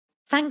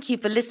Thank you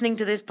for listening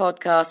to this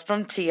podcast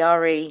from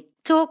TRE,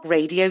 Talk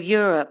Radio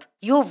Europe,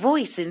 your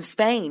voice in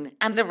Spain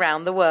and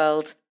around the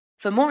world.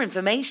 For more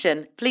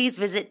information, please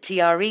visit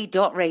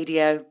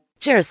tre.radio.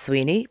 Ger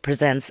Sweeney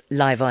presents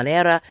Live on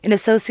Eire in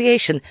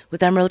association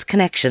with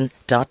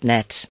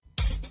emeraldconnection.net.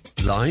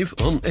 Live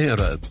on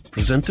Eire,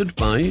 presented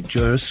by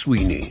Ger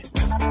Sweeney.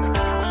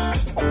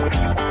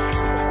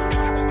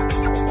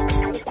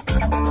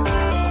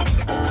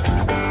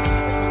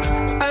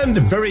 And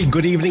a very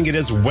good evening. It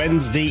is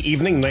Wednesday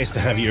evening. Nice to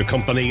have your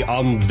company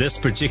on this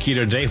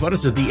particular day. What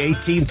is it? The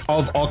 18th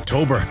of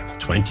October,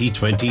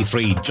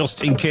 2023.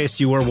 Just in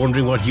case you were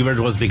wondering what year it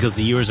was, because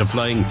the years are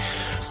flying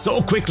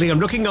so quickly. I'm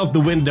looking out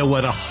the window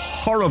at a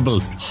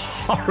horrible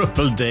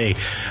day.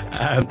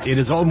 It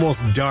is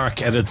almost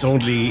dark and it's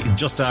only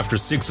just after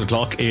 6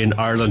 o'clock in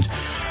Ireland.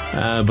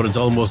 But it's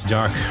almost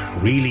dark.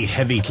 Really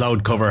heavy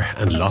cloud cover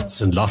and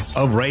lots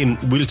of rain.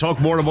 We'll talk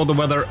more about the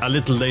weather a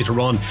little later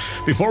on.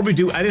 Before we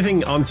do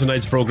anything on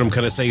tonight's programme,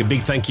 can I say a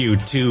big thank you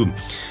to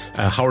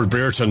Howard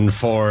Brereton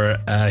for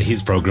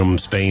his programme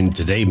Spain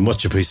Today.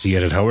 Much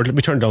appreciated, Howard. Let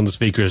me turn down the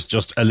speakers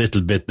just a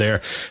little bit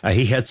there.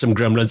 He had some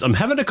gremlins. I'm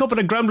having a couple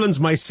of gremlins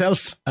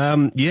myself.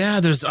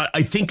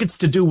 I think it's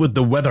to do with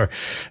the weather,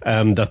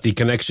 that the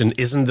connection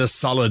isn't as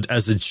solid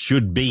as it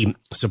should be.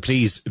 So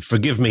please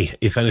forgive me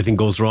if anything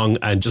goes wrong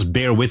and just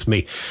bear with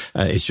me.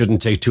 It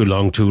shouldn't take too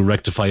long to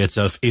rectify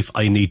itself if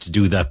I need to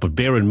do that. But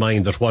bear in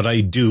mind that what I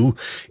do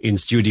in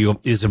studio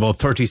is about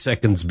 30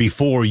 seconds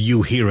before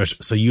you hear it.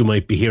 So you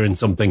might be hearing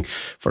something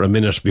for a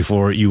minute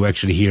before you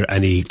actually hear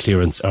any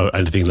clearance or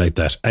anything like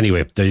that.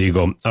 Anyway, there you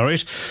go. All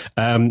right.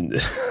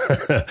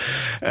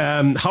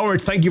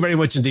 Howard, thank you very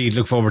much indeed.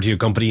 Look forward to your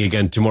company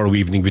again tomorrow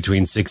evening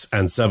between 6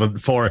 and 7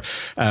 for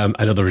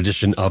another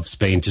edition of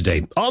Spain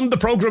Today. On the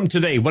programme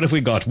today, what have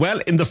we got? Well,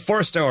 in the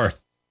first hour,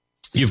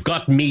 you've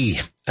got me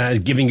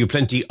giving you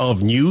plenty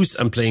of news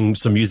and playing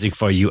some music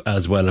for you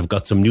as well. I've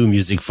got some new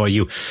music for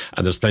you,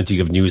 and there's plenty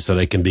of news that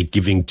I can be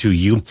giving to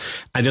you.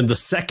 And in the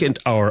second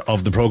hour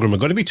of the programme, I'm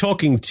going to be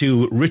talking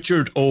to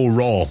Richard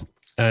O'Raw.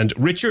 And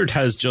Richard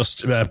has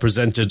just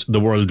presented the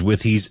world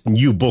with his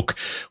new book,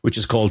 which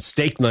is called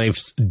Steak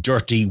Knife's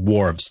Dirty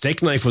War.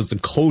 Steak Knife was the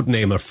code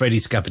name of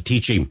Freddie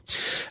Scappaticci.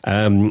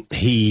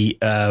 He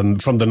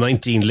from the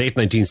late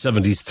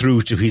 1970s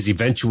through to his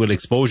eventual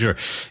exposure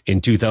in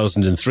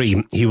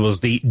 2003, he was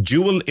the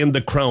jewel in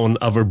the crown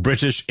of a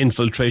British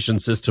infiltration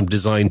system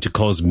designed to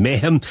cause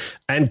mayhem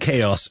and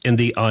chaos in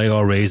the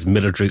IRA's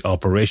military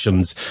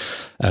operations.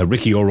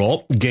 Ricky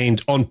O'Raw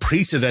gained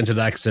unprecedented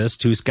access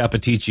to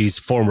Scappaticci's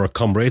former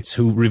comrades,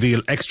 who reveal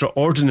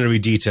extraordinary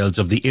details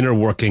of the inner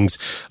workings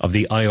of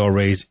the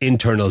IRA's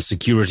internal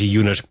security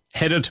unit.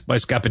 Headed by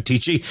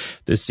Scappaticci,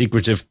 this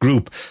secretive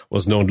group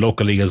was known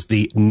locally as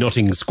the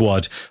Nutting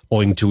Squad,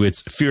 owing to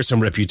its fearsome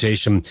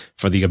reputation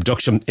for the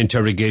abduction,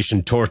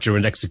 interrogation, torture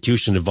and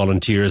execution of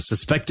volunteers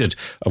suspected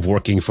of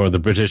working for the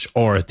British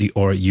or the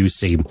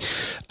RUC.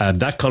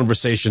 That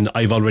conversation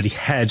I've already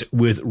had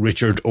with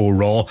Richard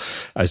O'Raw.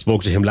 I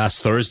spoke to him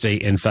last Thursday,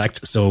 in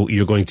fact, so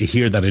you're going to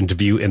hear that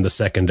interview in the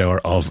second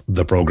hour of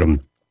the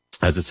programme.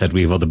 As I said,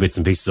 we have other bits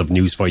and pieces of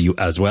news for you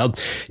as well.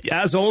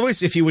 As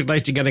always, if you would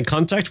like to get in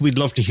contact, we'd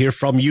love to hear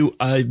from you.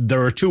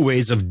 There are two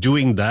ways of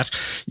doing that.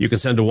 You can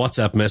send a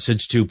WhatsApp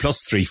message to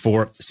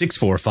 +34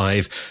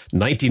 645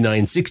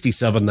 99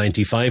 67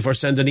 95 or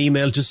send an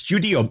email to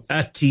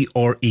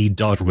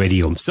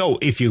studio@tre.radio. So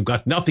if you've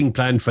got nothing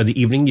planned for the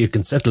evening, you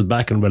can settle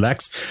back and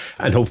relax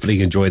and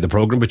hopefully enjoy the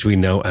programme between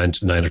now and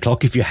 9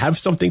 o'clock. If you have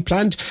something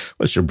planned,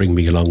 well, sure, bring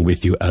me along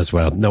with you as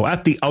well. Now,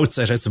 at the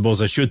outset, I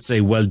suppose I should say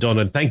well done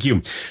and thank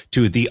you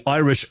to the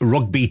Irish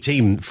rugby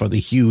team for the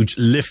huge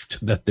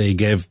lift that they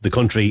gave the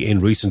country in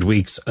recent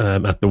weeks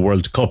at the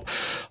World Cup.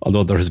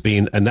 Although there has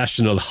been a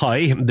national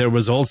high, there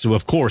was also,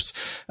 of course,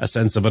 a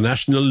sense of a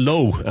national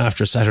low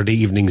after Saturday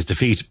evening's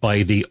defeat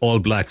by the All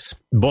Blacks.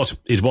 But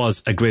it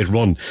was a great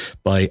run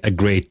by a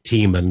great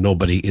team, and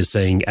nobody is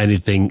saying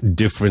anything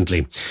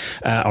differently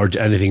or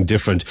anything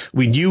different.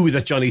 We knew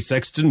that Johnny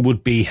Sexton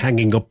would be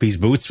hanging up his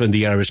boots when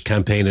the Irish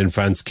campaign in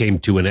France came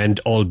to an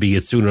end,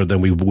 albeit sooner than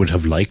we would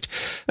have liked.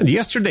 And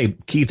yesterday,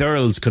 Keith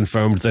Earls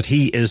confirmed that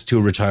he is to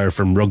retire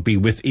from rugby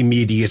with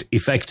immediate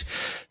effect.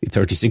 The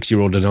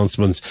 36-year-old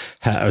announcement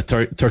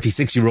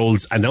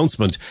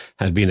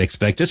had been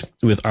expected,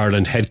 with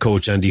Ireland head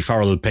coach Andy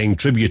Farrell paying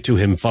tribute to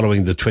him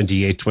following the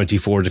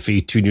 28-24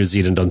 defeat to New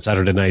Zealand on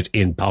Saturday night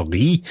in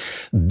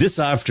Paris. This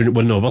afternoon,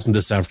 well, no, it wasn't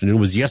this afternoon, it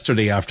was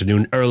yesterday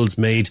afternoon, Earls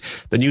made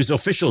the news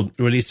official,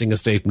 releasing a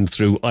statement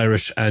through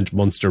Irish and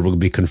Munster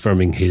Rugby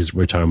confirming his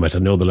retirement. I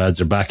know the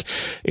lads are back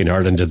in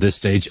Ireland at this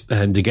stage,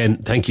 and again,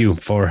 thank you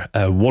for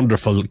a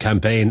wonderful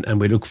campaign, and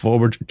we look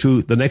forward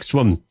to the next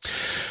one.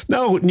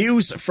 Now,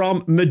 news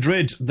from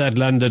Madrid that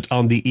landed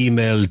on the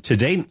email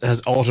today,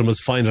 as autumn has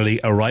finally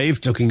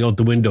arrived. Looking out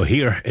the window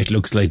here, it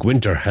looks like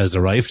winter has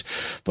arrived.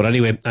 But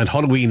anyway, and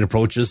Halloween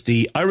approaches, the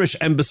Irish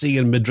Embassy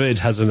in Madrid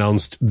has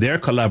announced their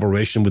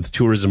collaboration with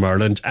Tourism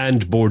Ireland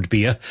and Board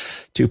Bia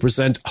to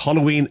present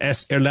Halloween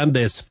S.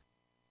 Irlandés.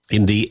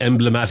 in the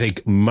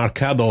emblematic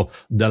Mercado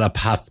de la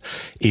Paz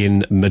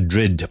in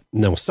Madrid.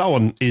 Now,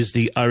 Samhain is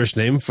the Irish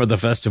name for the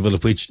festival,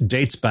 which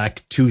dates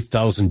back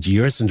 2,000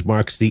 years and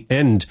marks the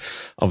end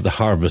of the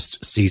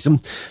harvest season,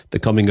 the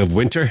coming of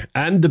winter,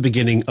 and the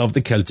beginning of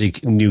the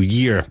Celtic New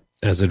Year.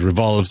 As it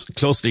revolves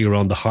closely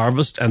around the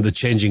harvest and the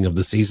changing of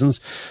the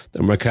seasons,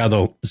 the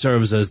Mercado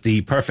serves as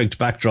the perfect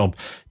backdrop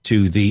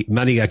to the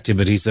many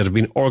activities that have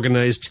been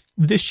organised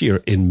this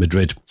year in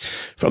Madrid.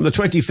 From the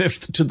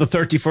 25th to the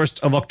 31st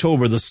of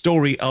October, the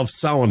story of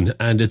Samhain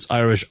and its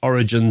Irish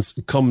origins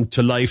come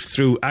to life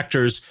through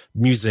actors,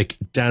 music,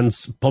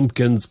 dance,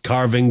 pumpkins,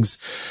 carvings,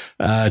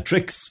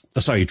 trick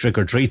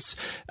or treats,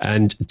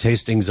 and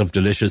tastings of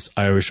delicious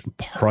Irish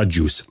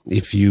produce.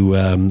 If you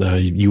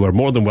are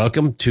more than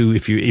welcome to,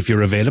 if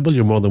you're available,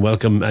 you're more than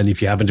welcome, and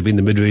if you happen to be in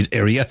the Madrid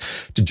area,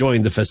 to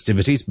join the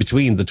festivities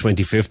between the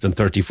 25th and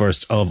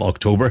 31st of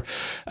October.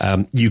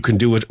 You can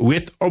do it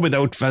with or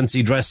without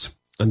fancy dress.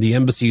 And the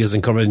embassy is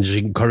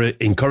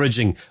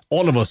encouraging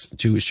all of us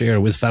to share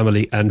with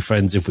family and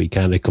friends if we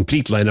can. A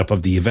complete lineup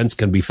of the events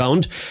can be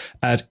found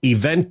at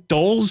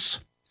Eventos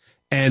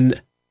en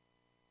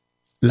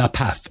La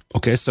Paz.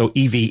 Okay, so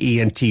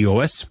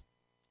EVENTOS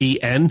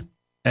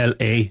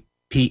ENLAPAZ.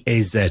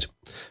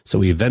 So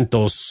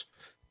Eventos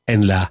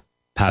en La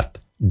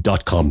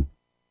Paz.com.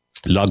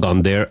 Log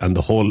on there and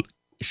the whole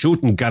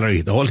shooting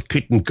gallery, the whole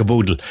kit and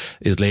caboodle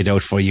is laid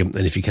out for you.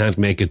 And if you can't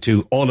make it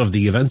to all of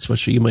the events, well,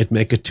 sure, you might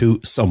make it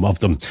to some of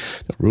them.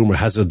 The rumour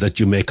has it that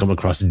you may come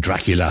across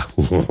Dracula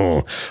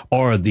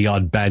or the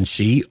odd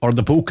banshee or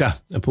the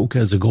puka. A puka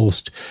is a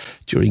ghost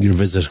during your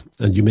visit,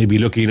 and you may be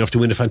lucky enough to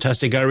win a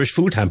fantastic Irish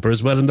food hamper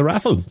as well in the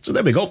raffle. So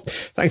there we go.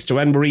 Thanks to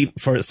Anne-Marie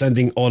for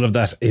sending all of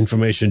that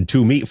information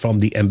to me from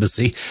the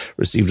embassy.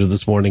 Received it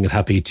this morning and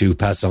happy to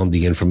pass on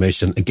the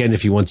information. Again,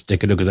 if you want to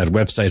take a look at that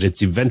website,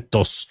 it's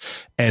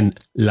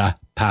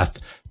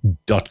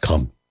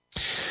eventosenlapath.com.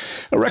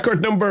 A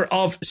record number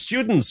of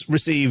students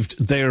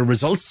received their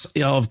results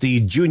of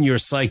the junior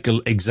cycle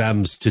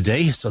exams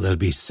today, so there'll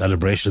be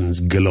celebrations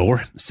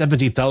galore.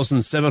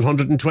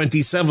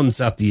 70,727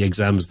 sat the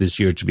exams this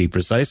year, to be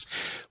precise,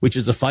 which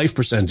is a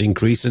 5%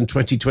 increase in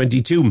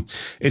 2022.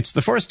 It's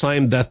the first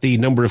time that the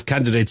number of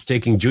candidates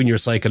taking junior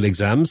cycle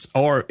exams,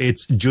 or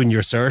its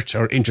junior cert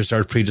or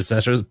intercert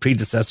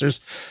predecessors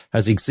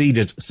has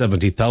exceeded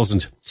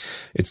 70,000.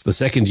 It's the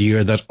second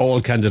year that all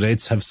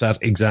candidates have sat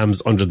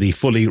exams under the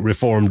fully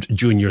reformed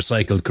junior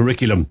cycle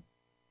curriculum.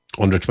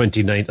 Until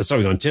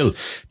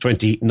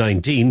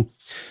 2019,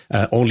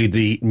 only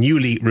the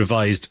newly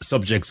revised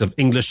subjects of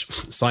English,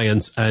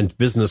 science and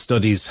business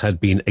studies had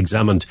been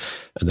examined,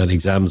 and then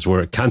exams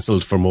were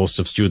cancelled for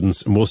most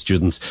students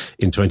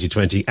in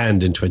 2020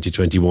 and in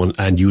 2021,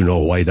 and you know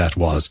why that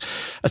was.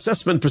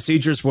 Assessment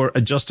procedures were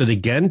adjusted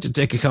again to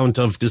take account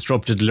of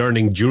disrupted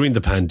learning during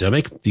the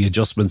pandemic. The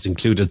adjustments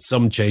included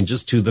some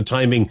changes to the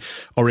timing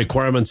or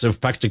requirements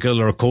of practical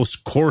or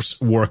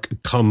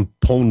coursework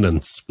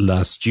components.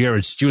 Last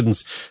year,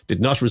 students did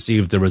not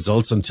receive the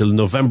results until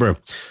November.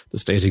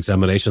 The State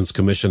Examinations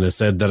Commission has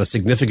said that a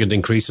significant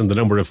increase in the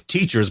number of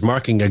teachers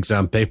marking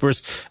exam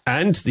papers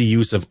and the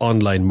use of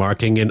online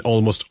marking in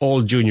almost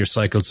all junior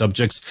cycle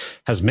subjects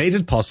has made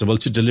it possible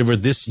to deliver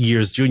this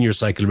year's junior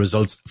cycle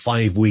results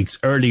 5 weeks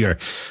earlier.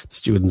 The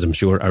students, I'm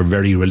sure, are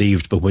very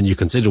relieved, but when you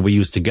consider we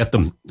used to get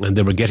them, and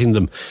they were getting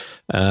them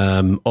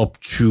up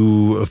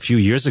to a few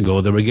years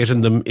ago, they were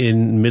getting them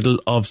in middle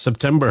of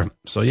September.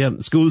 So yeah,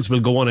 schools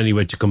will go on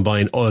anyway to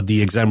combine all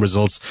the exam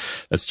results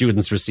that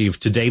students receive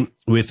today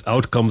with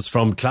outcomes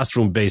from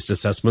classroom-based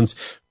assessments,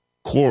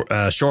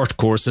 short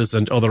courses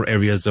and other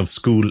areas of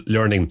school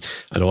learning.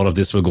 And all of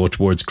this will go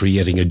towards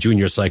creating a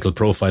junior cycle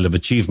profile of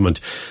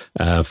achievement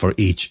for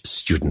each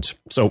student.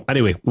 So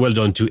anyway, well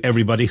done to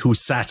everybody who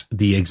sat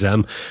the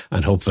exam,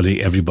 and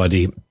hopefully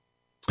everybody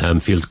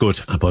feels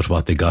good about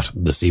what they got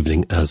this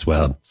evening as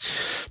well.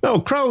 Now,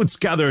 crowds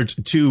gathered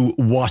to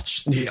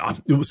watch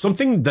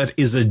something that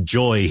is a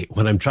joy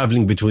when I'm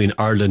travelling between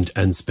Ireland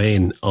and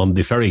Spain on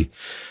the ferry.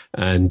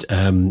 And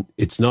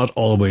it's not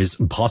always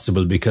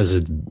possible because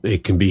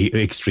it can be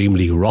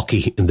extremely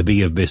rocky in the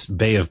Bay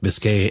of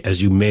Biscay,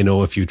 as you may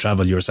know if you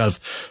travel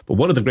yourself. But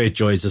one of the great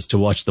joys is to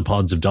watch the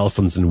pods of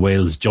dolphins and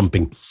whales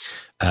jumping.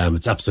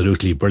 It's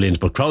absolutely brilliant,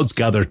 but crowds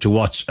gathered to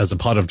watch as a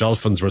pod of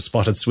dolphins were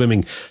spotted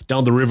swimming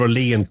down the River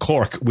Lee in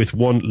Cork, with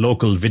one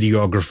local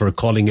videographer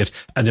calling it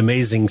an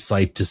amazing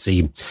sight to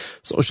see.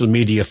 Social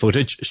media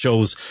footage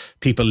shows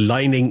people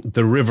lining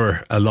the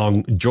river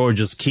along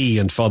George's Quay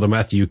and Father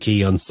Matthew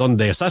Quay on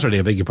Saturday, as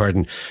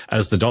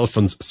the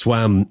dolphins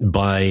swam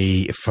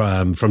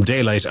from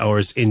daylight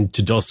hours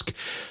into dusk.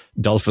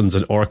 Dolphins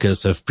and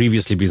orcas have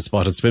previously been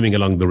spotted swimming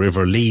along the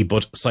River Lee,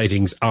 but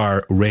sightings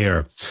are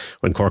rare.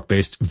 When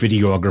Cork-based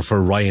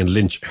videographer Ryan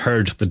Lynch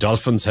heard the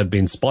dolphins had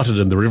been spotted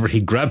in the river, he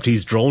grabbed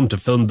his drone to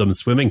film them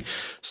swimming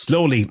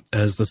slowly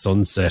as the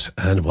sun set.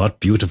 And what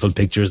beautiful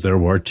pictures there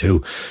were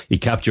too. He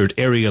captured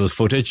aerial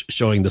footage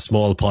showing the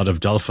small pod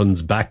of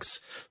dolphins' backs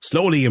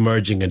slowly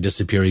emerging and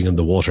disappearing in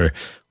the water,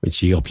 which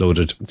he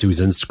uploaded to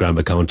his Instagram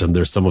account, and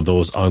there's some of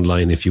those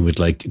online if you would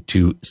like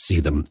to see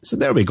them. So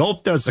there we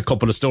go. There's a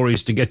couple of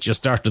stories to get you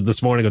started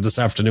this morning or this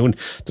afternoon.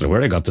 Don't know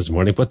where I got this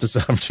morning, but this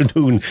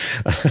afternoon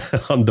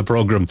on the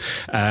programme.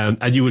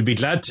 And you will be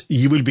glad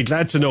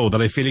to know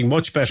that I'm feeling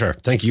much better.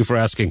 Thank you for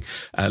asking.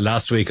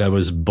 Last week I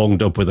was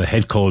bunged up with a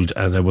head cold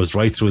and I was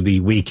right through the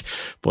week,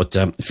 but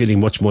feeling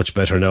much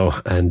better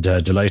now, and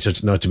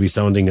delighted not to be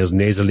sounding as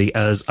nasally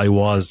as I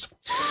was.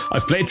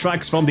 I've played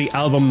tracks from the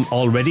album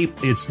already.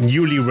 It's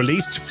newly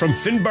released from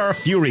Finbar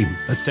Fury.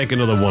 Let's take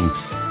another one.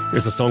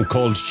 Here's a song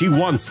called She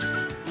Wants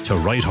to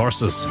Ride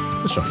Horses.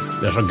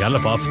 Let her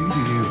gallop off. She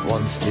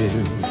wants to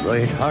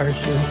ride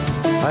horses.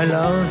 I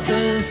love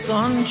the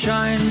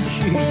sunshine.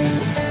 She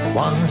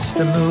wants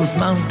to move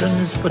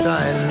mountains, but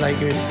I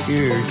like it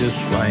here just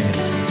fine.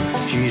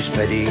 She's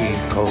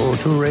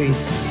petticoat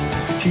races.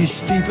 She's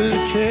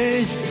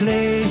steeplechase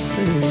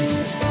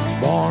places.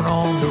 Born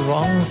on the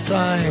wrong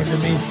side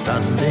of me,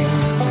 standing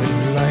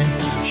in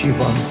line. She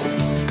wants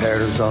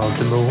pears all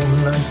to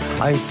moonlight.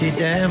 I see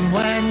them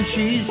when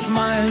she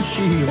smiles.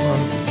 She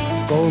wants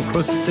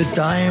gold-crusted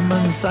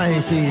diamonds. I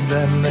see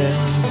them in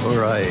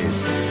her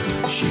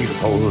eyes. She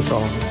holds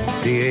on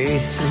the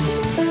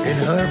aces in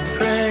her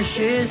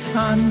precious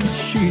hand.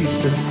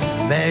 She's the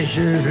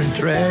measure and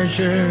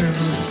treasure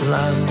of the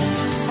land.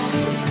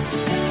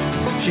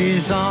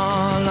 She's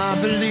all I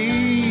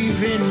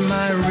believe in,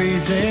 my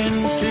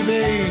reason to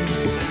be.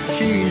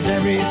 She's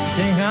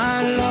everything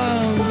I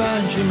love,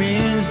 and she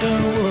means the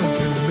world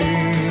to me.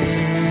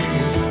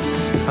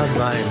 And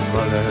my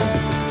mother,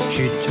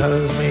 she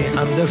tells me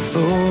I'm the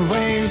fool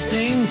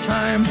wasting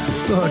time,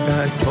 but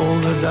I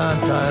told her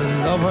that I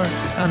love her,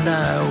 and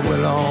I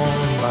will all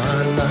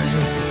my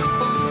life.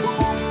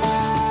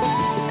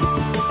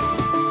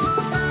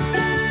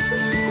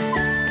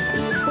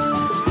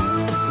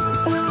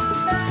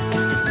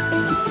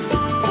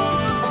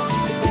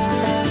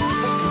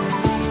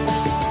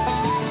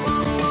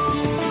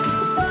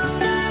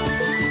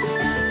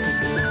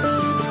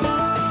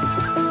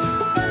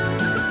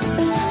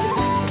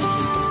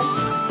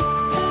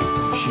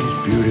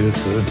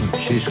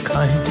 She's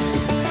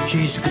kind,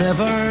 she's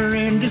clever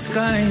in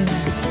disguise.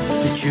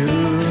 To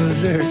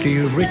choose earthly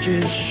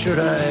riches, should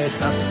I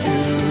have to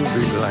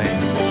be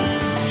blind?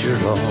 Sure,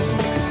 all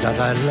that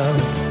I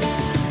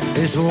love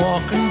is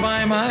walking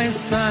by my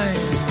side.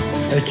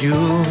 A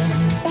jewel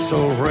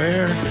so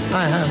rare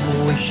I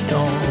have wished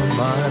on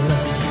my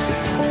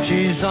life.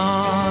 She's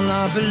all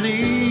I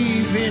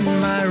believe in,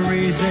 my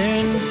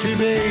reason to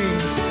be.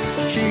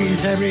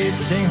 She's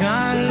everything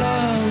I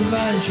love,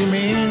 and she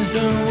means the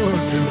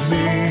world to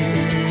me.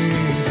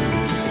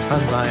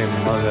 And my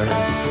mother,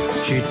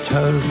 she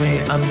tells me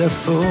I'm the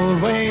fool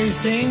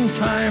wasting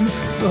time,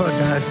 but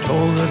I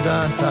told her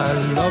that I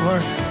love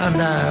her,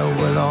 and I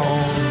will all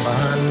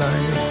my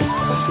life.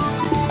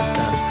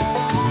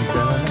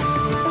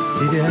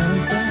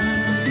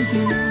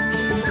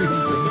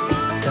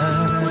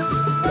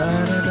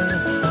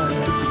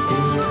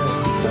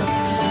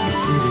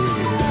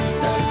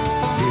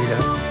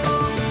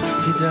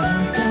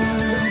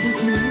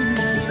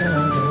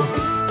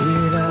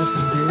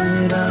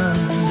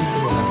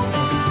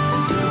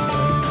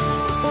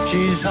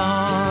 She's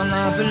all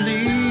I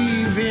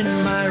believe in,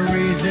 my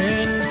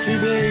reason to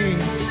be.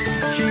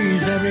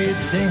 She's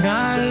everything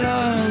I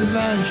love,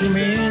 and she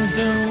means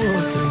the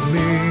world to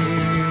me.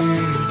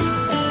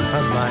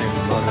 And my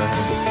mother,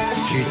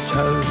 she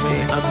tells me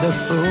I'm the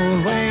fool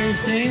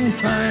wasting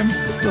time,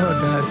 but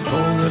I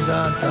told her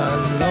that I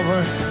love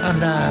her,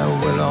 and I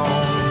will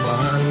all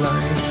my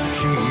life.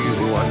 She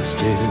wants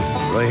to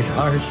ride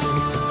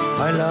horses.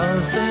 I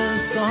love the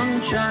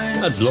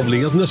sunshine. That's lovely,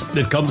 isn't it?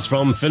 It comes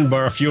from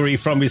Finbar Fury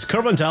from his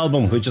current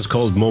album, which is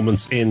called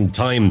Moments in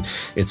Time.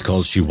 It's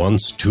called She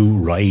Wants to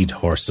Ride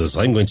Horses.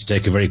 I'm going to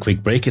take a very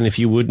quick break, and if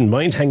you wouldn't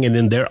mind hanging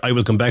in there, I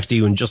will come back to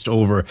you in just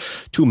over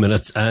 2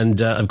 minutes,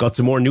 and I've got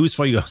some more news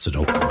for you, so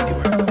don't go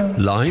anywhere.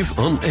 Live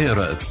on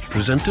Eire,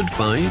 presented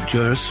by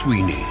Ger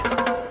Sweeney.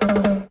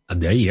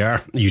 And there you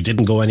are. You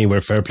didn't go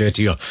anywhere. Fair play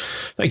to you.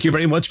 Thank you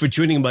very much for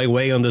tuning my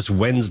way on this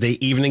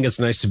Wednesday evening. It's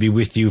nice to be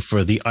with you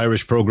for the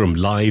Irish programme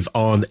Live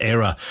on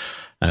Eire.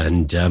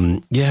 And,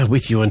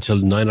 with you until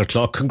 9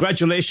 o'clock.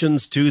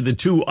 Congratulations to the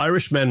two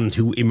Irishmen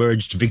who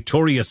emerged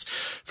victorious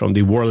from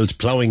the World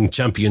Ploughing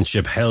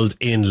Championship held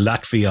in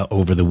Latvia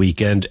over the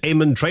weekend.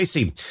 Eamon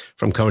Tracy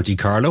from County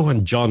Carlow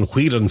and John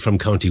Whelan from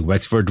County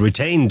Wexford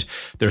retained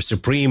their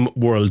Supreme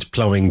World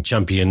Ploughing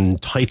Champion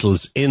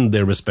titles in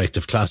their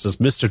respective classes.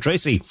 Mr.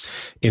 Tracy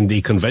in the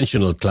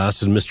conventional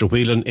class and Mr.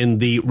 Whelan in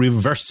the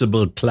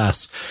reversible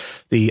class.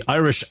 The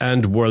Irish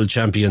and world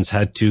champions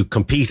had to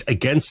compete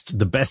against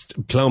the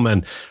best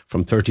ploughmen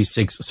from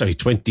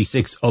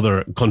 26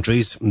 other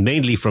countries,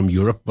 mainly from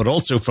Europe, but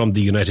also from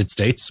the United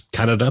States,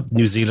 Canada,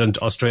 New Zealand,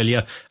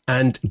 Australia,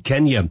 and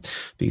Kenya.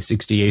 The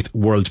 68th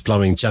World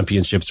Ploughing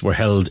Championships were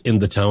held in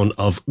the town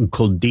of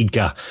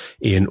Kuldīga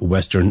in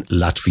western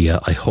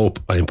Latvia. I hope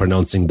I'm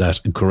pronouncing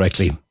that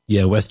correctly.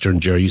 Yeah, Western,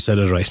 Ger, you said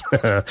it right.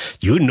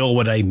 You know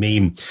what I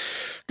mean.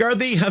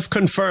 Gardaí have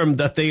confirmed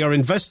that they are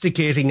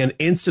investigating an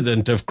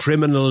incident of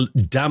criminal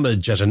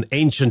damage at an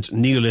ancient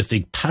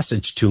Neolithic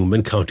passage tomb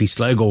in County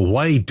Sligo.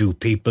 Why do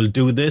people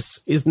do this?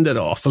 Isn't it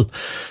awful?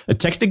 A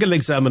technical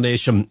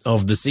examination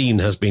of the scene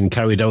has been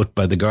carried out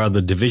by the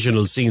Garda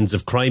Divisional Scenes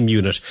of Crime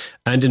Unit,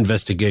 and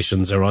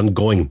investigations are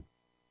ongoing.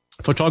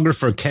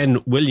 Photographer Ken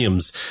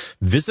Williams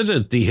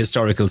visited the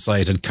historical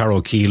site at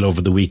Carrowkeel over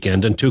the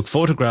weekend and took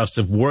photographs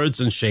of words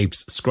and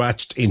shapes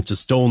scratched into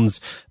stones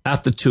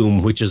at the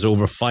tomb, which is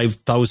over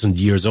 5,000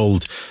 years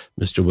old.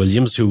 Mr.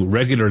 Williams, who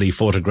regularly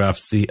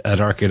photographs at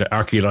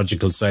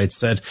archaeological sites,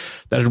 said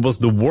that it was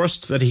the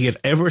worst that he had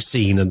ever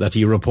seen and that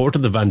he reported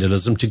the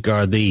vandalism to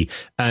Gardaí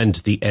and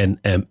the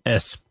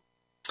NMS.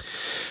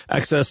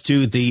 Access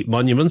to the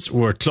monuments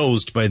were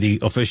closed by the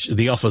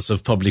Office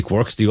of Public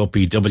Works, the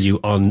OPW,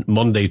 on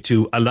Monday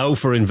to allow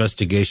for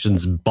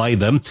investigations by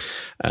them,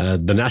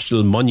 the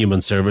National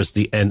Monument Service,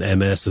 the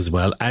NMS as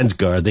well, and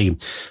Gardaí.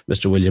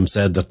 Mr. Williams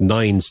said that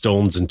 9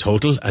 stones in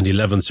total and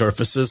 11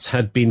 surfaces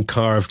had been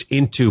carved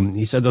into.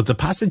 He said that the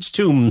passage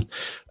tomb,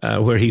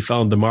 where he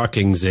found the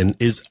markings in,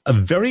 is a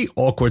very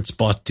awkward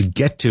spot to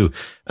get to,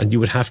 and you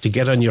would have to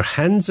get on your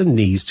hands and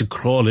knees to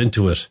crawl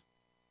into it.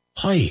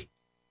 Why?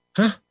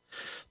 Huh?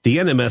 The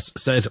NMS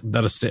said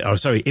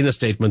that, in a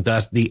statement,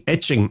 that the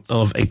etching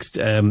of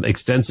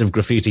extensive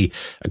graffiti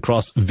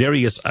across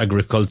various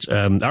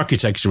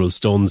architectural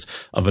stones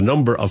of a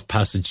number of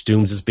passage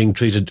tombs is being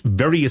treated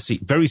very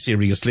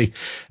seriously,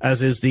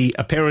 as is the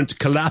apparent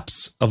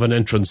collapse of an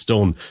entrance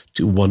stone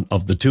to one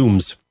of the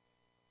tombs.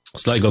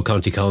 Sligo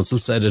County Council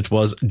said it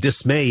was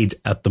dismayed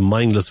at the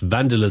mindless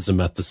vandalism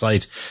at the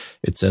site.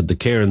 It said the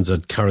cairns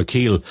at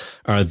Carrowkeel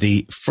are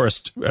the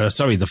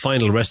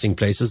final resting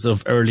places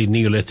of early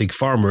Neolithic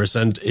farmers,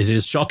 and it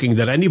is shocking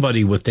that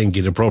anybody would think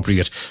it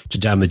appropriate to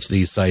damage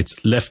these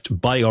sites left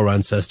by our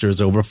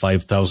ancestors over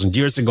 5,000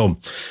 years ago.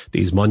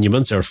 These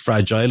monuments are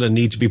fragile and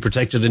need to be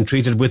protected and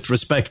treated with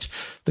respect.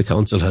 The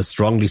council has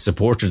strongly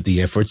supported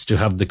the efforts to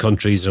have the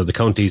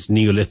county's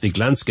Neolithic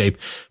landscape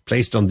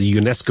placed on the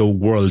UNESCO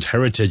World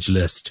Heritage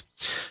List.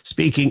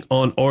 Speaking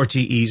on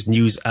RTE's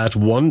News at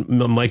 1,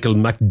 Michael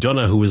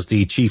McDonough, who is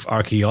the chief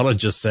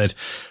archaeologist, said,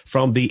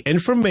 "From the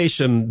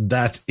information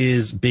that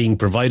is being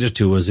provided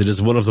to us, it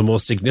is one of the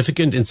most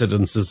significant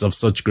incidences of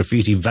such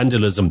graffiti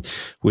vandalism,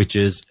 which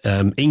is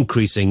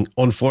increasing,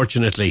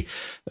 unfortunately,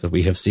 that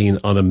we have seen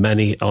on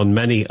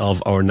many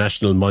of our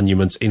national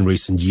monuments in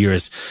recent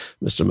years."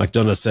 Mr.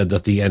 McDonough said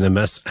that the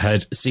NMS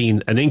had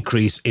seen an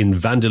increase in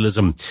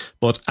vandalism,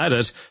 but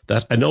added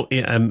that an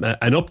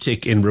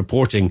uptick in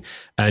reporting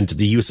and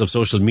the use of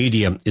social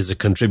media is a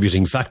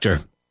contributing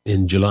factor.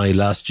 In July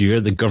last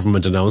year, the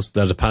government announced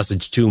that a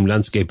passage tomb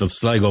landscape of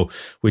Sligo,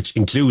 which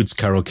includes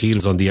Carrowkeel,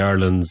 is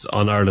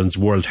on Ireland's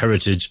World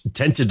Heritage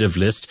tentative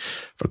list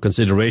for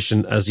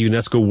consideration as a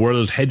UNESCO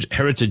World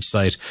Heritage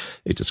Site.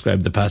 It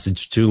described the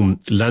passage tomb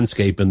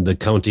landscape in the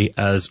county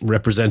as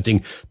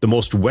representing the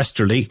most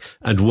westerly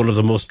and one of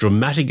the most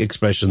dramatic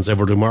expressions of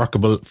a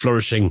remarkable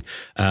flourishing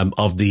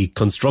of the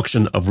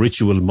construction of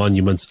ritual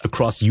monuments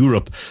across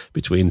Europe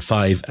between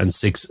 5 and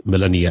 6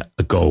 millennia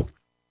ago.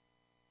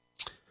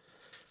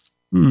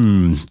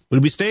 Will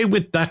we stay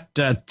with that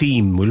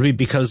theme, will we?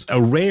 Because a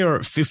rare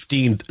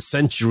 15th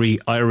century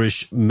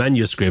Irish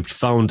manuscript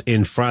found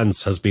in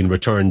France has been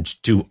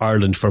returned to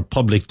Ireland for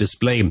public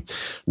display.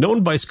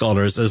 Known by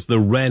scholars as the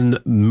Wren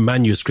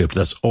manuscript,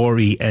 that's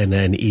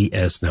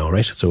R-E-N-N-E-S now,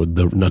 right? So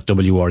not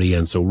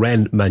W-R-E-N, so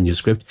Wren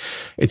manuscript.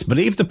 It's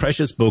believed the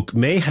precious book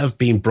may have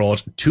been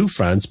brought to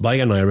France by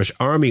an Irish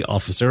army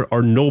officer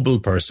or noble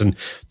person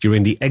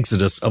during the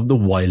exodus of the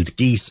wild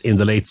geese in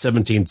the late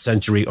 17th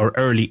century or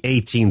early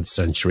 18th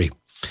century.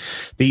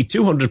 The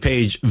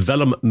 200-page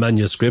vellum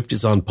manuscript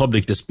is on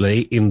public display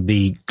in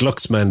the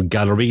Glucksman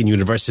Gallery in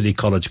University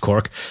College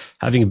Cork,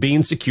 having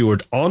been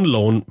secured on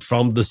loan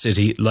from the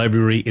City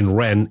Library in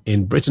Rennes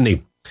in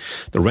Brittany.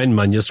 The Wren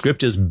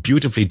manuscript is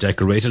beautifully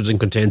decorated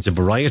and contains a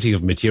variety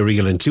of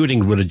material,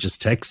 including religious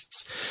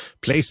texts,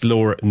 place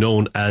lore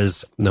known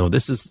as, now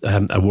this is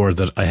a word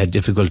that I had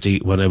difficulty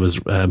when I was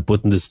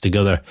putting this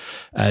together,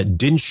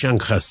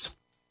 Dinshanchas.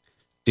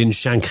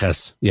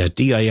 Dinshanchas, yeah,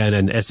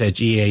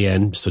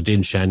 D-I-N-N-S-H-E-A-N, so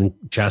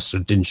Dinshanchas or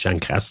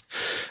Dinshanchas,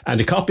 and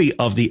a copy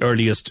of the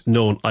earliest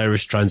known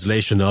Irish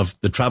translation of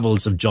The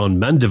Travels of John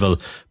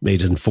Mandeville,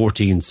 made in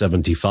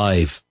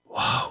 1475.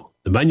 Wow.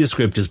 The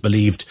manuscript is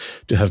believed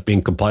to have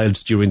been compiled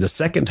during the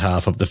second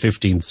half of the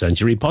 15th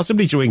century,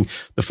 possibly during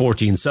the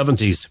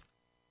 1470s.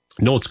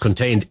 Notes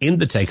contained in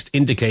the text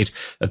indicate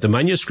that the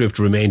manuscript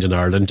remained in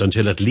Ireland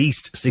until at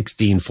least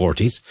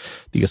 1640s.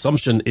 The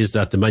assumption is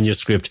that the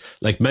manuscript,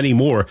 like many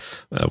more,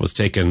 was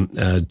taken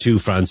to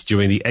France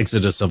during the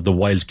exodus of the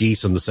wild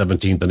geese in the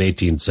 17th and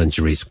 18th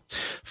centuries.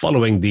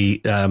 Following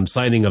the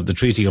signing of the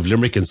Treaty of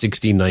Limerick in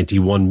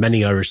 1691,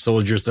 many Irish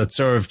soldiers that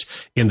served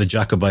in the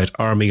Jacobite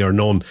army are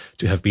known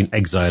to have been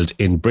exiled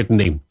in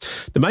Brittany.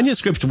 The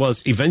manuscript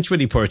was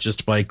eventually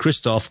purchased by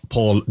Christophe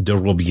Paul de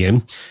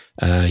Robien,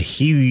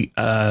 He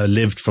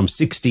lived from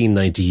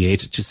 1698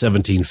 to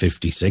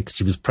 1756.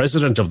 He was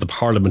president of the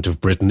Parliament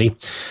of Brittany,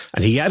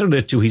 and he added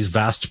it to his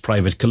vast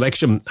private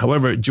collection.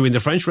 However, during the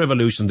French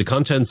Revolution, the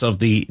contents of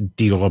the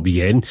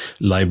TRE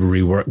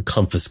library were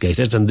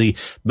confiscated, and the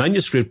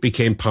manuscript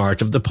became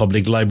part of the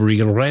public library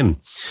in Rennes,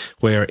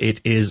 where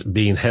it is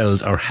being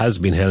held, or has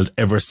been held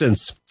ever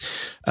since.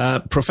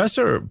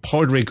 Professor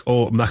Padraig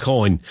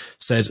O'Mahony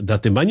said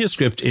that the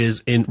manuscript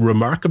is in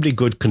remarkably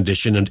good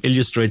condition and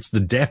illustrates the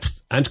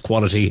depth and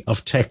quality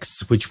of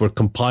texts which were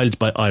compiled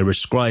by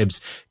Irish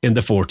scribes in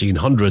the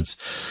 1400s.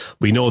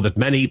 We know that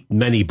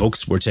many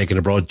books were taken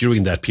abroad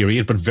during that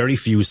period, but very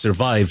few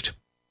survived.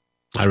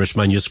 Irish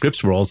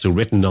manuscripts were also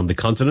written on the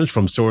continent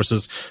from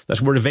sources that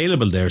were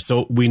available there.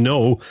 So we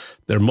know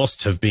there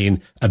must have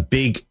been a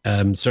big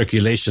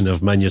circulation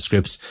of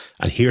manuscripts.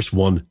 And here's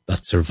one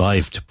that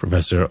survived,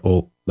 Professor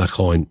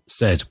O'Mahony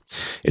said.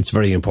 It's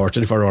very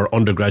important for our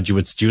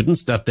undergraduate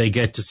students that they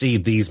get to see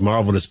these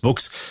marvellous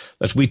books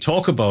that we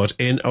talk about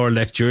in our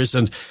lectures.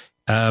 And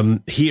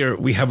here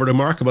we have a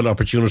remarkable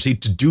opportunity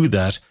to do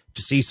that.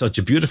 To see such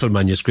a beautiful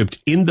manuscript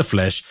in the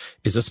flesh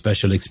is a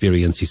special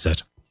experience, he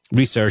said.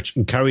 Research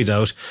carried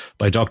out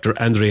by Dr.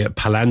 Andrea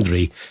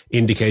Palandri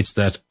indicates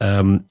that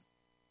Taig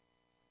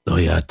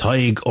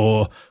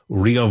o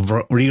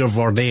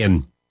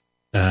Riorvordain,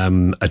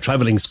 a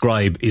travelling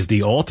scribe, is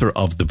the author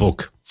of the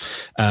book.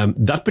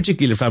 That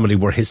particular family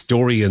were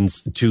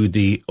historians to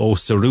the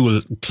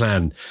O'Sorul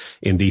clan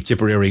in the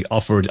Tipperary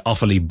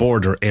Offaly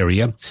border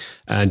area,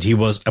 and he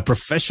was a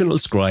professional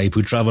scribe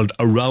who travelled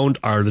around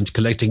Ireland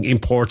collecting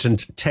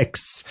important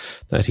texts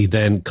that he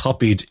then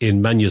copied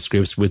in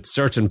manuscripts with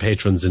certain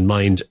patrons in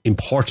mind,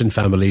 important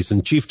families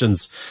and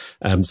chieftains,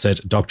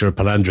 said Dr.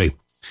 Palandri.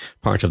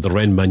 Part of the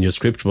Rennes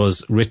manuscript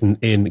was written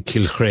in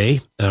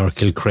Kilcrea,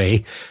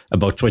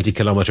 about 20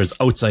 kilometres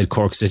outside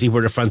Cork City,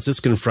 where a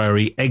Franciscan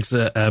friary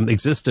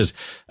existed,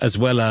 as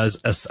well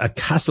as a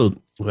castle,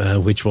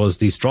 which was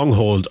the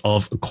stronghold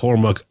of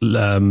Cormac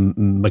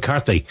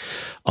McCarthy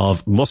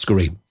of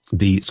Muskerry.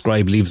 The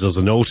scribe leaves us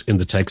a note in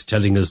the text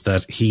telling us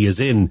that he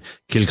is in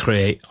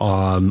Kilcrea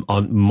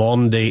on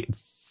Monday,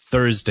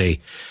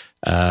 Thursday,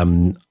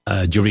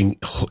 during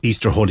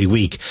Easter Holy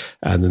Week,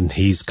 and then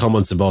his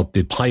comments about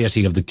the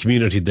piety of the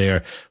community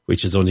there,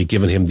 which has only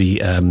given him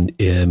the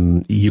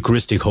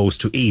Eucharistic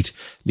host to eat,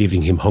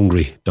 leaving him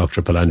hungry,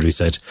 Dr. Palandri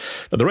said.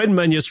 Now, the Rennes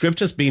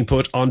manuscript has been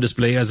put on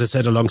display, as I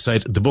said,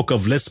 alongside the Book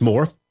of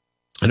Lismore,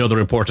 another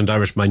important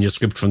Irish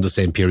manuscript from the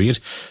same period.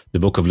 The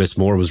Book of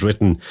Lismore was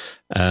written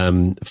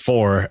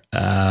for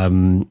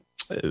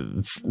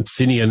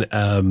Finian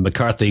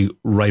McCarthy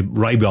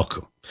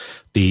Rybock,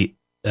 the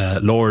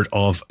Lord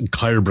of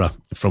Kyrbra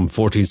from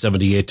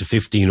 1478 to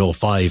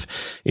 1505.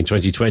 In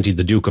 2020,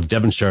 the Duke of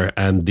Devonshire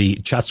and the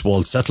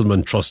Chatswold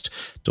Settlement Trust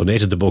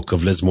donated the Book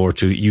of Lismore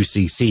to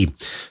UCC.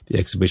 The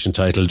exhibition,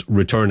 titled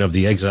Return of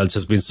the Exiles,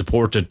 has been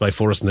supported by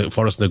Forest na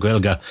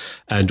Gaelga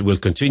and will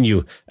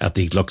continue at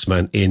the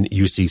Glucksman in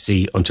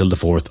UCC until the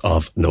 4th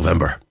of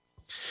November.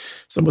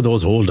 Some of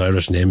those old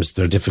Irish names,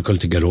 they're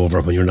difficult to get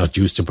over when you're not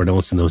used to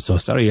pronouncing them. So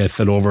sorry I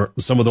fell over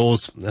some of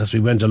those as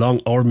we went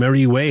along our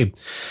merry way.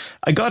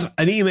 I got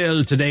an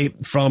email today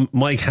from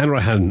Mike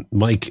Hanrahan.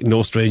 Mike,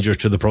 no stranger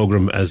to the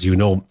programme, as you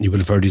know. You will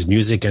have heard his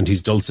music and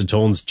his dulcet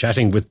tones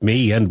chatting with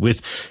me and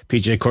with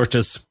PJ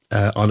Curtis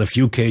on a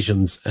few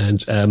occasions.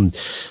 And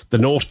the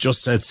note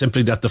just said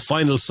simply that the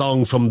final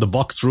song from the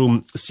Box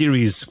Room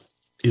series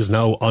is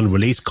now on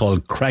release,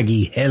 called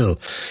Craggy Hill.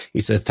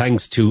 He said,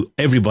 thanks to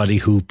everybody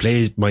who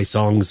plays my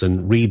songs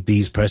and read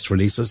these press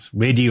releases.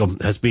 Radio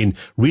has been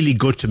really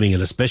good to me,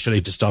 and especially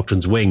to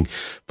Stockton's Wing,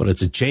 but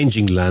it's a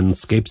changing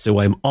landscape, so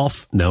I'm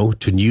off now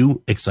to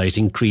new,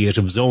 exciting,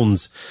 creative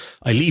zones.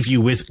 I leave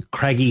you with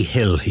Craggy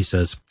Hill, he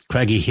says.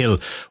 Craggy Hill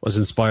was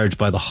inspired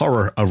by the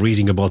horror of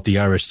reading about the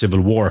Irish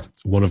Civil War.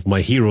 One of my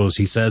heroes,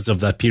 he says,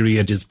 of that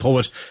period is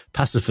poet,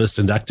 pacifist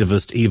and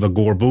activist Eva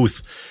Gore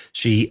Booth.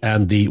 She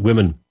and the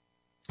women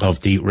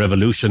of the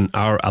revolution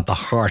are at the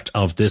heart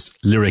of this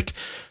lyric.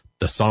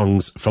 The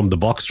songs from the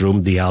Box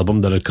Room, the album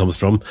that it comes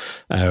from,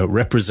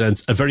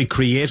 represents a very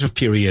creative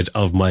period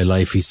of my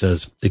life, he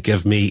says. It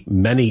gave me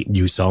many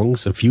new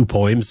songs, a few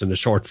poems and a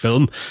short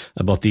film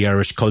about the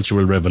Irish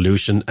Cultural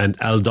Revolution and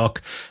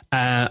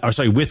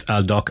with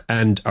Aldoc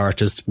and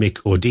artist Mick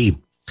O'Dea.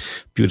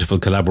 Beautiful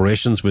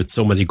collaborations with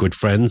so many good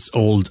friends,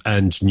 old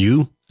and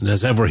new. And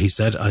as ever, he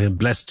said, I am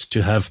blessed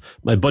to have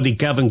my buddy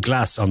Gavin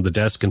Glass on the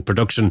desk in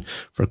production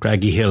for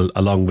Craggy Hill,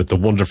 along with the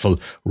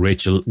wonderful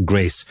Rachel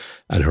Grace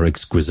and her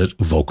exquisite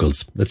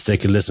vocals. Let's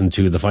take a listen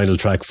to the final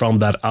track from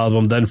that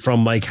album, then,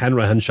 from Mike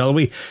Hanrahan, shall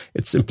we?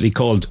 It's simply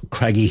called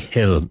Craggy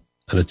Hill,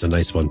 and it's a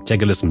nice one.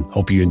 Take a listen.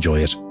 Hope you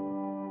enjoy it.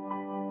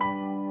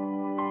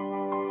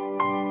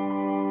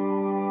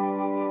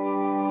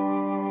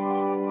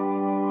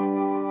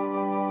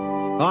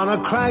 On a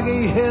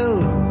craggy hill,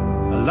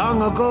 a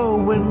long ago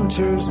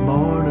winter's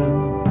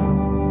morning,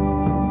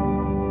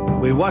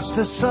 we watched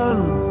the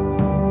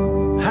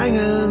sun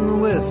hanging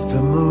with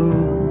the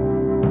moon.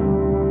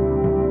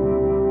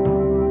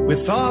 We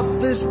thought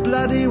this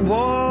bloody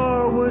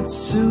war war would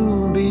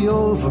soon be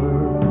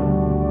over.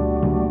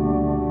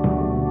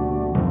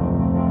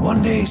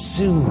 One day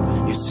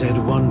soon, you said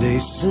one day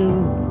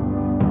soon.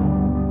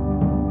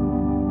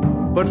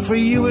 But for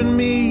you and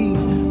me,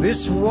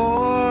 this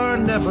war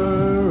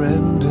never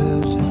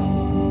ended.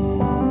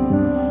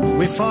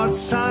 We fought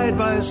side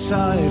by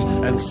side,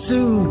 and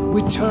soon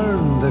we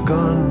turned the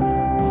gun.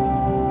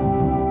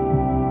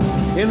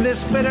 In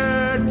this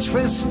bitter,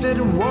 twisted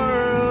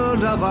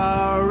world of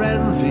our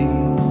envy,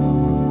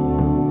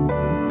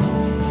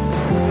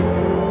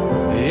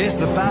 is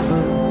the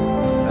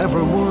battle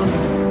ever won?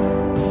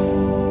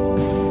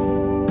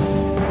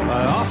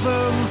 I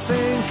often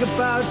think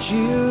about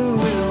you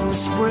in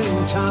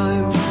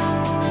springtime,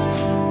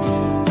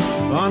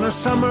 on a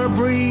summer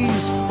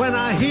breeze when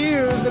I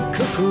hear the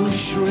cuckoo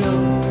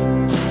shrill,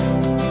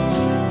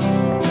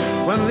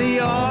 when the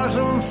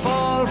autumn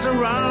falls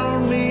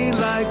around me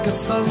like a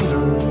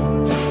thunder.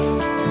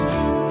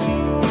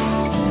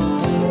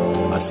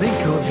 I think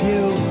of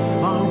you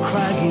on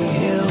Craggy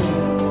Hill.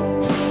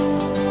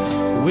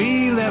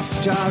 We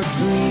left our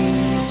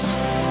dreams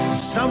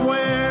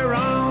somewhere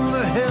on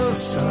the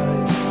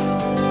hillside,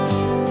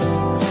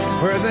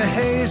 where the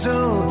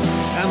hazel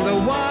and the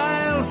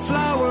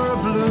wildflower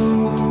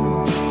bloom.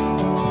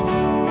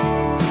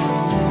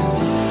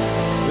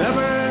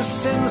 Ever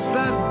since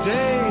that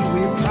day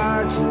we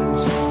parted,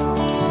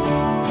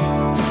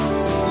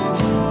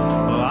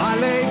 I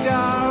lay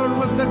down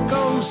with the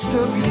ghost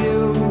of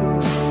you.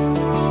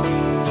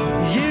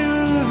 You,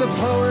 the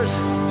poet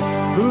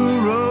who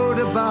wrote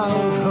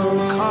about her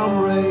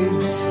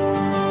comrades.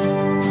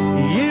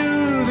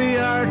 You, the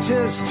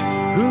artist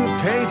who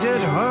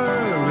painted her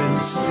in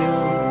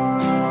still.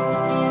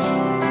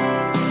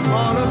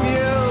 All of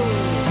you,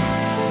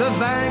 the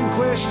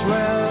vanquished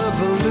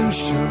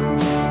revolution.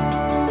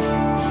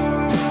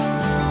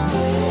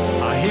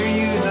 I hear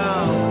you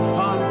now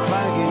on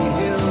Craggy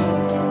Hill.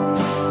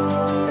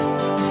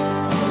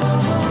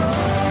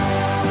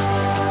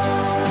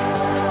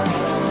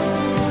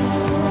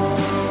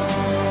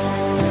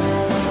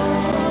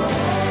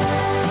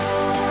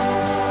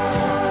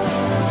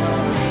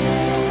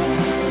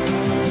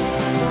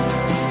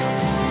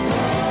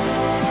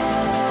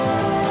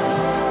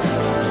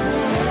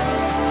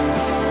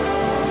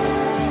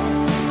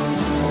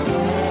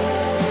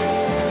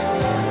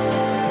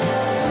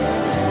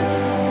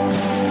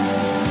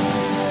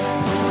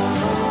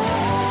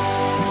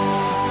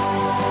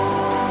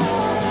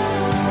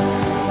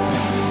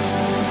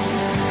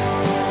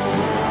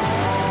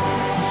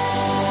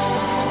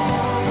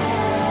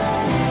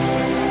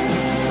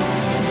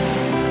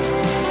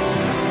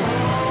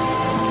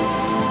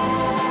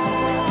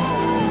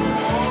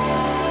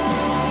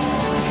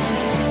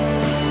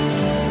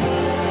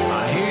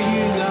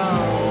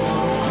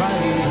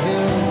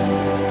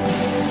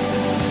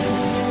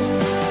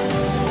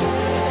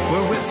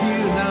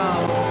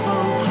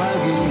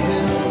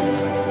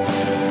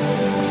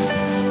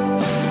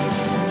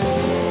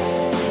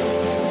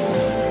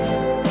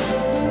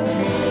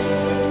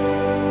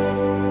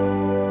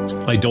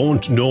 I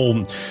don't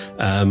know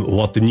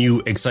what the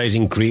new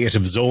exciting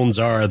creative zones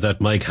are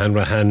that Mike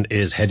Hanrahan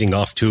is heading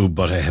off to,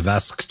 but I have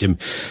asked him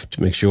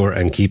to make sure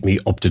and keep me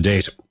up to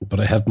date.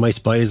 But I have my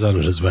spies on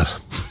it as well.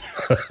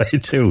 I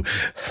do.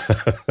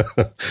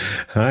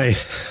 I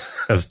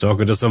was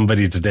talking to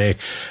somebody today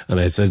and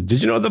I said,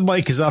 did you know that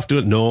Mike is off to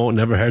it? No,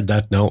 never heard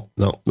that. No.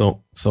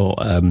 So,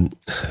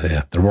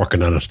 yeah, they're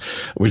working on it.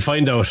 We'll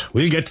find out.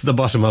 We'll get to the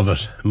bottom of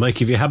it.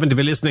 Mike, if you happen to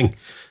be listening,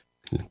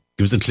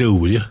 give us a clue,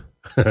 will you?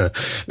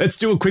 Let's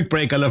do a quick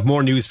break. I'll have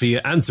more news for you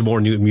and some more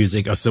new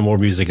music, or some more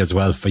music as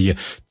well for you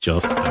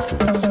just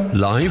afterwards.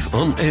 Live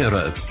on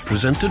Eire,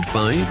 presented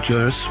by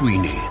Ger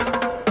Sweeney.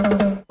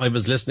 I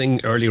was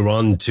listening earlier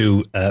on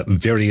to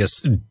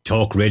various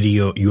Talk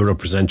Radio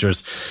Europe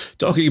presenters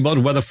talking about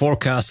weather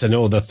forecasts. I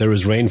know that there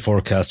is rain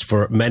forecast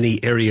for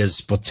many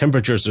areas, but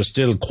temperatures are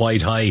still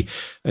quite high.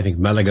 I think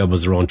Malaga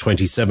was around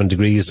 27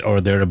 degrees or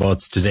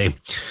thereabouts today.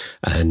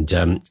 And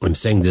I'm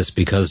saying this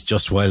because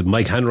just while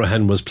Mike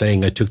Hanrahan was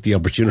playing, I took the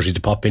opportunity to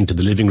pop into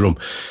the living room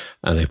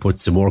and I put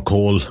some more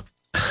coal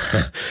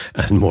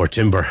and more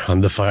timber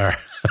on the fire.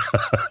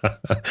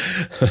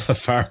 A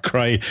far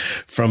cry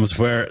from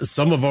where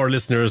some of our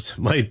listeners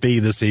might be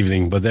this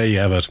evening, but there you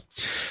have it.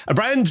 A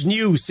brand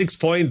new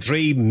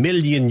 €6.3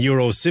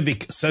 million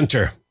civic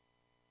centre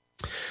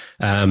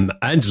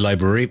and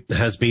library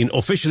has been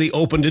officially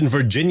opened in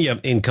Virginia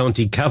in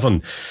County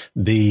Cavan.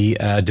 The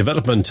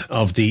development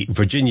of the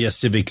Virginia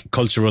Civic,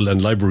 Cultural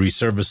and Library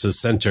Services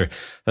Centre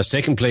has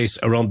taken place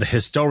around the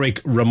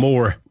historic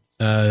Ramore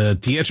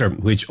theatre,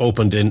 which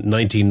opened in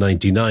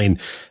 1999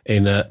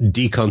 in a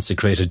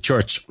deconsecrated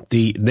church.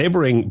 The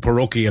neighbouring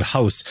parochial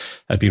house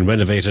had been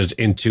renovated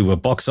into a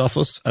box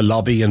office, a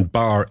lobby and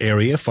bar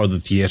area for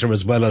the theatre,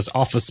 as well as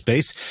office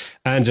space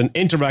and an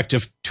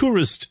interactive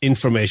Tourist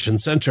Information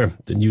Centre.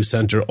 The new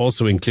centre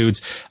also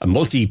includes a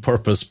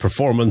multi-purpose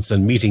performance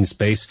and meeting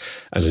space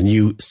and a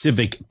new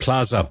civic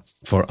plaza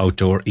for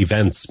outdoor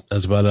events,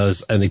 as well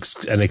as an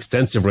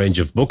extensive range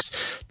of books.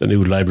 The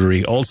new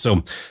library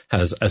also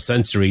has a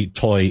sensory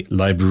toy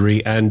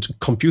library and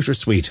computer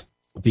suite.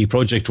 The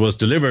project was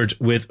delivered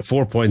with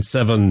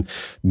 €4.7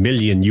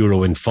 million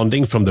in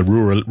funding from the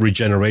Rural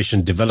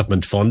Regeneration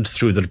Development Fund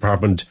through the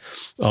Department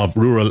of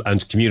Rural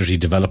and Community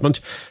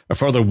Development. A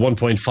further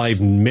 €1.5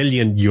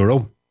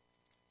 million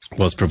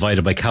was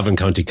provided by Cavan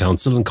County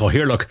Council, and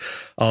Cathaoirleach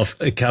of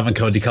Cavan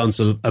County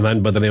Council, a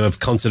man by the name of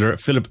Councillor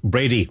Philip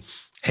Brady,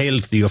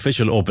 hailed the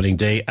official opening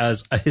day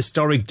as a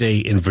historic day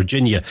in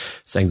Virginia,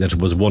 saying that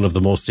it was one of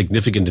the most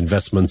significant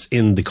investments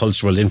in the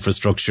cultural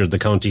infrastructure the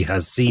county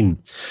has seen.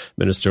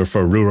 Minister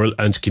for Rural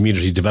and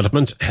Community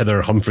Development,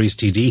 Heather Humphreys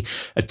TD,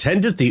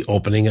 attended the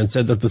opening and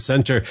said that the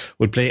centre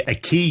would play a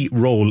key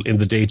role in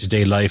the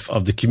day-to-day life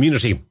of the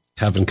community.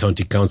 Cavan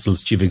County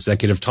Council's Chief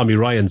Executive Tommy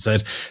Ryan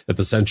said that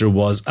the centre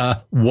was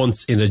a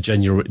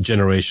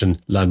once-in-a-generation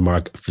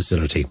landmark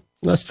facility.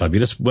 That's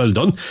fabulous. Well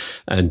done.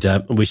 And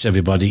wish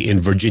everybody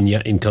in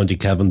Virginia, in County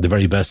Cavan, the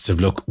very best of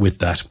luck with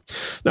that.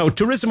 Now,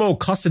 Turismo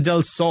Costa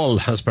del Sol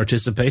has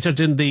participated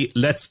in the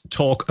Let's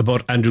Talk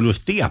About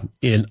Andalusia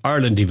in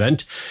Ireland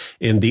event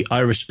in the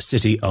Irish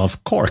city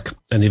of Cork,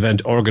 an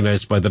event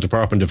organised by the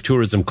Department of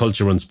Tourism,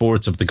 Culture and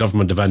Sports of the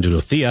Government of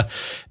Andalusia,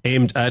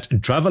 aimed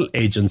at travel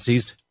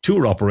agencies,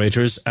 tour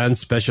operators and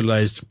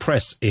specialised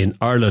press in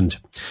Ireland.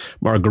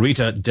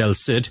 Margarita Del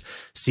Cid,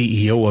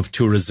 CEO of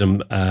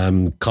Tourism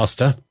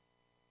Costa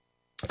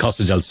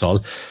del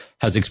Sol,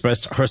 has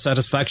expressed her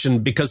satisfaction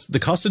because the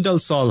Costa del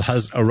Sol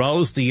has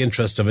aroused the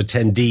interest of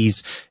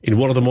attendees in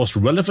one of the most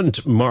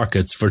relevant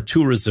markets for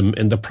tourism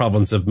in the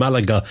province of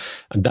Malaga,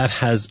 and that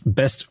has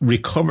best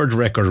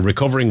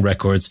recovering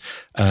records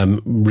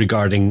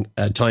regarding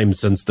time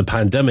since the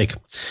pandemic.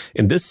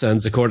 In this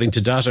sense, according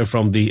to data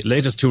from the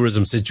latest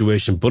tourism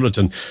situation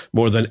bulletin,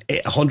 more than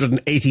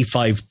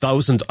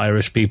 185,000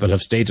 Irish people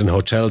have stayed in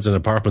hotels and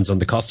apartments on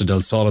the Costa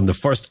del Sol in the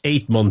first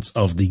 8 months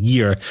of the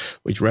year,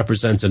 which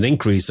represents an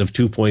increase of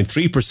 2.3%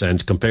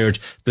 compared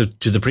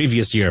to the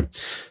previous year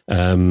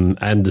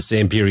and the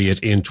same period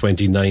in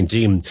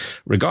 2019.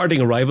 Regarding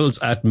arrivals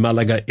at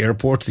Malaga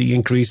Airport, the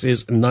increase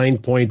is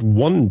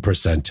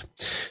 9.1%.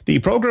 The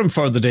programme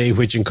for the day,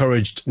 which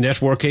encouraged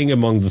networking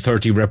among the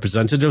 30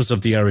 representatives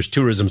of the Irish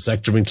tourism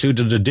sector,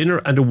 included a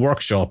dinner and a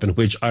workshop in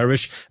which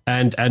Irish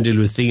and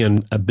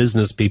Andalusian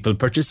business people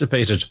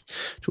participated.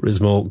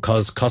 Turismo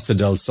Costa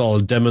del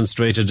Sol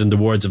demonstrated, in the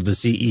words of the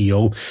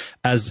CEO,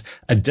 as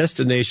a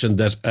destination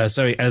that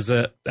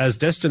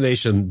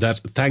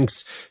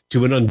thanks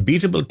to an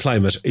unbeatable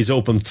climate is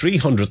open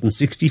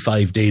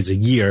 365 days a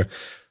year,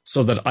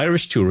 so that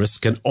Irish tourists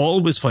can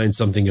always find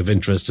something of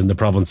interest in the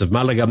province of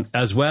Malaga,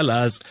 as well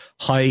as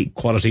high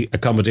quality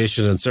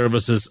accommodation and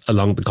services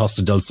along the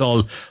Costa del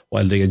Sol,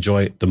 while they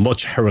enjoy the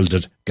much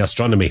heralded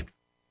gastronomy.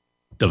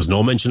 There was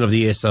no mention of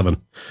the A7.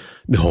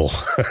 No,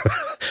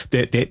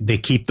 they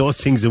keep those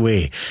things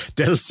away.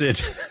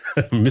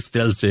 Miss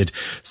Del Cid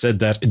said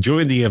that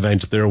during the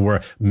event there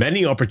were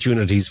many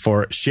opportunities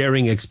for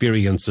sharing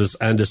experiences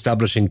and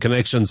establishing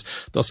connections,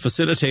 thus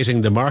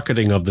facilitating the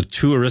marketing of the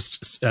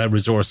tourist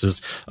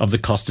resources of the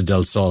Costa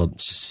del Sol.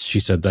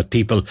 She said that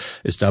people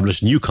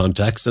establish new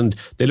contacts and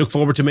they look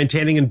forward to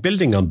maintaining and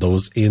building on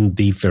those in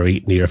the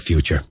very near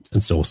future.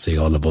 And so say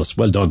all of us.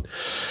 Well done.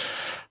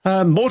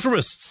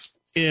 Motorists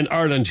in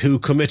Ireland who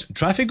commit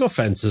traffic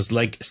offences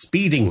like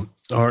speeding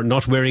or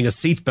not wearing a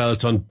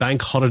seatbelt on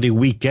bank holiday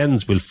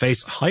weekends will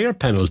face higher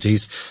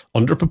penalties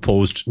under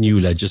proposed new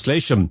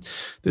legislation.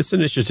 This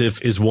initiative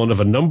is one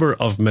of a number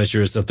of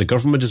measures that the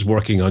government is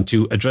working on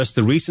to address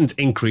the recent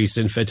increase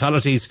in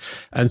fatalities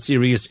and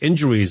serious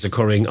injuries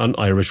occurring on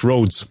Irish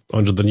roads.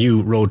 Under the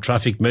new Road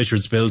Traffic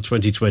Measures Bill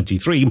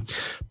 2023,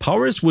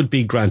 powers would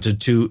be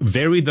granted to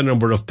vary the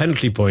number of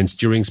penalty points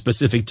during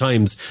specific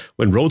times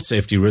when road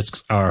safety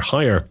risks are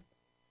higher.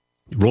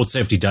 Road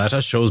safety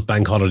data shows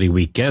bank holiday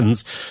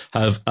weekends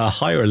have a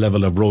higher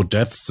level of road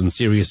deaths and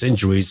serious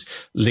injuries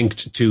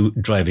linked to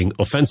driving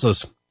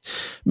offences.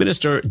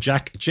 Minister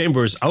Jack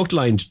Chambers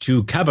outlined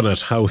to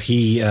Cabinet how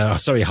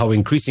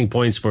increasing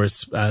points for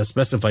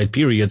specified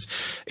periods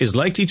is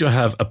likely to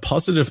have a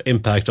positive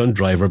impact on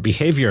driver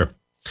behaviour.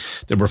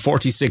 There were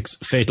 46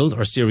 fatal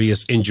or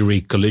serious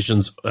injury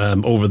collisions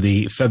over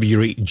the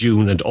February,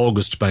 June and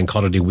August bank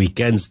holiday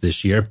weekends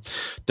this year.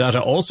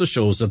 Data also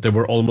shows that there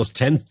were almost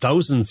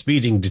 10,000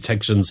 speeding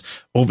detections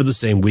over the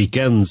same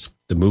weekends.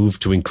 The move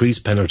to increase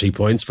penalty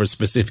points for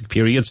specific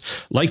periods,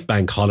 like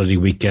bank holiday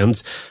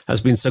weekends, has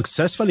been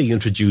successfully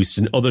introduced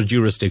in other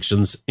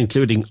jurisdictions,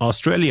 including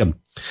Australia.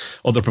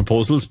 Other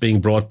proposals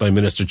being brought by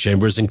Minister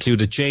Chambers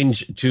include a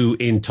change to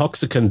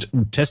intoxicant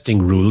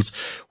testing rules,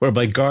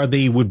 whereby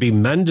Gardaí would be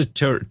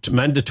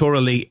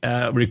mandatorily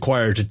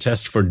required to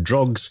test for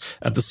drugs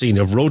at the scene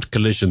of road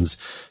collisions.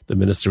 The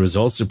Minister is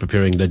also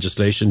preparing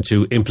legislation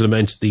to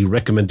implement the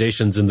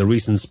recommendations in the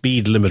recent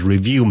speed limit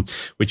review,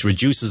 which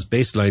reduces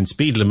baseline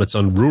speed limits on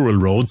on rural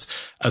roads,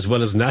 as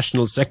well as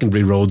national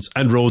secondary roads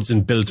and roads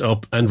in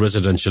built-up and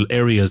residential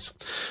areas.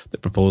 The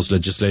proposed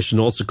legislation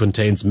also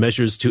contains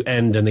measures to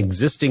end an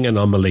existing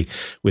anomaly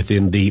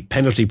within the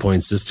penalty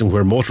point system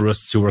where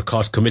motorists who were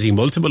caught committing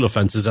multiple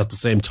offences at the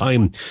same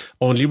time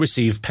only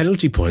receive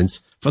penalty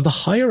points for the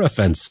higher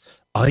offence.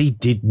 I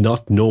did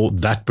not know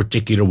that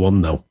particular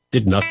one now.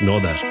 Did not know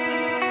that.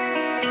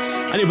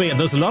 Anyway,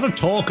 there's a lot of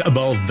talk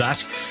about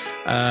that.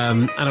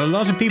 And a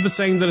lot of people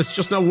saying that it's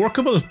just not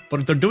workable,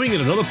 but they're doing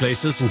it in other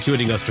places,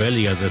 including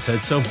Australia, as I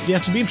said. So, yeah,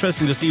 it'll be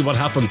interesting to see what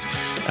happens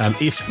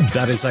if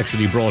that is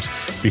actually brought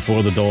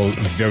before the Dáil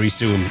very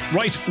soon.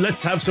 Right,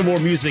 let's have some more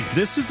music.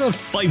 This is a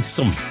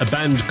fivesome, a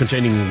band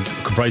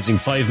comprising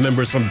 5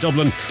 members from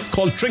Dublin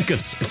called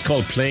Trinkets. It's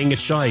called Playing It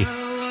Shy.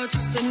 I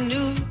watched the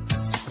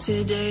news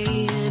today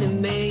and it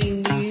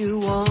made me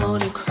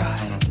want to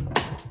cry.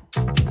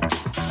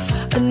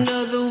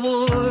 Another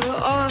war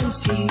on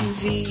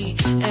TV,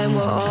 and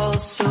we're all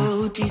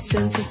so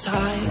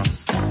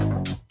desensitized.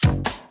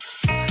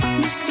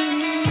 Mr.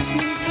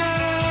 Newsman,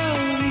 tell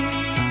me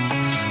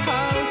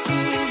how to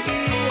be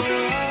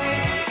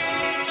alright.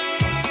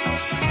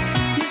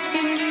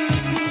 Mr.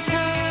 Newsman,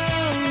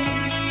 tell me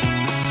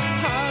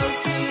how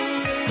to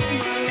live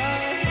my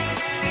life.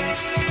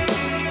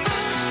 I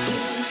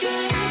can't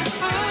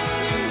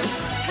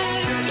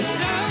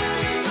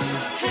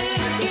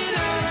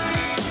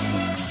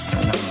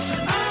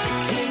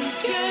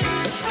get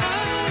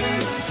out of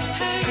my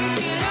head,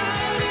 get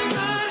out of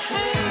my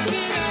head,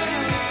 get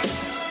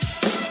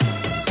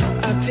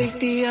out. Picked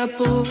the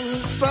apple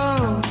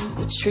from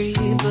the tree,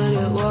 but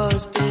it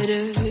was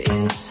bitter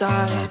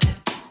inside.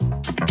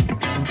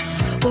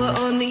 We're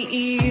on the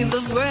eve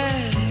of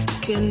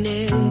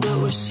reckoning, but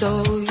we're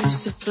so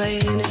used to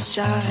playing it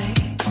shy.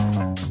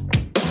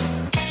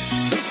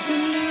 Mr.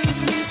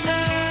 Newsman,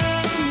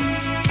 tell me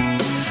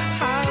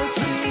how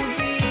to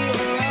be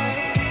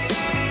alright.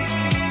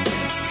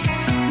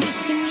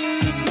 Mr.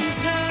 Newsman,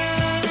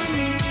 tell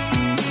me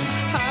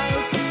how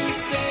to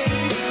save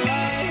my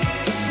life.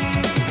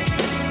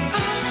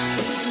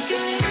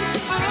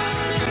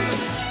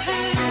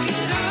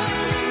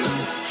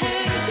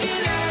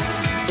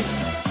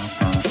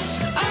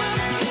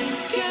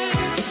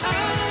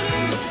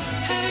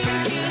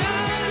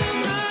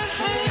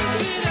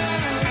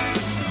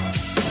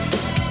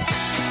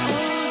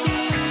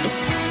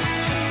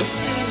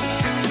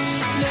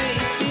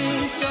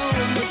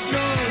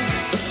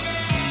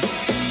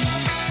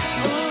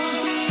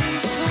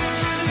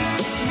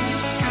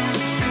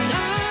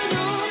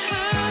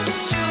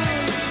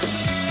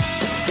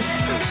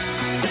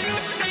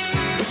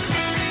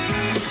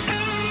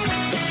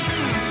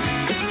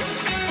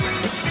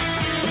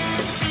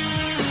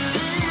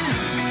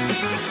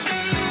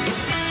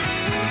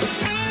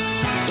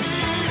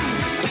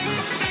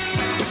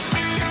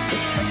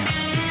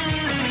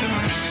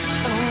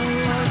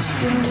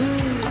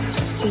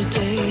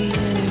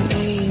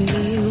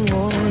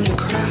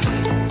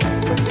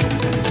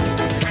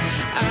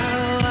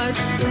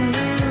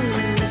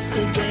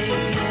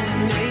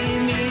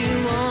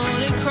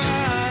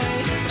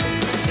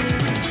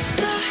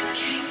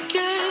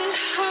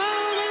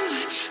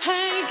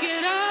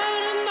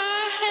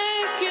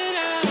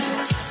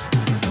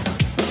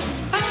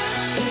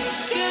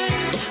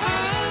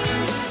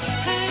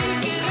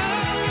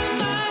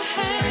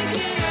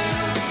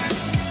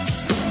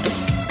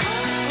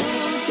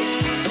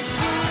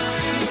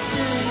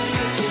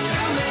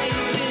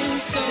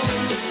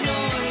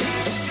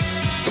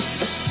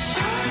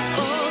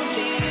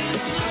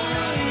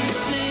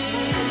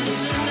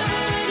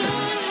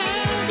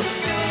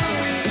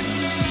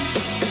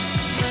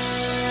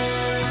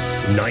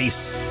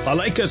 Nice. I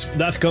like it.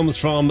 That comes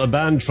from a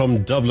band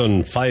from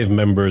Dublin, 5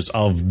 members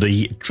of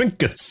the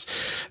Trinkets.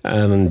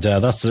 And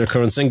that's their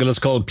current single. It's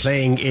called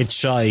Playing It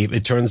Shy.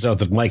 It turns out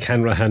that Mike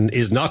Hanrahan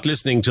is not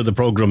listening to the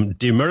programme.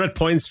 Demerit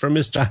points for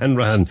Mr.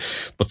 Hanrahan.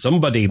 But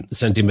somebody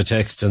sent him a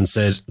text and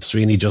said,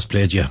 Sweeney just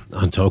played you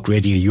on Talk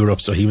Radio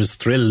Europe. So he was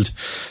thrilled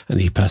and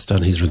he passed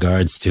on his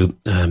regards to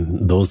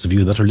those of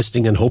you that are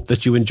listening and hope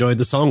that you enjoyed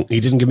the song. He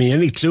didn't give me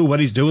any clue what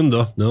he's doing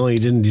though. No, he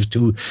didn't.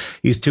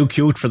 He's too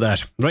cute for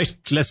that. Right,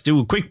 let's do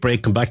a quick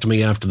break. Come back to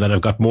me after that.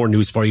 I've got more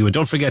news for you. And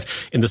don't forget,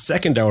 in the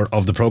second hour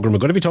of the programme, we're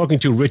going to be talking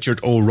to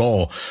Richard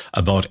O'Raw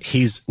about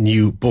his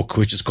new book,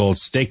 which is called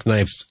Steak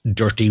Knife's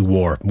Dirty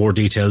War. More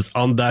details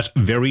on that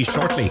very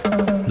shortly.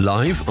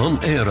 Live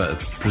on Eire,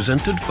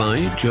 presented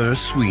by Ger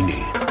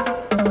Sweeney.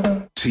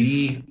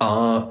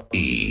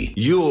 TRE,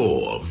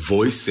 your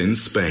voice in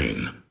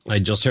Spain. I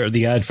just heard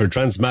the ad for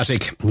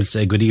Transmatic. We'll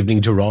say good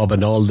evening to Rob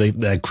and all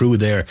the crew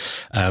there.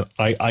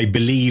 I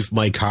believe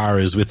my car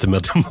is with them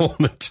at the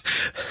moment.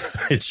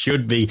 It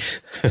should be.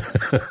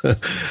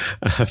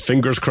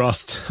 Fingers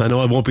crossed. I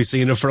know I won't be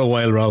seeing it for a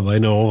while, Rob. I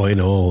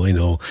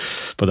know.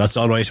 But that's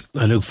all right.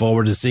 I look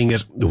forward to seeing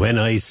it when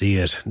I see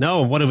it.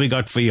 Now, what have we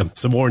got for you?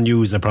 Some more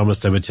news I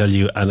promised I would tell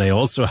you. And I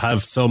also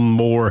have some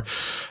more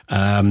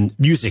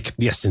music.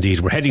 Yes,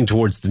 indeed. We're heading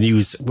towards the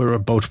news. We're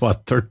about,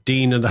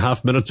 13 and a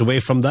half minutes away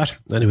from that.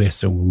 Anyway,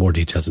 so more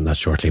details on that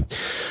shortly.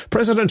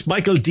 President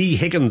Michael D.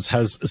 Higgins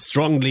has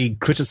strongly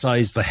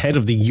criticised the head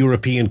of the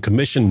European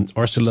Commission,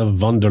 Ursula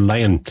von der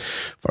Leyen,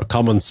 for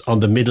comments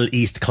on the Middle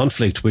East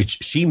conflict, which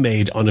she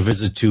made on a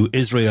visit to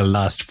Israel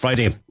last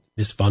Friday.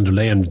 Ms. von der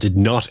Leyen did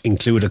not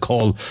include a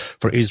call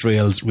for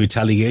Israel's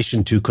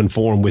retaliation to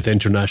conform with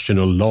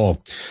international law.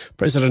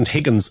 President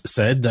Higgins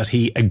said that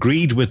he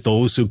agreed with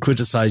those who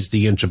criticised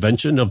the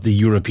intervention of the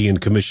European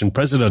Commission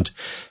president.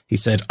 He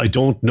said, "I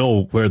don't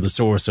know where the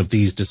source of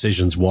these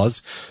decisions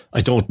was.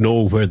 I don't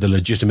know where the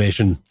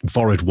legitimation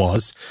for it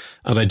was.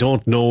 And I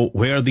don't know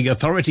where the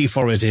authority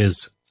for it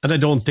is. And I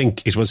don't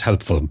think it was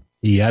helpful."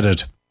 He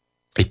added,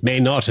 "It may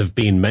not have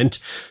been meant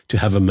to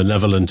have a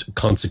malevolent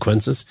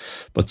consequences,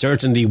 but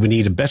certainly we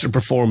need a better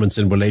performance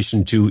in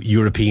relation to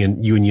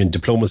European Union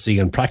diplomacy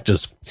and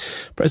practice."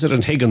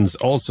 President Higgins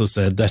also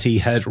said that he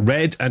had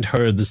read and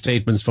heard the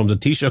statements from the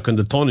Taoiseach and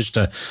the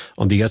Taoiseach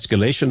on the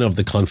escalation of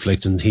the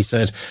conflict, and he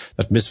said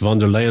that Ms. von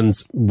der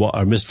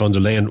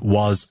Leyen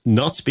was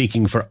not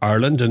speaking for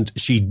Ireland, and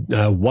she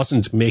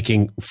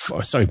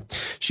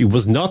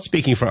was not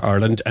speaking for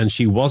Ireland, and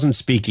she wasn't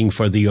speaking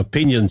for the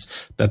opinions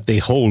that they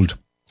hold.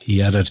 He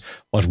added,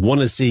 "What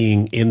one is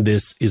seeing in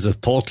this is a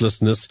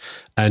thoughtlessness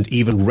and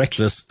even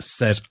reckless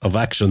set of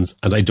actions,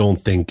 and I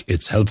don't think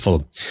it's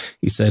helpful."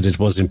 He said it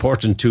was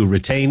important to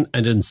retain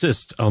and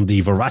insist on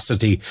the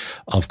veracity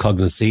of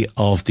cognizance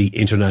of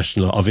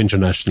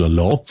international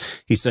law.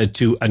 He said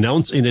to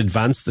announce in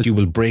advance that you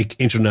will break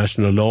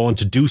international law and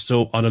to do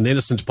so on an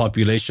innocent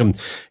population,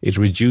 it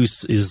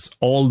reduces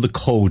all the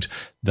code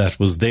that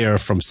was there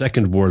from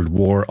Second World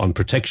War on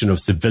protection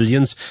of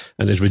civilians,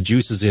 and it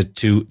reduces it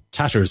to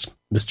tatters.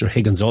 Mr.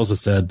 Higgins also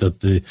said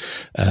that the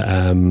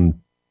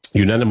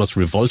unanimous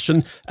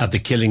revulsion at the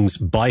killings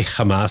by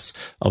Hamas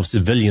of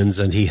civilians,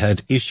 and he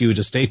had issued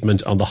a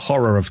statement on the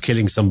horror of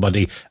killing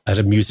somebody at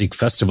a music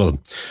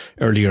festival.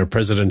 Earlier,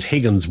 President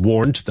Higgins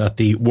warned that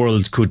the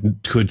world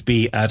could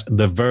be at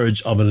the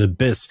verge of an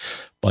abyss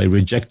by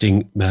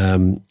rejecting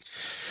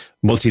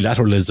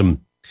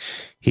multilateralism.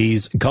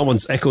 His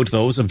comments echoed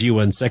those of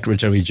UN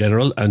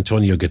Secretary-General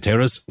Antonio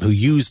Guterres, who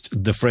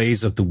used the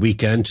phrase at the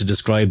weekend to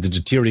describe the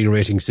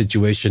deteriorating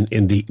situation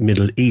in the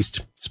Middle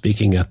East.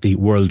 Speaking at the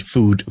World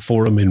Food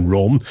Forum in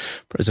Rome,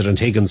 President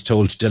Higgins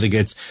told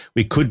delegates,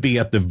 "We could be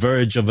at the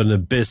verge of an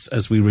abyss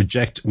as we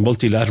reject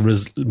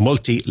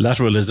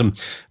multilateralism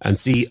and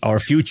see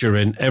our future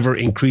in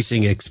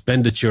ever-increasing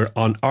expenditure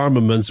on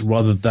armaments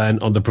rather than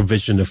on the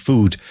provision of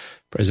food."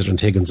 President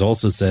Higgins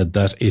also said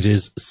that it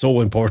is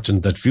so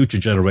important that future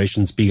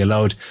generations be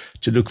allowed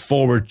to look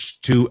forward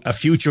to a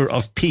future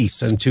of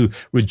peace and to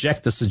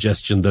reject the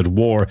suggestion that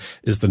war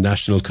is the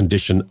national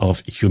condition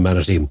of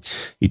humanity.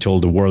 He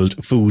told the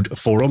World Food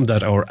Forum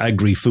that our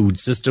agri-food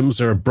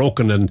systems are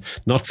broken and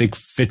not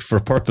fit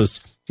for purpose.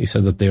 He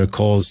said that they are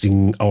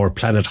causing our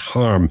planet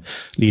harm,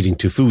 leading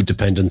to food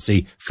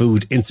dependency,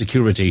 food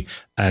insecurity,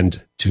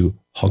 and to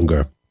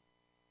hunger.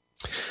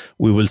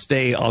 We will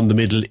stay on the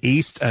Middle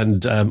East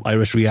and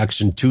Irish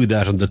reaction to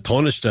that. On the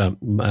Taoiseach,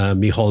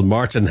 Micheál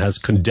Martin has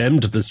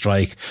condemned the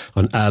strike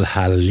on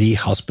Al-Halali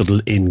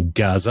Hospital in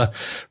Gaza,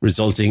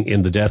 resulting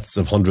in the deaths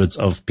of hundreds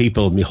of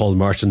people. Micheál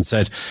Martin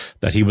said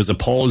that he was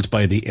appalled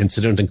by the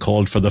incident and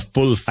called for the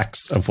full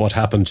facts of what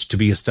happened to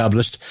be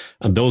established,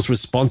 and those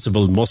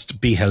responsible must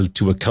be held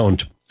to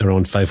account.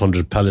 Around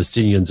 500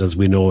 Palestinians, as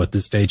we know at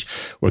this stage,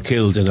 were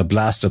killed in a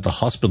blast at the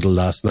hospital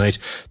last night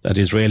that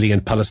Israeli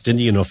and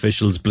Palestinian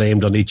officials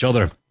blamed on each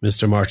other.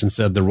 Mr. Martin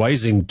said the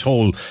rising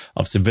toll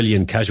of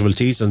civilian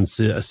casualties and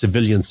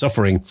civilian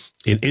suffering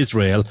in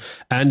Israel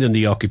and in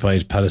the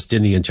occupied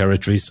Palestinian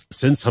territories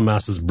since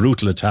Hamas's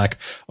brutal attack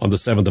on the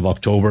 7th of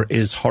October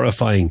is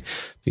horrifying.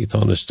 The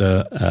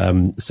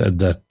Taoiseach said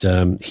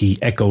that he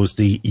echoes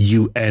the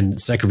UN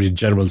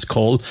Secretary-General's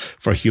call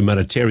for a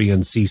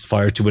humanitarian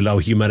ceasefire to allow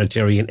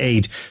humanitarian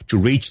aid to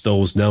reach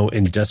those now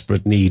in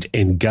desperate need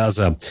in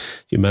Gaza.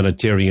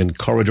 Humanitarian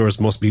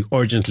corridors must be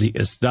urgently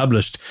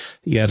established.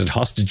 He added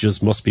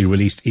hostages must be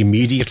released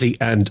immediately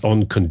and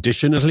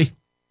unconditionally.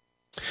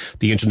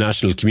 The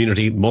international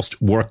community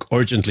must work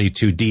urgently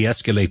to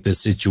de-escalate this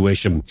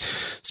situation.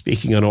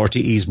 Speaking on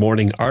RTE's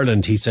Morning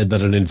Ireland, he said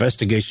that an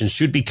investigation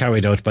should be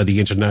carried out by the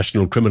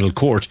International Criminal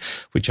Court,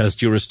 which has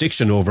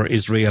jurisdiction over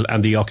Israel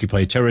and the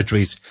occupied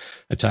territories.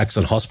 Attacks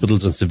on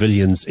hospitals and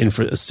civilians'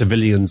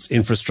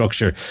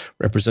 infrastructure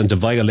represent a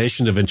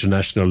violation of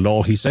international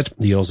law, he said.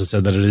 He also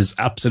said that it is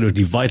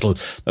absolutely vital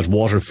that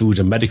water, food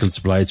and medical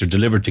supplies are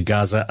delivered to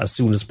Gaza as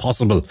soon as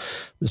possible.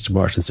 Mr.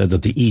 Martin said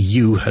that the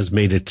EU has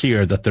made it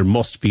clear that there must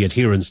must be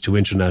adherence to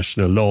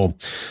international law.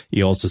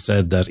 He also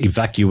said that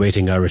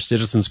evacuating Irish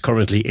citizens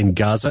currently in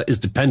Gaza is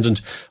dependent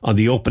on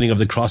the opening of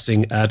the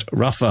crossing at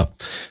Rafah.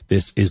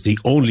 This is the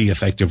only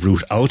effective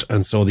route out,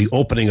 and so the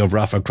opening of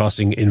Rafah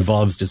crossing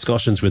involves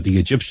discussions with the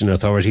Egyptian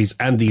authorities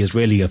and the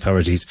Israeli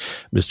authorities.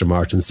 Mr.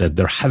 Martin said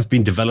there have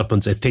been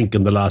developments, I think,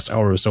 in the last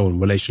hour or so in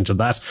relation to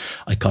that.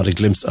 I caught a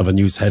glimpse of a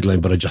news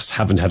headline, but I just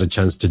haven't had a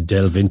chance to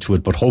delve into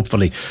it. But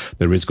hopefully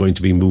there is going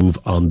to be move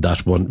on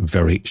that one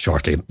very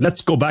shortly.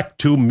 Let's go back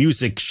to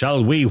music,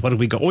 shall we? What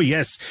have we got? Oh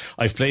yes,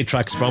 I've played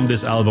tracks from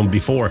this album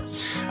before,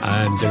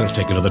 and they're going to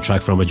take another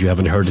track from it. You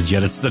haven't heard it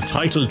yet. It's the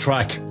title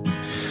track.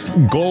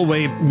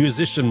 Galway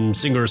musician,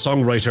 singer,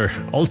 songwriter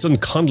Alton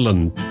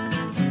Conlon.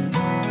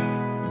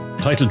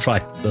 Title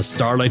track, The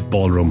Starlight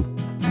Ballroom.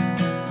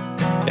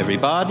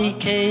 Everybody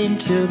came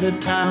to the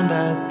town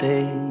that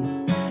day,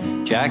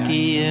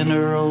 Jackie in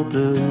her old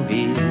blue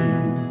heel,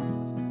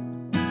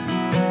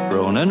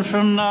 Ronan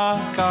from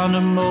Knock on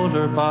a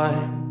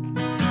motorbike,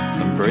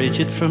 and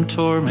Bridget from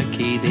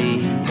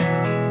Tormakeedy.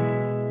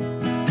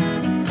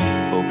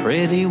 Oh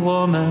pretty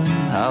woman,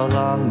 how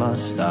long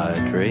must I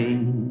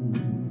dream?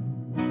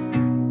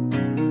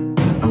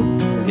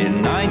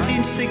 In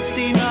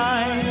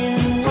 1969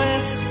 in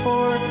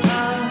Westport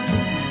town,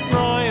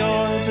 Roy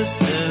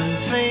Orbison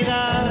played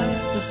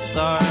at the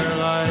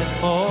Starlight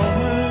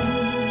Ballroom.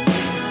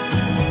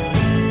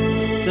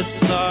 The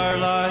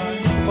Starlight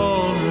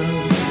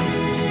Ballroom.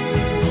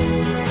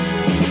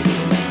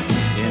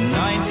 In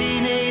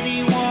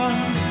 1981,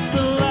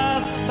 the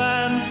last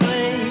band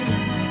played,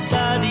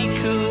 Daddy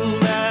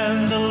Cool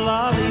and the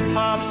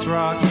Lollipops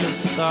rocked the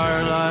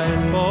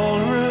Starlight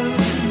Ballroom.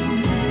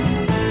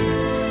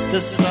 The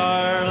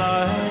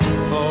Starlight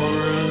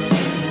Ballroom.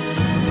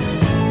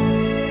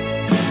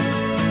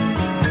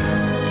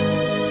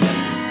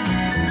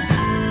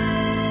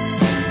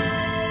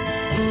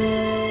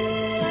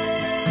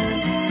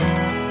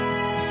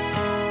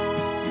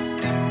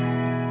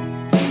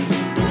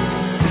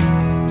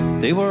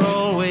 They were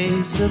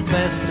always the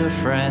best of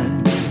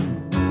friends.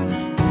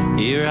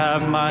 Here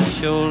have my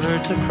shoulder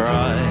to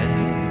cry.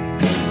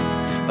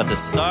 But the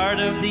start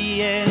of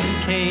the end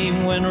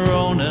came when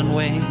Ronan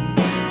waned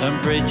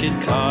and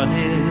Bridget caught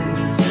his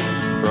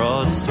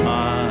broad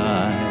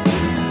smile.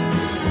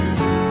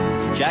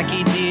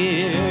 Jackie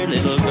dear,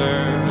 little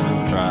girl,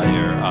 dry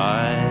your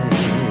eyes.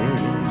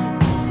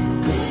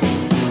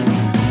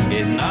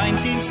 In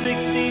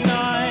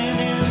 1969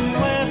 in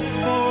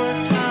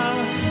Westport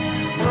town,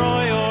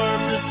 Roy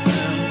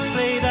Orbison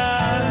played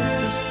at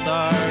the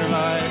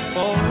Starlight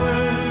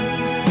Ballroom.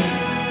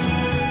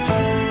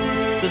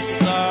 The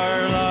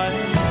Starlight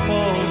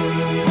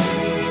Ballroom.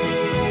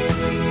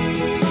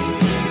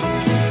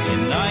 In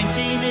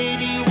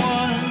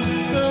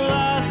 1981, the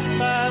last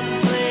band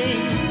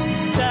played,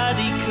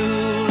 Daddy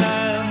Cool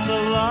and the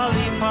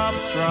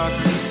Lollipops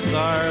rocked the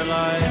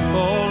Starlight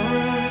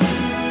Ballroom.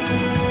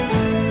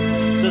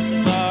 The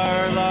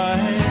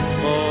Starlight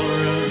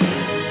Ballroom.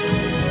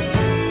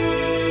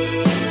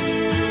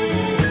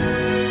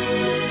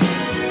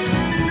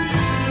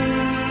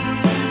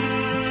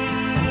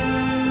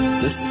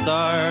 The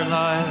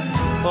Starlight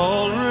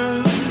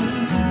Ballroom.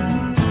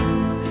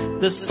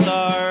 The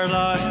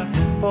Starlight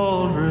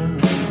Ballroom.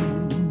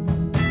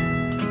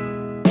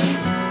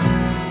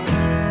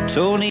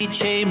 Tony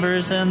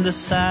Chambers and the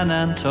San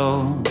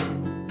Antone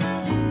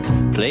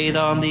played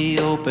on the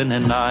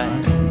opening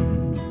night.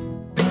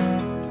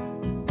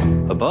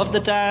 Above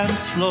the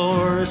dance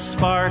floor, a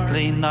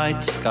sparkling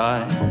night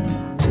sky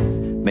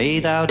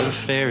made out of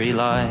fairy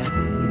light.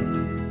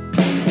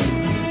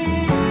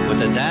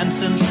 With a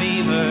dancing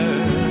fever,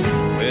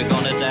 we're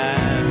gonna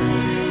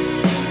dance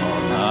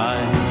all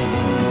night.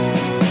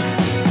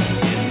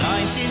 In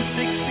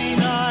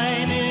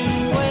 1969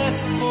 in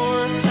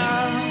Westport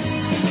town,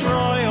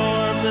 Roy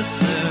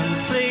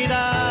Orbison played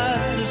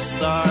at the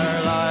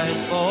Starlight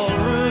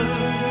Ballroom.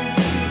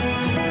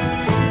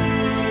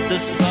 The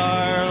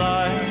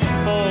Starlight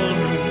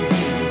Ballroom.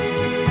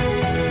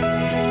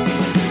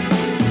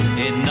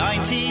 In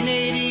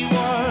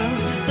 1981,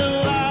 the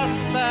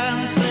last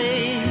band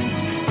played,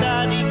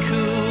 Daddy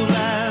Cool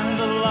and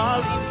the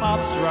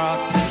Lollipops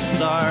rocked the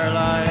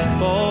Starlight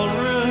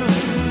Ballroom.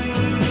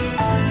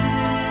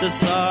 The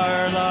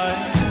Starlight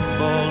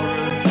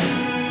Ballroom.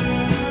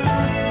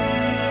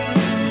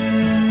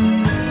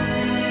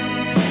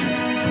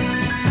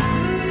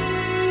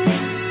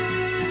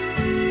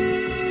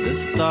 The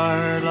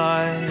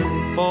Starlight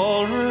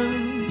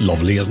Ballroom.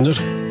 Lovely, isn't it?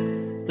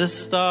 The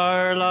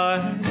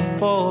Starlight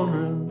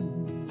Ballroom.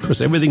 Of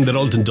course, everything that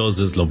Alton does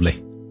is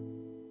lovely.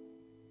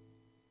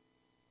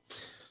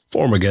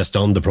 Former guest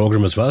on the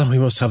programme as well. We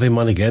must have him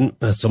on again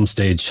at some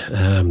stage.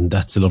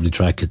 That's a lovely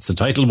track. It's the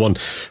title one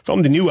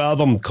from the new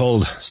album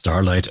called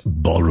Starlight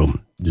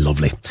Ballroom.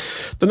 Lovely.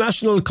 The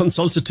National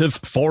Consultative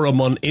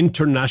Forum on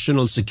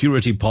International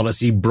Security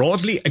Policy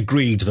broadly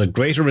agreed that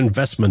greater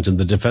investment in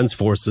the defence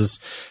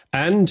forces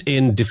and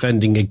in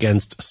defending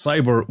against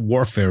cyber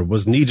warfare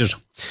was needed.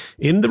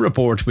 In the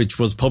report, which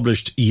was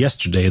published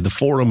yesterday, the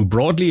forum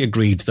broadly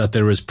agreed that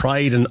there is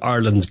pride in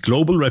Ireland's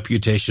global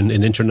reputation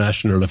in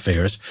international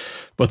affairs,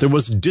 but there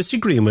was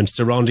disagreement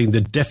surrounding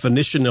the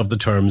definition of the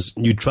term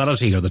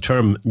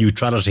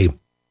neutrality.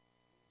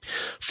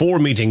 4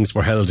 meetings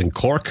were held in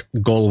Cork,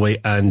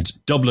 Galway and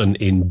Dublin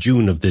in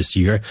June of this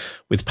year,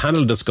 with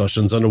panel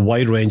discussions on a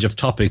wide range of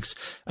topics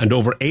and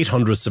over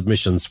 800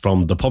 submissions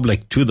from the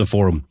public to the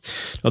forum.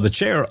 Now, the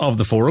chair of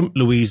the forum,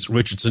 Louise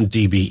Richardson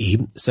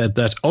DBE, said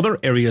that other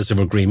areas of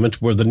agreement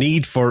were the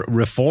need for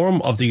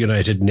reform of the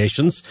United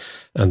Nations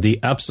and the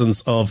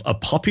absence of a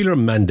popular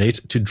mandate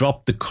to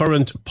drop the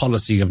current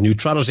policy of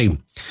neutrality.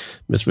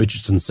 Ms.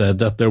 Richardson said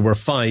that there were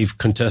 5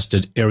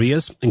 contested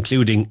areas,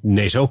 including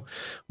NATO,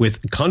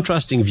 with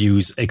contrasting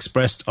views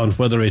expressed on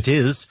whether it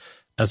is,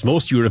 as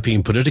most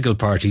European political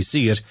parties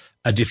see it,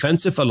 a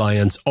defensive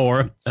alliance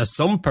or, as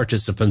some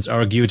participants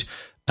argued,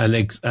 an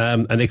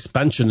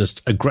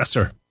expansionist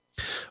aggressor.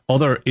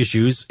 Other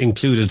issues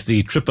included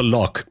the triple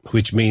lock,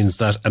 which means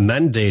that a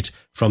mandate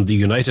from the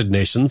United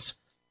Nations,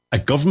 a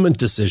government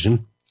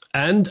decision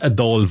and a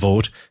Dáil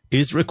vote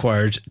is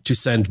required to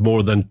send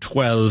more than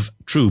 12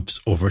 troops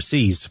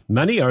overseas.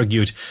 Many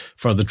argued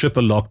for the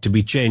triple lock to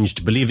be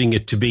changed, believing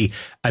it to be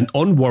an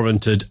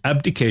unwarranted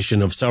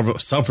abdication of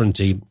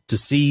sovereignty to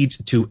cede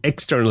to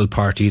external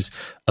parties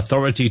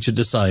authority to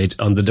decide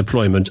on the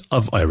deployment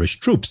of Irish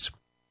troops.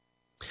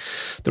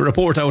 The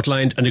report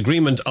outlined an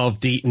agreement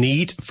of the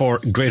need for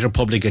greater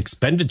public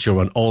expenditure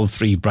on all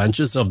 3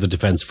 branches of the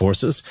Defence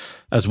Forces,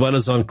 as well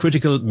as on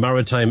critical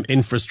maritime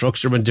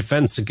infrastructure and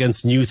defence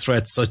against new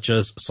threats such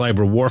as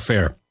cyber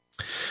warfare.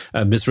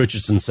 Ms.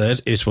 Richardson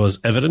said it was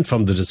evident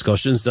from the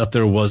discussions that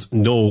there was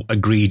no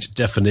agreed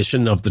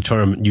definition of the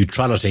term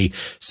neutrality,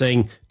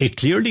 saying it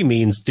clearly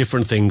means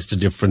different things to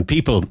different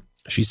people.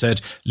 She said,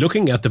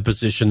 looking at the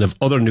position of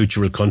other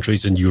neutral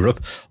countries in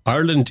Europe,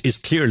 Ireland is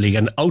clearly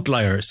an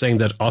outlier, saying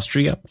that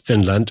Austria,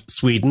 Finland,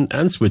 Sweden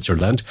and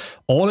Switzerland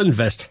all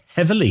invest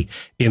heavily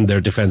in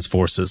their defence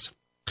forces.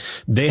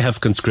 They have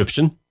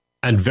conscription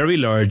and very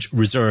large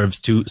reserves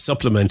to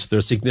supplement their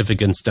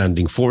significant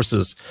standing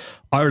forces.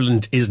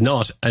 Ireland is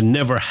not and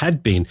never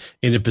had been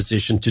in a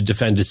position to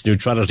defend its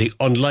neutrality,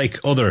 unlike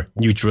other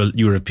neutral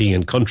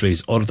European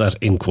countries, all of that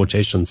in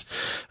quotations.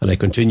 And I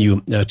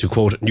continue to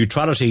quote,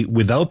 neutrality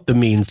without the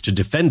means to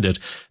defend it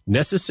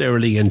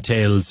necessarily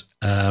entails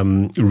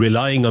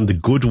relying on the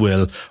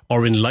goodwill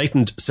or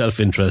enlightened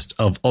self-interest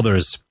of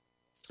others.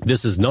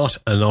 This is not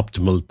an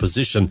optimal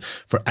position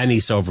for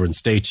any sovereign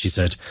state, she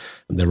said.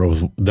 And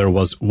there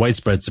was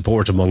widespread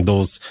support among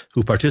those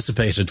who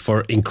participated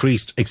for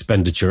increased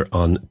expenditure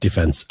on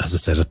defence, as I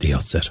said at the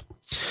outset.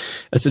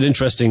 It's an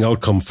interesting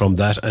outcome from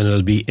that, and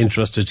I'll be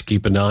interested to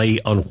keep an eye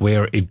on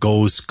where it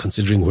goes,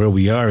 considering where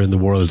we are in the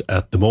world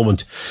at the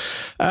moment.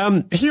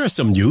 Here's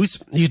some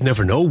news. You'd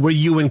never know. Were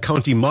you in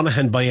County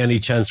Monaghan by any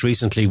chance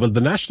recently? Well,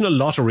 the National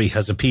Lottery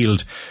has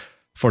appealed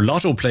for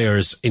lotto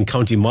players in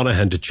County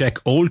Monaghan to check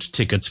old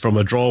tickets from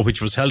a draw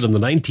which was held on the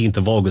 19th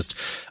of August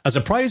as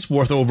a prize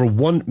worth over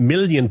 €1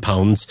 million,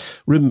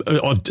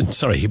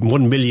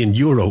 €1 million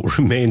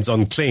remains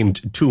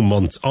unclaimed 2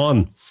 months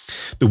on.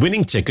 The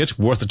winning ticket,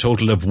 worth a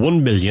total of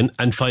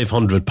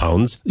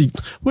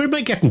 £1,500,000, where am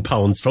I getting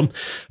pounds from?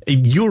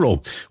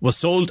 €1, was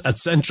sold at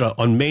Centra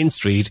on Main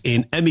Street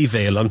in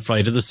Emmyvale on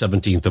Friday the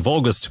 17th of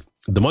August.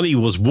 The money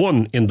was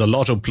won in the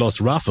Lotto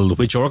Plus raffle,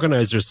 which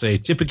organisers say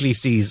typically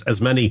sees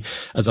as many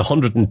as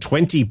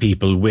 120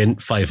 people win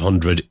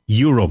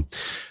 €500.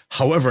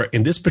 However,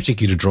 in this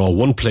particular draw,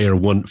 one player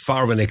won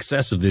far in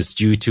excess of this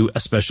due to a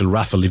special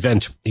raffle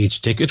event.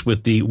 Each ticket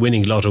with the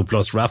winning Lotto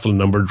Plus raffle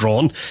number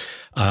drawn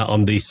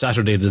on the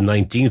Saturday the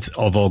 19th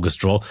of August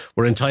draw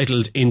were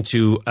entered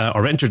into a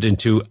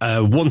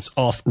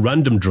once-off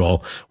random draw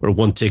where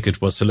one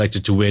ticket was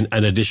selected to win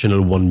an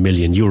additional €1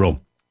 million.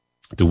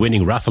 The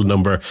winning raffle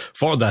number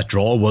for that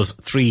draw was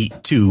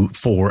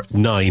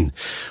 3249.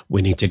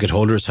 Winning ticket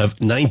holders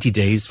have 90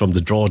 days from the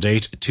draw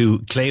date to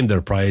claim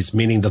their prize,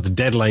 meaning that the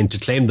deadline to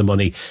claim the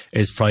money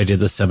is Friday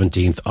the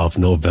 17th of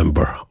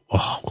November.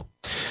 Wow.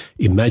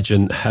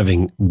 Imagine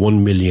having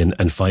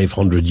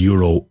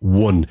 €1,500,000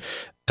 won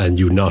and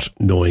you not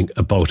knowing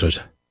about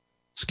it.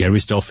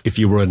 Scary stuff. If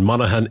you were in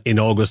Monaghan in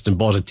August and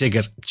bought a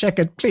ticket, check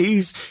it,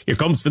 please. Here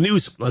comes the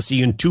news. I'll see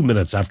you in 2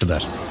 minutes after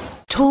that.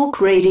 Talk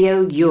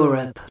Radio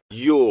Europe.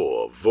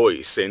 Your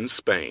voice in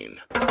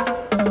Spain.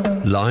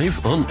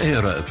 Live on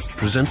Eire,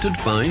 presented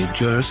by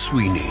Ger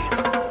Sweeney.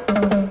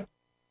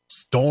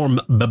 Storm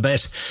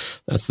Babette.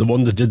 That's the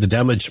one that did the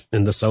damage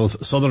in the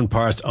southern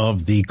part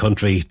of the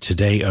country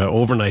today,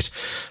 overnight.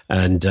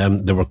 And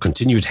there were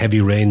continued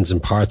heavy rains in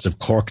parts of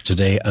Cork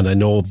today. And I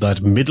know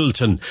that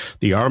Middleton,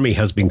 the army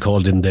has been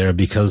called in there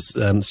because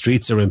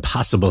streets are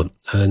impassable.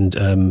 And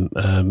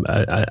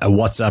a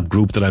WhatsApp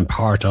group that I'm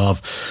part of,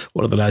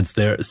 one of the lads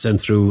there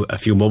sent through a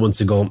few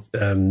moments ago,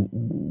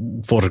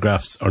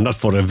 photographs, or not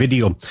photo,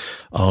 video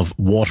of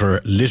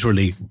water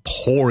literally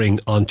pouring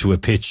onto a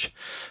pitch,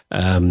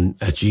 a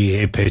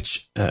GAA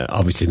pitch,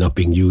 obviously not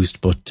being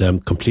used, but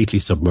completely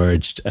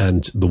submerged,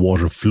 and the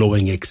water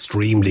flowing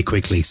extremely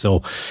quickly.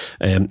 So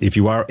if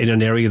you are in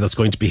an area that's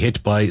going to be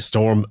hit by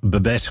Storm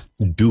Babette,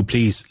 do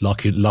please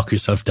lock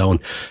yourself down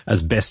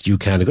as best you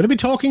can. I'm going to be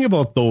talking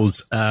about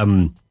those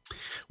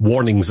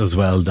warnings as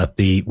well that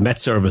the Met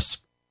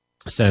Service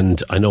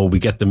send. I know we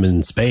get them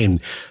in Spain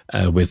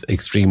with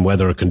extreme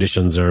weather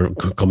conditions are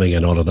coming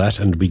and all of that,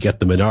 and we get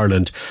them in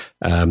Ireland.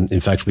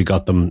 In fact, we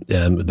got them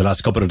the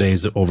last couple of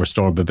days over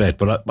Storm Babette,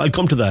 but I'll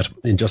come to that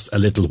in just a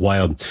little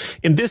while.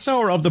 In this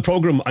hour of the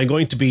programme, I'm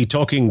going to be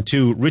talking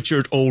to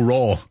Richard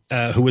O'Raw,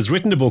 who has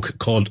written a book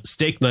called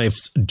Steak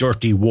Knife's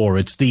Dirty War.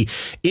 It's the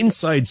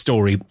inside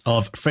story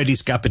of Freddie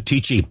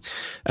Scappaticci,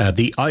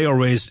 the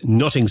IRA's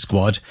nutting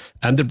squad,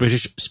 and the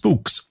British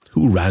spooks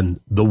who ran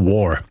the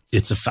war.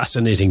 It's a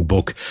fascinating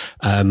book.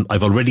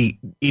 I've already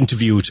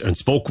interviewed and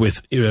spoke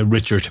with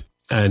Richard,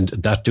 and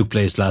that took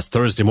place last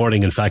Thursday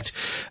morning, in fact,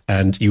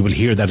 and you will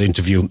hear that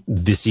interview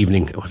this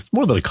evening. It's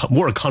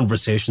more a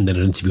conversation than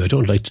an interview. I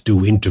don't like to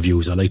do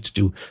interviews. I like to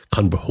do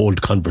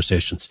hold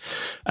conversations,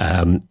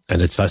 and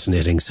it's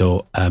fascinating.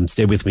 So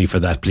stay with me for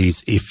that,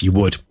 please, if you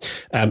would.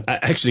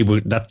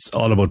 Actually, that's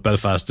all about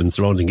Belfast and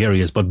surrounding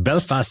areas, but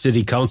Belfast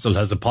City Council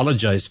has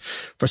apologised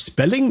for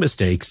spelling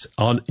mistakes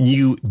on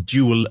new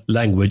dual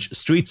language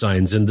street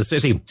signs in the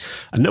city.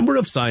 A number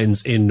of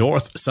signs in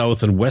North,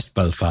 South and West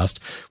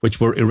Belfast, which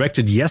were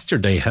erected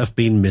yesterday, have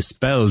been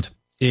misspelled.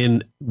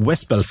 In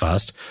West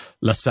Belfast,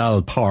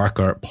 LaSalle Park,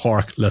 or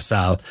Park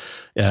LaSalle,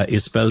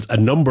 is spelled a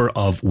number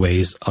of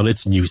ways on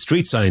its new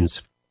street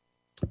signs.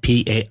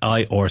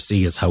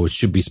 P-A-I-R-C is how it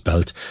should be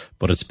spelled,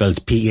 but it's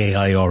spelled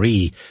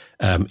P-A-I-R-E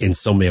in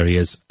some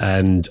areas.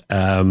 And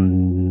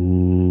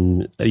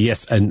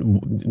yes,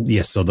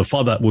 so the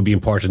father would be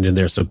important in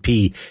there. So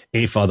P,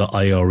 A father,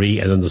 I-R-E,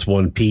 and then there's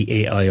one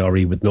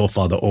P-A-I-R-E with no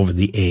father over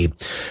the A.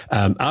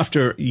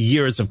 After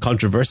years of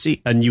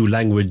controversy, a dual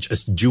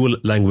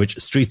language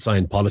street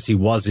sign policy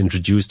was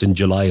introduced in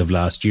July of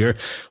last year,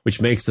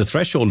 which makes the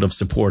threshold of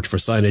support for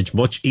signage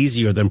much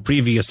easier than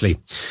previously.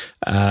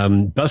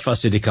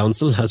 Belfast City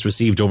Council has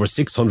received over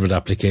 600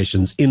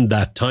 applications in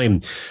that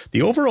time.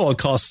 The overall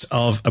cost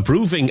of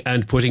approving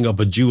and putting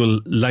up a dual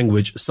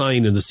language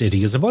sign in the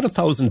city is about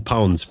 £1,000.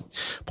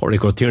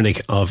 Pádraig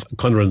O'Tiernach of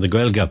Conran the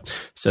Gaelga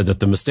said that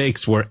the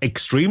mistakes were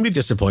extremely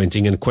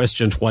disappointing and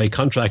questioned why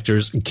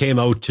contractors came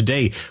out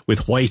today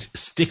with white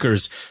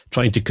stickers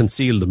trying to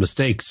conceal the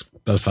mistakes.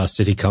 Belfast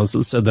City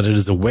Council said that it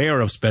is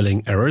aware of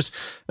spelling errors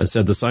and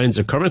said the signs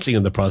are currently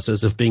in the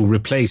process of being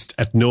replaced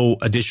at no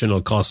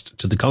additional cost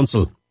to the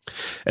council.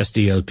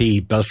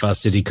 SDLP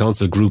Belfast City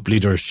Council Group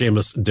leader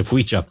Seamus De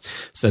Fuicha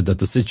said that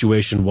the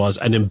situation was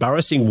an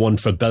embarrassing one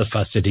for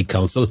Belfast City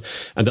Council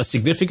and that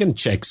significant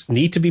checks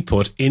need to be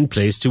put in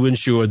place to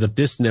ensure that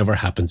this never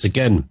happens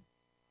again.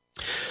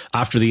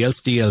 After the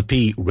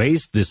SDLP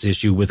raised this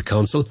issue with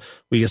Council,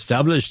 we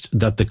established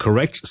that the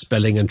correct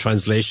spelling and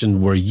translation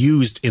were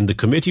used in the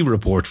committee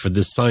report for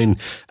this sign,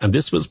 and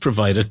this was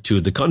provided to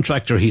the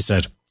contractor, he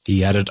said.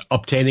 He added,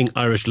 obtaining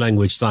Irish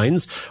language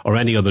signs or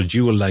any other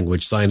dual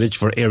language signage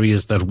for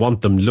areas that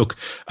want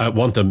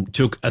them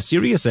took a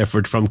serious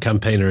effort from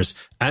campaigners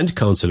and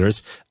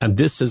councillors, and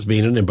this has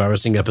been an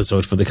embarrassing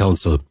episode for the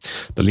council.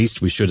 The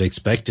least we should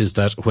expect is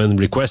that when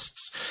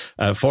requests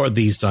for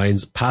these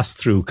signs pass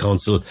through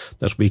council,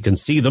 that we can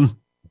see them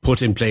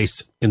put in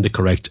place in the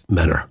correct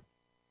manner.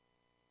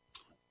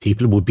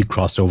 People would be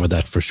cross over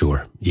that for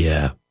sure.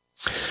 Yeah.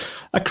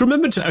 A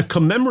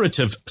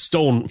commemorative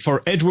stone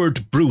for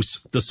Edward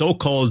Bruce, the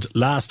so-called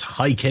last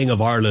High King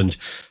of Ireland,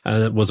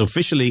 was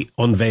officially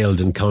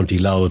unveiled in County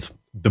Louth.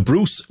 The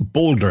Bruce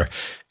boulder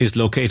is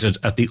located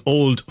at the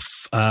old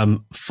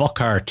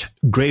Fockhart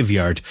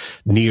graveyard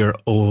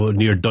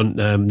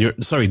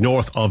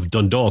north of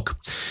Dundalk.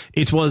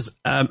 It was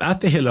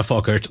at the hill of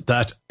Fockhart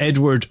that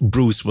Edward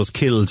Bruce was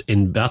killed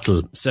in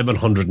battle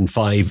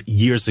 705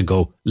 years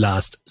ago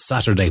last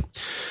Saturday.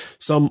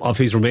 Some of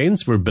his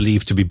remains were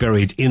believed to be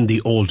buried in the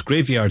old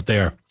graveyard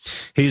there.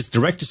 His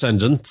direct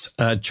descendant,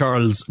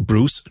 Charles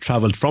Bruce,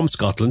 travelled from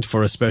Scotland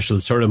for a special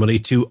ceremony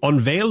to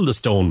unveil the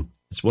stone.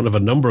 It's one of a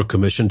number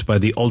commissioned by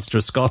the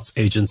Ulster Scots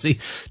Agency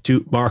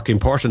to mark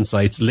important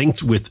sites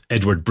linked with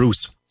Edward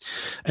Bruce.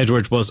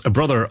 Edward was a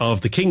brother of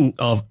the King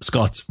of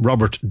Scots,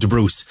 Robert de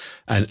Bruce,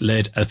 and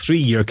led a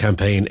 3-year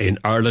campaign in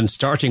Ireland,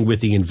 starting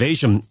with the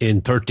invasion in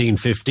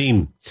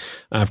 1315.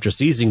 After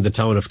seizing the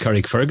town of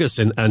Carrickfergus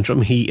in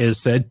Antrim, he is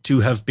said to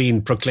have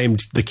been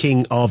proclaimed the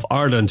King of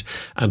Ireland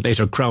and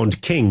later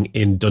crowned king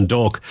in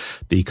Dundalk.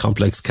 The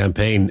complex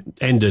campaign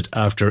ended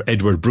after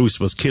Edward Bruce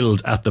was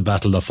killed at the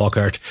Battle of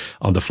Fockhart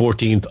on the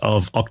 14th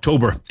of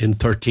October in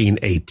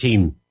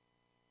 1318.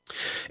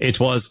 It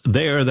was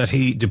there that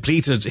his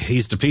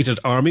depleted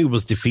army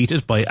was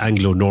defeated by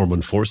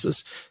Anglo-Norman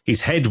forces.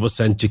 His head was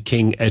sent to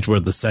King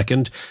Edward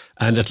II,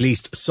 and at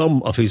least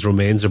some of his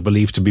remains are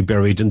believed to be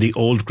buried in the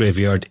old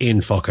graveyard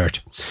in Faughart.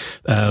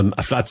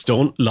 A flat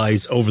stone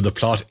lies over the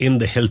plot in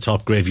the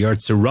hilltop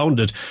graveyard,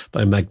 surrounded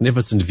by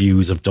magnificent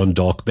views of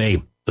Dundalk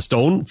Bay. The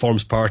stone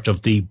forms part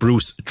of the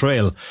Bruce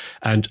Trail,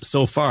 and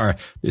so far,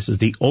 this is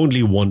the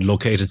only one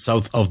located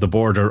south of the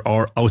border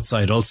or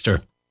outside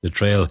Ulster. The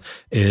trail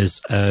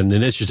is an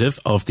initiative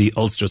of the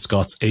Ulster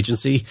Scots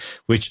Agency,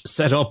 which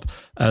set up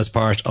as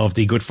part of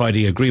the Good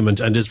Friday Agreement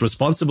and is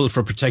responsible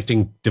for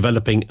protecting,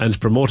 developing and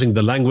promoting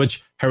the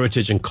language,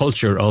 heritage and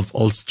culture of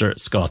Ulster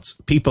Scots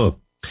people.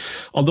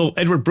 Although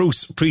Edward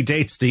Bruce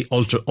predates the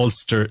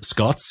Ulster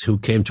Scots, who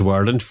came to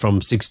Ireland from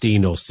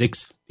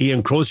 1606,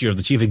 Ian Crozier,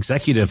 the chief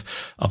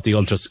executive of the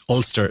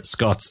Ulster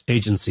Scots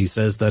Agency,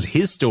 says that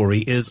his story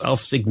is of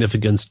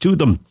significance to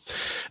them.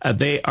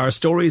 They are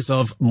stories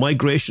of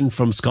migration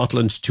from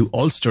Scotland to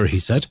Ulster, he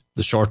said.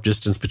 The short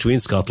distance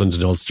between Scotland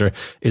and Ulster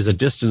is a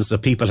distance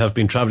that people have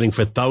been travelling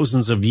for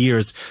thousands of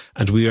years,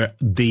 and we are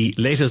the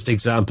latest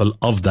example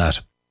of that.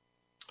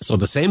 So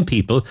the same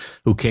people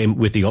who came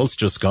with the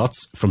Ulster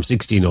Scots from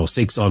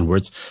 1606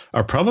 onwards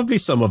are probably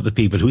some of the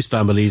people whose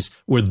families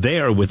were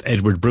there with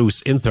Edward Bruce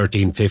in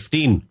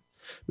 1315.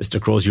 Mr.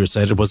 Crozier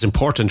said it was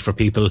important for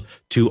people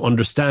to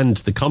understand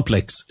the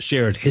complex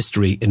shared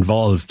history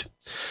involved.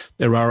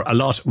 There are a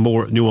lot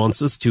more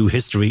nuances to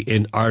history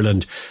in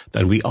Ireland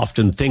than we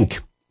often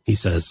think, he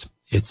says.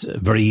 It's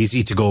very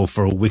easy to go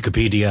for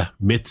Wikipedia,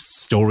 myths,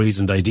 stories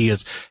and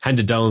ideas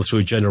handed down through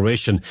a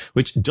generation,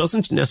 which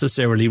doesn't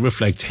necessarily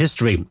reflect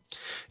history.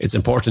 It's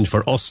important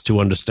for us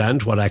to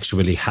understand what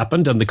actually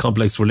happened and the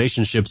complex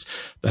relationships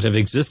that have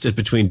existed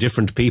between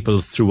different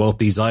peoples throughout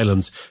these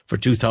islands for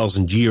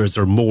 2,000 years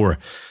or more.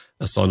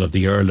 A son of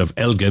the Earl of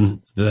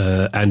Elgin,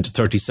 and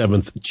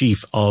 37th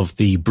chief of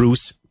the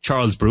Bruce,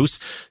 Charles Bruce,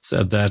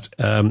 said that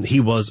he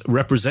was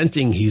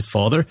representing his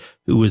father,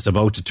 who was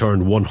about to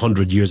turn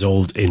 100 years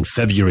old in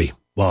February.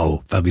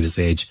 Wow, fabulous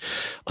age.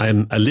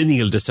 I'm a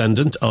lineal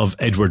descendant of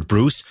Edward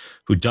Bruce,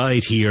 who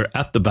died here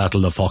at the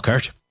Battle of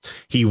Faughart.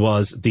 He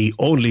was the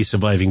only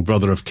surviving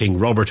brother of King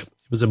Robert.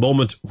 It was a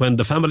moment when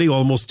the family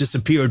almost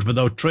disappeared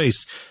without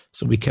trace,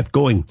 so we kept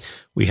going.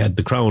 We had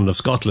the crown of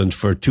Scotland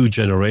for 2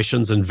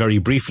 generations and very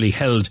briefly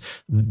held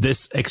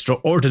this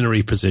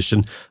extraordinary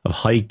position of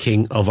High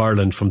King of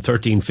Ireland from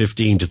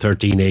 1315 to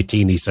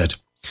 1318, he said.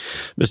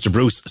 Mr.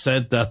 Bruce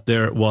said that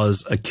there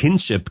was a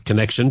kinship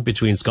connection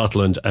between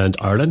Scotland and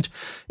Ireland.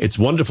 It's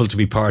wonderful to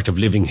be part of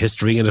living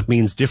history, and it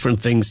means different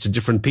things to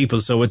different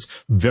people, so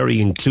it's very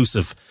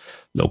inclusive.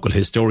 Local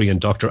historian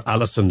Dr.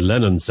 Alison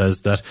Lennon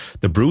says that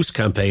the Bruce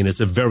campaign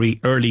is a very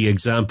early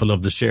example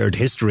of the shared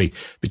history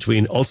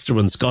between Ulster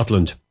and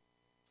Scotland.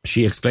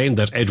 She explained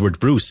that Edward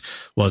Bruce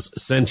was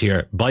sent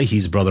here by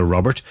his brother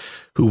Robert,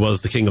 who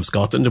was the King of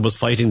Scotland and was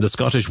fighting the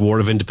Scottish War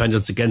of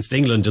Independence against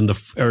England in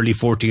the early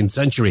 14th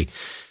century.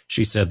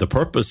 She said the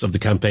purpose of the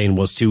campaign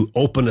was to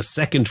open a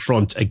second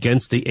front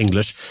against the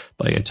English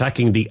by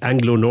attacking the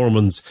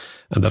Anglo-Normans,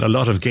 and that a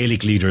lot of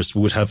Gaelic leaders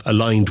would have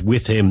aligned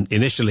with him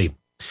initially.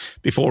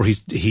 Before his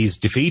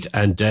defeat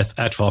and death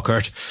at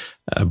Faughart,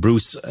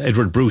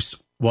 Edward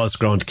Bruce was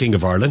crowned King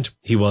of Ireland.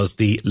 He was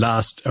the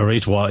last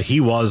time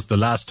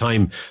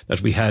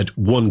that we had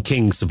one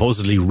king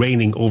supposedly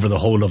reigning over the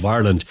whole of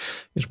Ireland.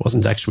 It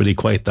wasn't actually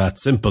quite that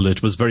simple.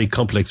 It was a very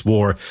complex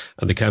war,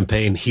 and the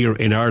campaign here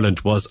in Ireland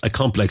was a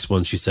complex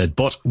one, she said.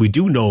 But we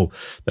do know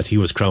that he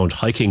was crowned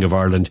High King of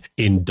Ireland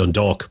in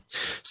Dundalk.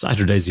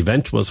 Saturday's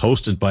event was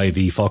hosted by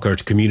the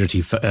Faughart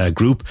Community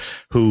Group,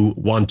 who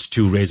want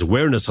to raise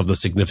awareness of the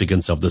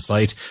significance of the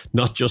site,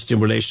 not just in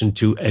relation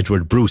to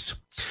Edward Bruce.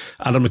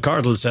 Alan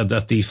McCardle said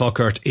that the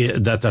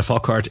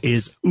Faughart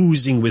is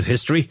oozing with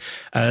history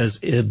as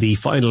the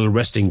final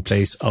resting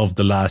place of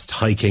the last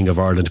High King of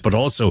Ireland, but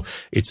also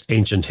its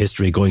ancient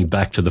history going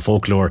back to the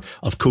folklore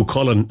of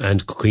Cuchulainn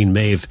and Queen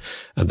Maeve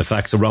and the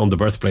facts around the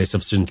birthplace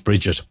of St.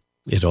 Bridget.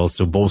 It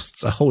also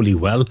boasts a holy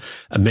well,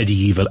 a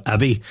medieval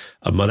abbey,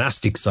 a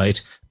monastic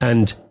site,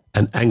 and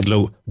an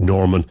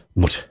Anglo-Norman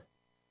motte.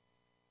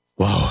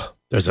 Wow.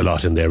 There's a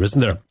lot in there, isn't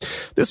there?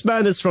 This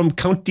man is from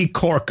County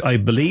Cork, I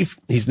believe.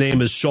 His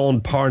name is Sean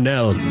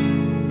Parnell.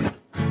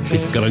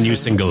 He's got a new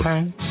single.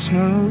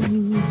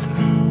 Smooth.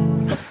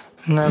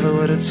 Never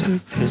would have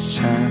took this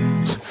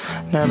chance.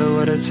 Never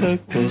would have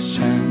took this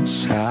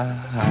chance.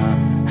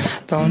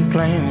 Don't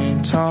blame me,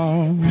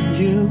 don't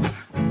you?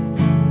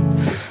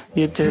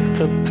 You did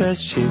the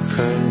best you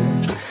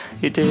could.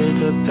 You did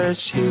the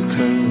best you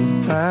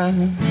could.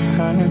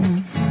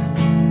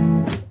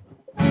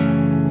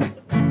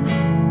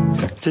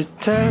 To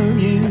tell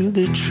you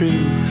the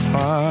truth,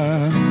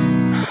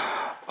 I'm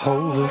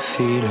over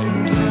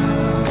feeling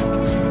down.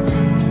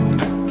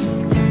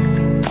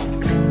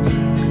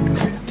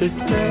 To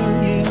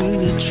tell you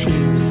the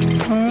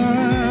truth,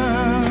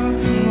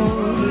 I'm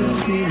over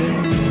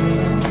feeling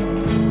down.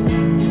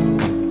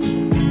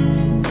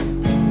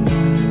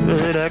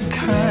 But I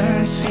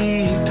can't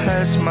see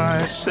past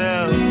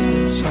myself.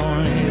 it's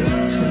only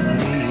up to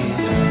me.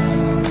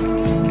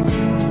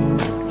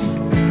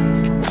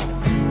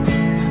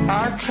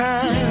 I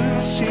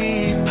can't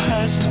see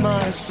past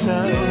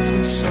myself,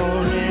 it's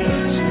only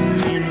up to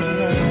me now.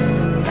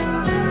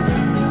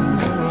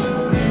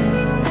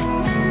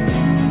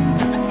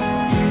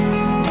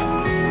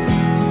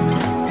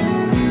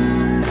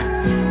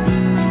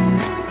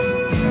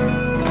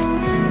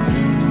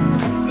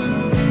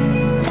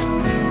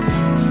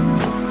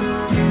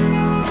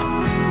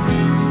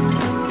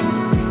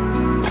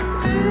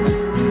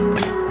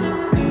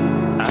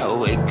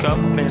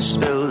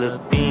 Spill the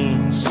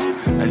beans,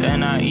 and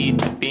then I eat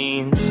the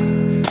beans.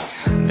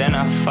 Then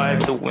I fight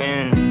the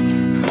wind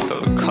for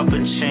a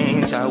couple of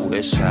change I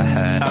wish I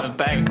had. I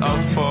back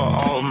up for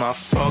all my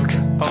fuck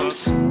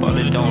ups, but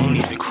I don't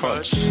need the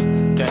crutch.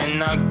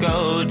 Then I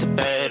go to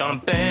bed on a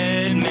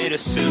bed made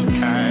of soup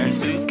cans.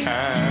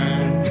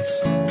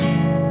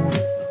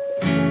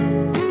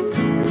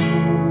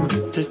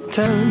 To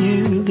tell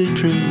you the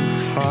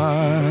truth,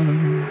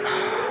 I'm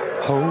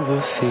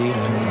over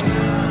feeling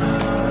down.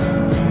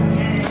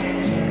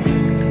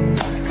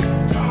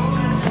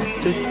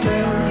 To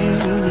tell you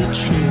the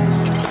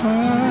truth,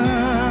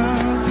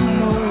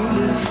 I'm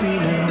over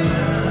feeling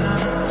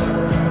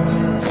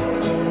down.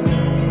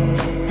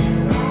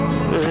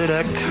 But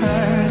I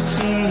can't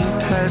see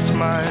past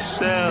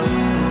myself,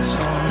 it's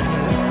only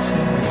up to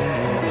me.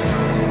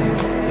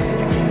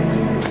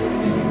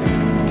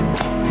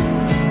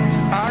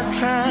 I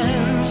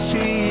can't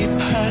see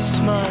past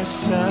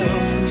myself,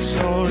 it's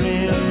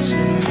only up to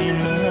me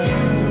now.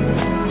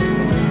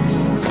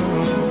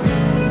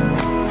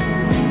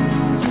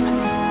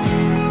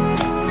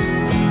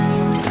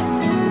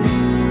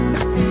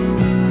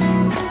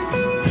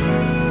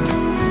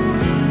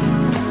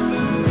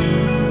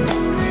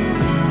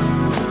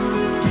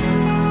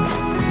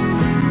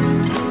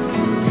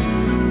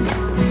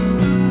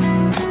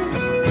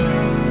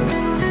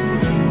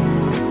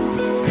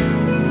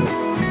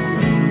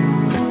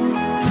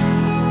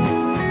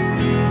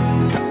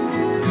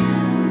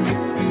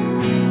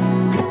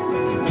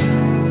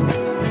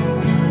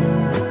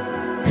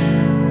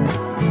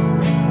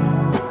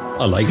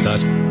 I like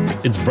that.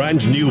 It's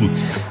brand new.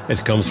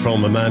 It comes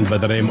from a man by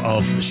the name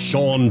of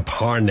Sean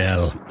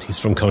Parnell. He's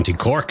from County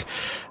Cork.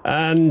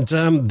 And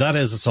that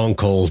is a song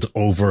called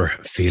Over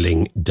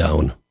Feeling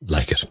Down.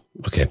 Like it.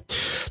 Okay.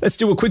 Let's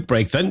do a quick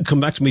break then. Come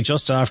back to me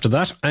just after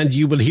that. And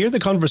you will hear the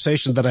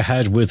conversation that I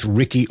had with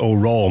Richard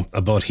O'Raw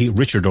about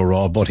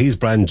his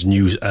brand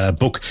new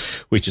book,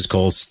 which is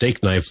called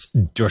Steak Knife's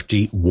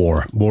Dirty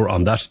War. More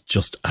on that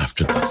just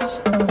after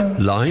this.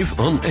 Live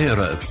on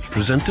Eire,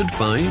 presented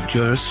by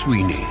Ger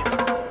Sweeney.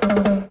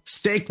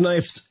 Steak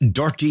Knife's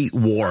Dirty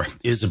War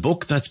is a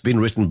book that's been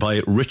written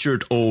by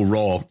Richard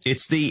O'Raw.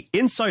 It's the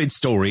inside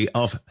story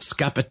of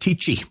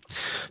Scapatici,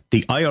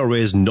 the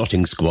IRA's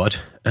nutting squad,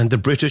 and the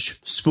British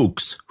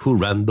spooks who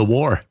ran the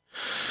war.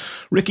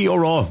 Ricky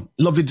O'Raw,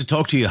 lovely to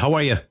talk to you. How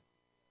are you?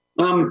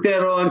 I'm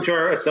dead on,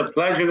 Ger. It's a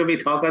pleasure to be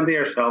talking to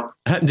yourself.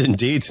 And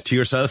indeed, to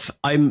yourself.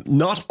 I'm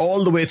not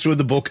all the way through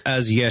the book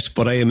as yet,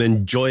 but I am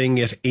enjoying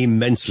it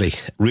immensely.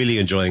 Really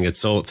enjoying it.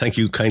 So thank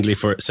you kindly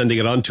for sending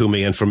it on to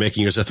me and for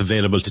making yourself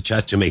available to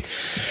chat to me.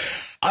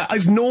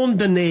 I've known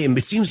the name.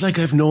 It seems like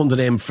I've known the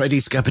name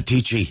Freddie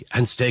Scapatici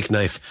and Steak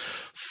Knife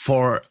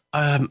for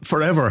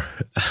forever.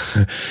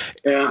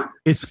 Yeah.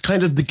 It's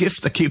kind of the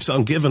gift that keeps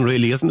on giving,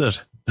 really, isn't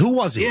it? Who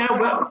was he? Yeah,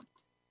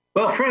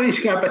 well, Freddie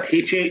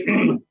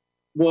Scapatici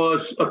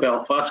was a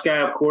Belfast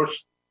guy, of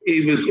course.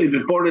 He was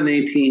born in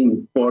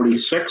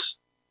 1846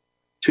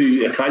 to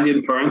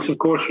Italian parents, of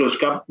course, was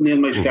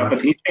named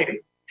Scapatici.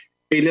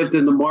 He lived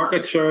in the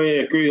markets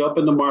area, grew up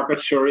in the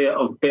markets area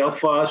of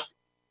Belfast.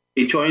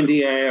 He joined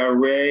the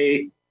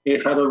IRA. He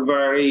had a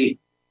very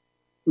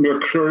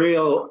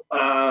mercurial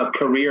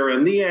career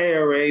in the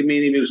IRA. I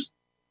mean, he was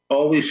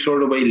always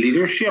sort of a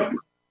leadership,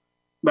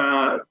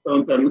 a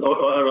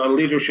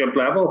leadership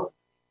level.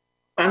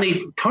 And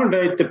he turned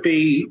out to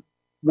be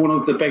one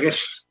of the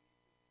biggest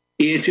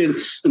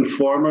agents,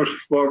 informers,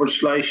 /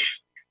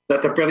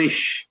 that the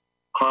British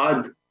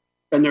had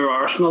in their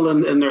arsenal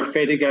in their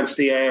fight against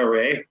the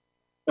IRA.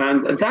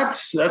 And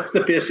that's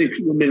the basic.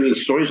 I mean, the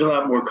story's a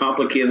lot more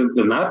complicated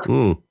than that.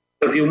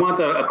 If you want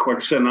a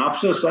quick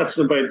synopsis, that's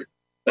about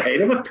the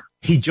height of it.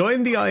 He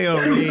joined the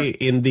IRA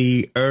in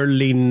the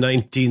early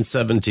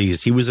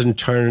 1970s. He was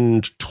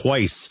interned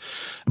twice.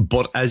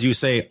 But as you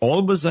say,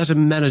 always at a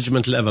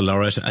management level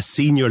or at a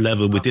senior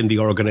level within the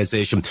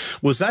organisation.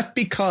 Was that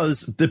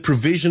because the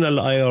provisional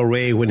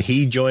IRA, when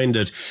he joined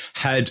it,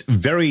 had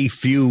very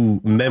few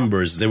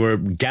members? They were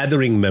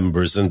gathering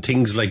members, and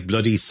things like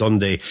Bloody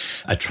Sunday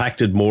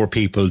attracted more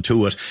people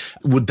to it.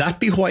 Would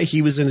that be why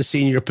he was in a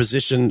senior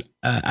position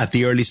at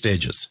the early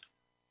stages?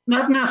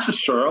 Not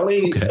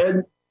necessarily. Okay.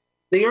 In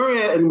the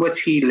area in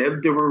which he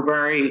lived, there were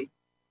very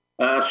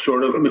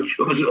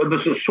it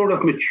was a sort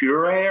of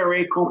mature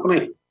IRA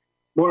company.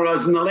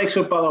 Whereas in the likes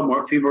of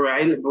Ballymurphy, where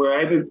I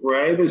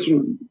was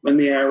in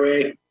the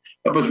IRA,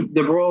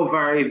 they were all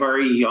very,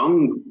 very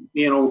young.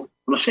 You know,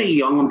 When I say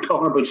young, I'm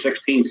talking about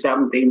 16,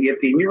 17,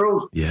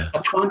 18-year-olds. Yeah.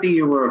 At 20,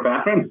 you were a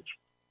veteran.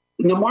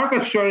 The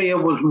Markets area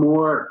was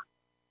more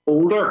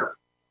older,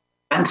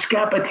 and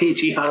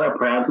Scappaticci had a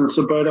presence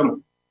about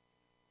him.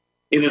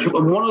 He was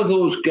one of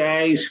those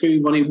guys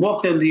who, when he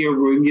walked into your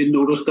room, you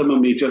noticed him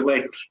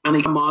immediately, and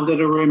he commanded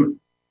a room.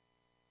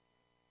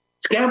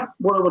 Scap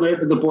would have went out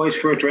with the boys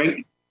for a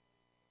drink,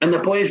 and the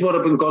boys would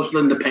have been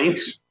guzzling the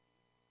pints,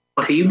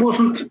 but he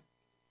wasn't.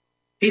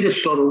 He'd have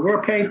stood over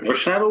a pint or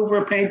sat over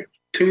a pint,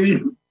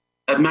 two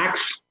at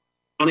max,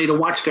 and he'd have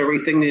watched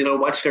everything, he'd have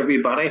watched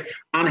everybody,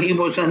 and he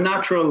was a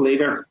natural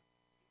leader.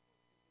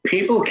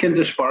 People can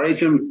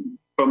disparage him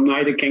from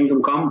now to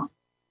kingdom come,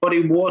 but he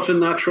was a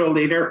natural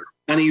leader,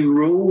 and he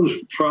rose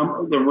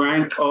from the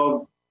rank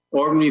of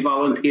ordinary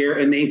volunteer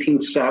in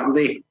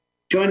 1870,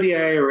 joined the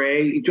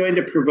IRA, he joined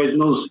the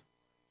Provisionals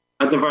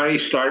at the very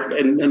start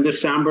in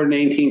December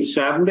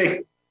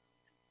 1970.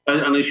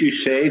 And as you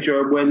say,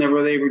 Ger,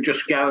 whenever they were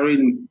just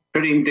gathering,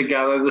 putting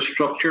together the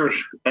structures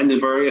in the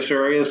various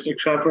areas,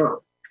 etc.,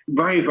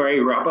 very,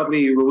 very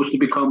rapidly he rose to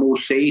become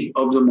OC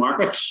of the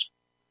Markets.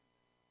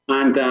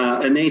 And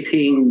in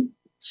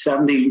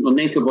 1870, on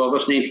 9th of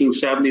August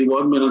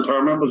 1971, when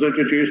internment was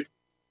introduced,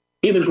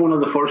 he was one of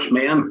the first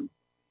men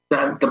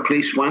that the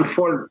police went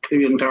for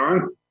to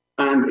intern.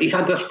 And he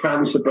had this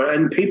presence about,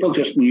 and people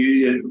just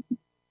knew,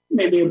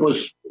 maybe it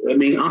was,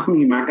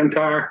 Anthony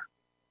McIntyre,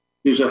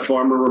 who's a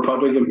former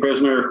Republican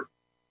prisoner,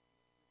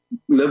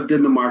 lived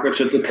in the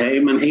Markets at the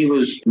time, and he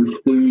was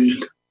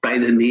enthused by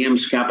the name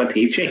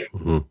Scappaticci.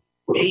 Mm-hmm.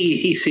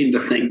 He seemed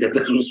to think that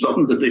this was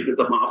something to do with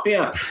the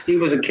mafia. He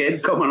was a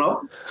kid coming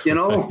up,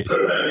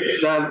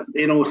 that,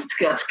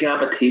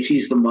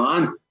 Scappaticci's the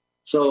man.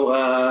 So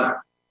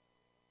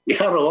he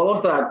had all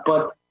of that,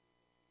 but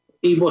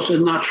he was a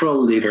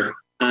natural leader,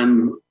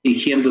 and he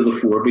came to the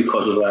fore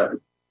because of that.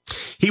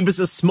 He was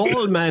a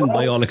small man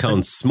by all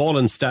accounts, small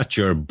in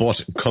stature,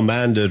 but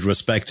commanded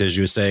respect, as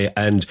you say,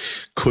 and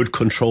could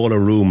control a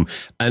room.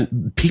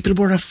 And people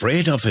were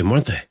afraid of him,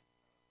 weren't they?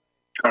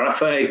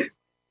 Terrified,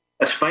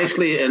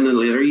 especially in the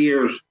later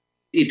years.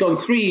 He'd done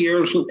 3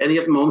 years and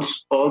 8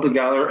 months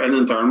altogether in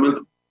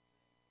internment.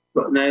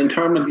 But now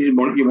internment, you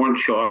weren't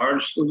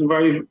charged. It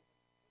was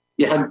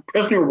you had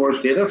prisoner war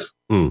status,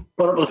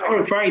 but it was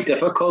very, very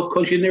difficult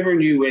because you never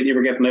knew when you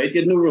were getting out.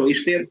 You had no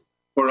release date.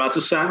 Whereas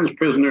a sentenced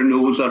prisoner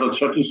knows that on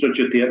such and such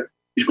a date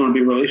he's going to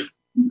be released.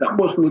 That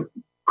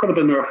could have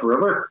been there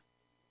forever.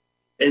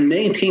 In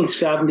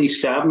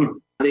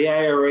 1977, the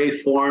IRA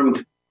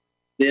formed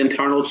the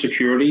Internal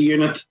Security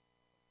Unit.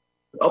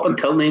 Up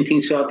until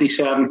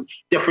 1977,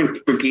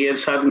 different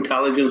brigades had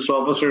intelligence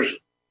officers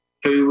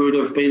who would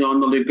have been on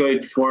the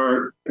lookout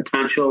for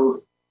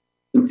potential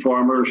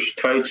informers,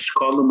 touts,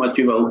 call them what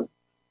you will,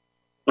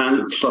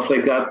 and stuff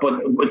like that,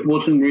 but it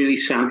wasn't really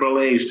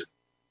centralised.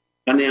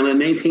 And then in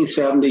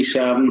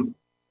 1977,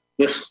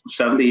 this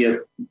 78,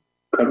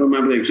 I can't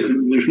remember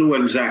there's no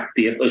exact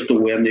date as to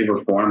when they were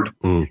formed,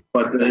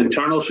 but the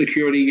Internal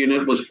Security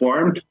Unit was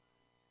formed,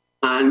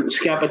 and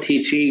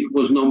Scappaticci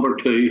was number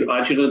 2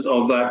 adjutant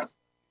of that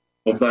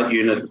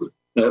unit.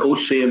 The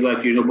OC of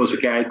that unit was a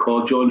guy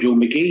called John Joe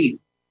McGee,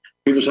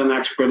 who was an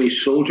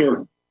ex-British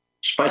soldier,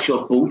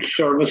 Special Boat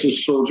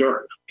Services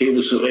soldier. He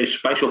was a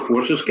Special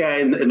Forces guy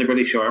in the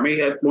British Army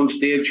at one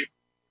stage.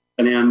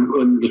 And then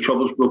when the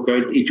troubles broke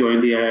out, he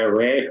joined the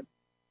IRA.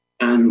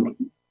 And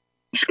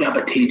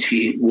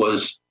Scappaticci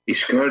he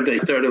scared the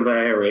third of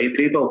IRA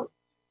people,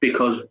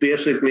 because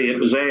basically it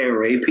was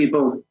IRA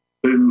people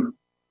whom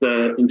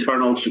the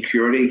Internal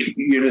Security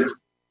Unit,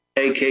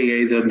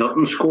 aka the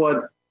Nothing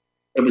Squad,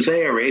 it was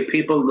IRA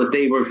people that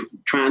they were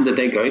trying to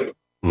dig out,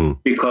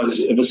 because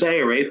it was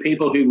IRA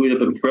people who would have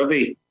been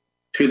privy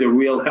to the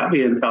real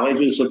heavy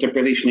intelligence that the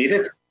British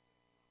needed.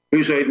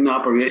 Who's out in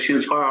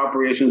operations, how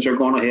operations are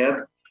going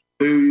ahead,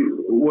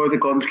 where the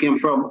guns came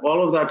from,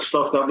 all of that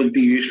stuff that would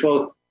be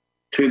useful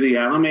to the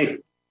enemy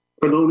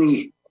could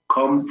only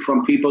come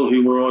from people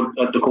who were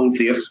at the cold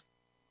face,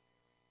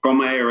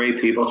 from IRA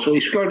people. So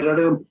he scared out of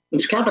them.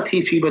 When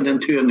Scappaticci went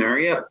into an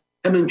area,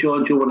 him and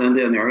John Joe went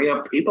into an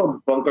area,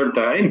 people bunkered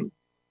down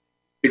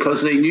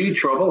because they knew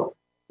trouble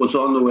was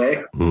on the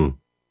way.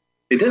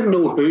 They didn't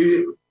know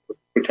who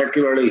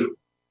particularly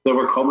they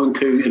were coming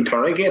to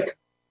interrogate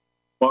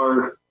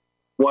or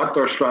what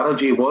their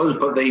strategy was,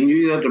 but they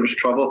knew that there was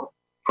trouble.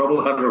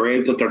 Trouble had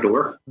arrived at their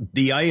door.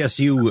 The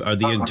ISU, or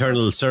the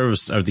Internal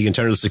Service, or the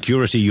Internal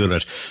Security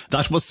Unit,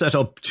 that was set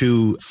up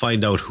to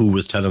find out who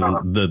was telling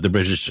the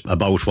British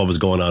about what was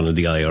going on in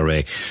the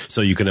IRA. So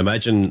you can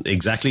imagine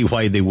exactly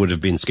why they would have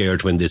been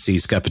scared when they see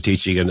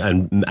Scappaticci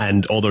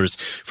and others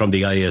from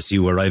the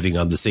ISU arriving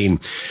on the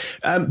scene.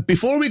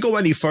 Before we go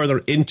any further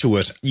into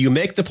it, you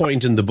make the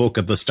point in the book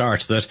at the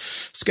start that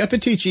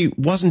Scappaticci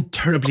wasn't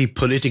terribly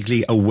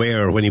politically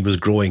aware when he was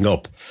growing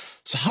up.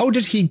 So how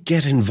did he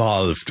get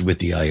involved with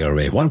the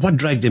IRA? What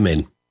dragged him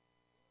in?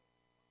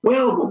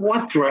 Well,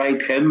 what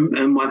dragged him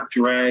and what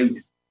dragged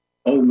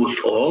almost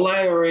all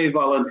IRA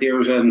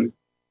volunteers in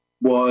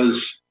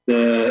was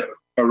the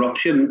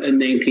eruption in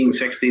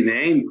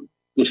 1969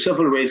 the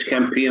civil rights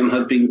campaign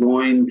had been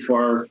going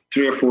for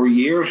 3 or 4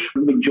 years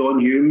with John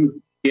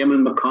Hume,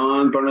 Eamon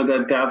McCann,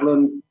 Bernadette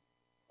Devlin,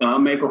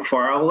 Michael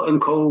Farrell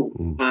and co.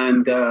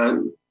 And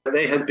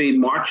they had been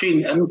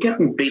marching and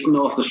getting beaten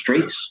off the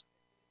streets.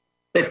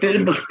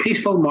 It was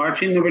peaceful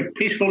marching. They were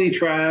peacefully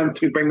trying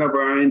to bring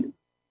around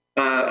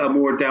a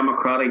more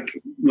democratic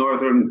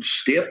northern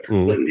state.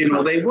 You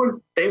know, they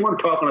weren't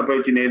talking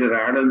about United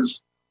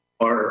Ireland's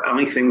or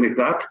anything like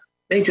that.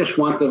 They just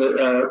wanted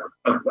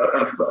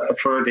a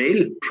fair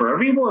deal for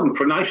everyone,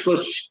 for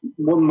nationalists,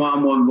 one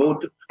man, one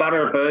vote,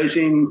 better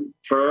housing,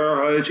 fair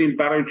housing,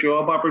 better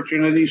job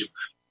opportunities,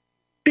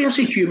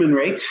 basic human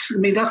rights. I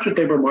mean, that's what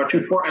they were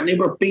marching for, and they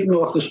were beaten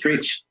off the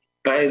streets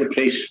by the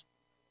police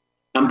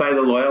and by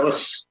the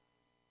loyalists.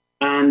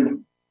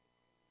 And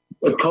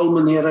it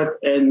culminated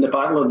in the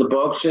Battle of the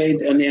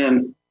Bogside, and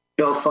then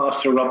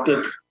Belfast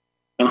erupted,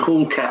 and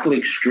whole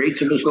Catholic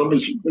streets. It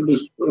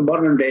was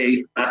modern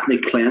day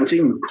ethnic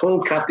cleansing.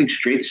 Whole Catholic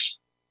streets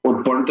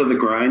were burnt to the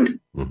ground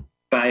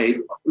by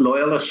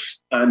loyalists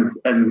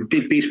and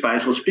Peace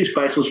Specials. Peace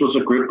Specials was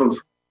a group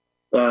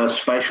of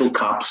special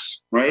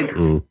cops, right?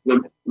 They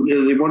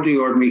weren't the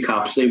ordinary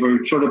cops. They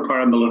were sort of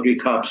paramilitary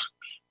cops.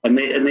 And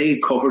they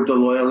covered the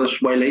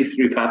loyalists while they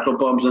threw petrol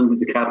bombs into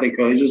the Catholic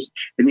houses.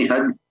 And you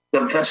had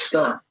the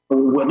vista of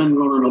women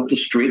running up the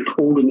street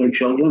holding their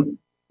children.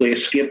 They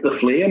escaped the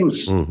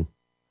flames.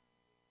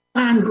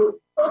 And the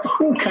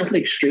whole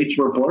Catholic streets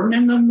were burned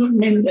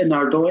in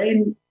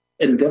Ardoyne,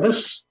 in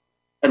Divis,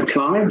 and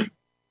Clonard,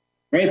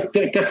 right?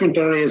 Different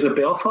areas of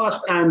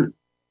Belfast. And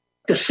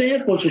to say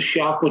it was a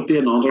shock would be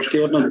an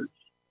understatement.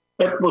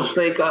 It was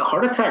like a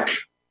heart attack,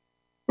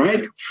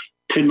 right,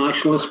 to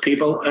nationalist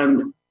people.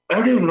 And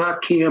out of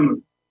that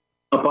came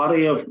a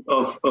body of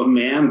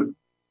men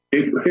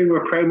who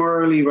were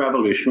primarily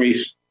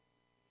revolutionaries.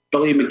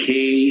 Billy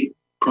McKee,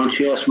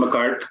 Conscience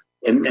McCart,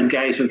 and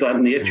guys of that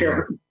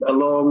nature,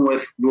 along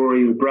with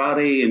Rory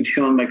O'Brady and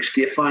Sean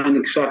McStefan,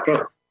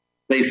 etc.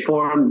 They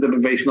formed the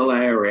Provisional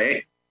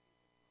Ire,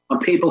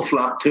 and people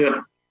flocked to it.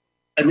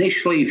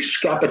 Initially,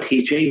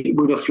 Scapatici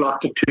would have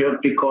flocked to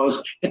it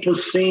because it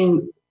was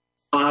seen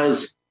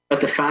as a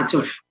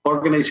defensive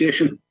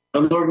organisation,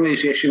 an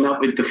organisation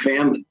that would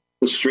defend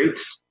the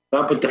streets,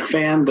 that would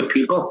defend the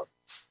people,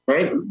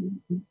 right?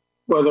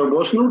 Well, there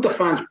was no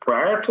defence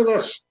prior to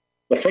this.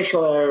 The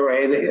official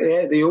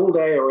IRA, the old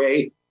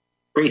IRA,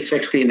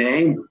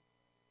 pre-69,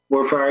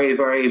 were very,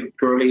 very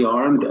poorly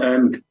armed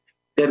and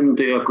didn't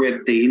do a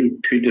great deal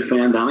to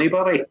defend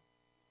anybody.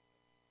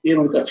 You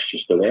know, that's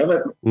just the way of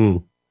it.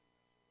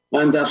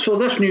 And so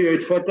this new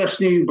outfit, this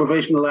new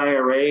Provisional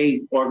IRA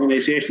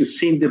organisation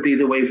seemed to be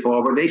the way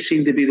forward. They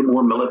seemed to be the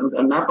more militant,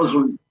 and that was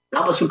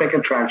a big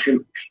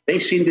attraction. They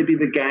seemed to be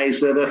the guys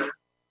that if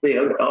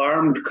the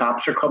armed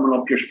cops are coming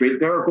up your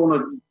street, they're going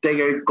to dig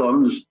out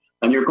guns,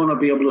 and you're going to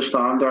be able to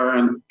stand there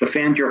and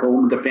defend your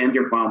home, defend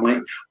your family.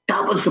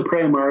 That was the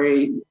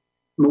primary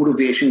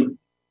motivation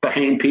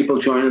behind people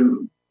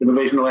joining the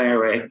Provisional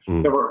IRA.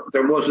 There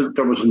was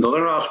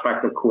another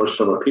aspect, of course.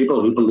 There were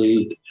people who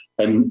believed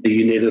in the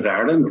United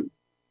Ireland,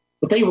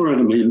 but they were in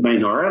a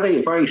minority,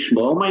 a very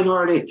small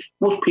minority.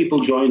 Most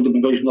people joined the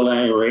Provisional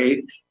IRA,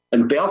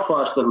 in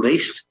Belfast at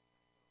least,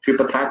 to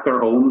protect their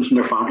homes and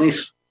their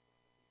families.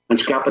 And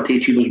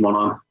Scapatici was one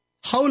of them.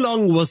 How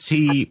long was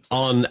he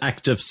on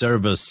active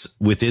service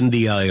within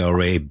the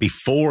IRA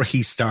before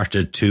he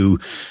started to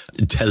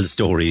tell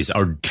stories,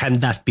 or can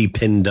that be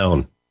pinned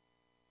down?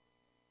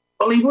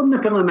 Well, he wouldn't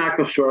have been in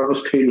active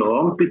service too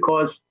long,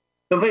 because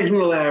the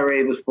Provisional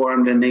IRA was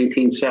formed in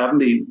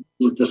 1970,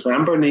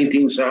 December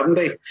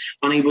 1970,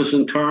 and he was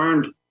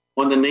interned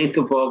on the 9th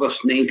of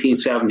August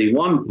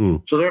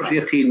 1971. So there's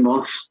 18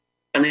 months.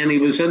 And then he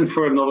was in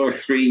for another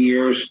 3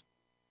 years,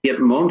 8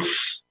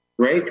 months,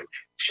 right?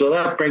 So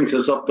that brings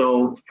us up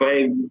to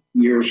 5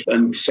 years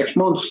and 6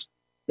 months.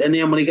 And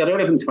then when he got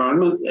out of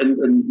internment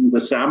in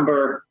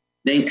December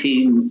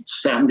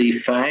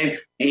 1975,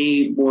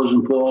 he was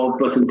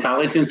involved with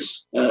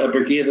intelligence, a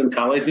brigade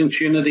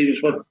intelligence unit. He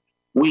was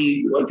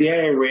what the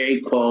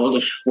IRA called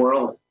a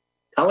squirrel.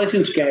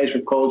 Intelligence guys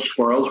were called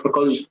squirrels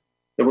because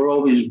they were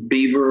always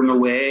beavering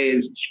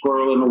away,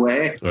 squirreling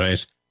away.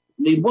 Right.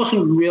 He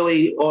wasn't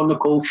really on the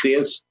cold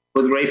face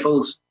with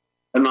rifles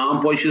and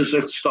ambushes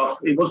and stuff.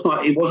 He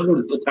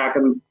wasn't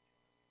attacking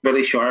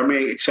British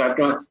Army,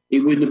 etc. He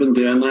wouldn't have been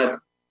doing that.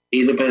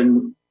 He'd have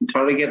been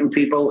interrogating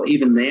people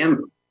even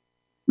then.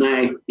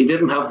 Now, he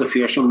didn't have the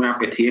fearsome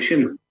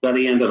reputation that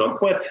he ended up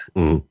with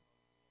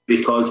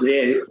because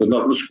the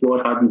Nothing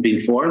Squad hadn't been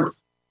formed.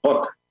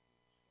 But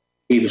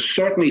he was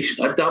certainly,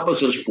 that was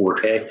his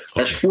forte.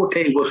 His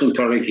forte was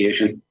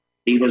interrogation.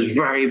 He was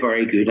very,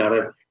 very good at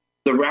it.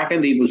 They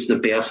reckoned he was the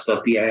best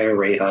that the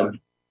IRA had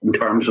in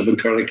terms of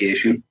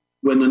interrogation.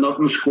 When the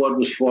Nothing Squad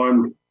was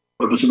formed,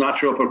 it was a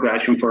natural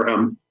progression for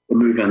him to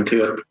move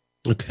into it.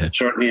 Okay.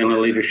 Certainly in a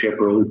leadership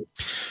role.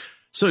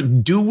 So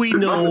do we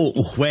know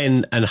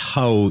when and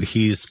how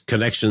his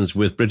connections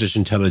with British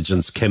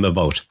intelligence came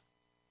about?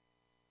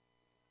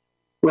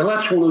 Well,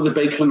 that's one of the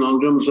big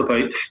conundrums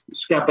about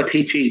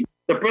Scapatici.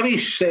 the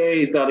British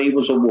say that he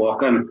was a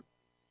walk-in,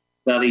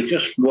 that he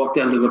just walked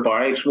into the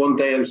barracks one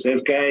day and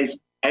said, guys,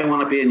 I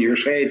want to be on your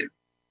side,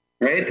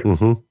 right?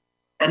 Mm-hmm.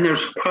 And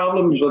there's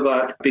problems with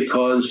that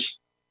because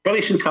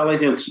British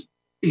intelligence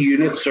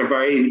units are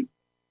very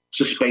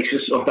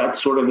suspicious of that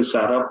sort of a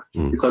setup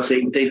because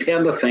they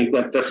tend to think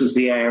that this is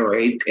the Ire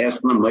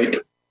testing them out.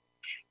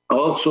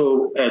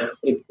 Also,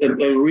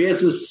 it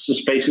raises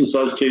suspicions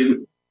as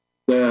to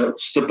the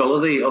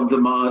stability of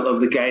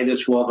the guy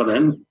that's walking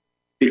in,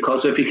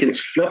 because if he can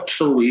flip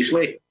so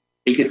easily,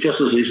 he could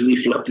just as easily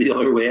flip the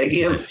other way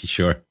again.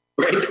 Sure.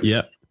 Right?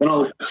 Yeah.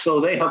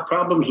 So they have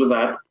problems with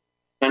that.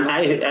 And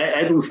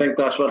I don't think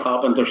that's what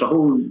happened. There's a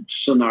whole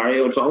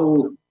scenario, it's a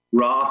whole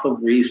raft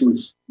of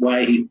reasons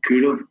why he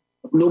could have.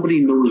 Nobody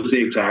knows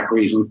the exact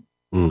reason.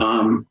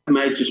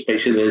 My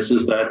suspicion is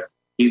that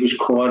he was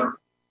caught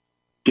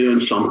doing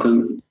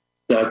something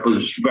that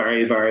was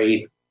very,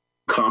 very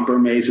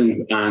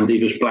compromising, and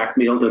he was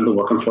blackmailed into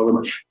working for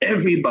them.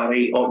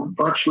 Everybody,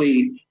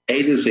 virtually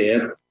A to Z,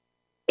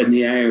 in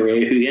the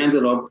IRA who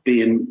ended up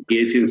being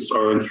agents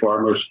or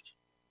informers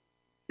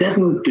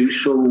didn't do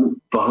so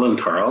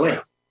voluntarily.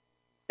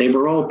 They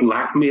were all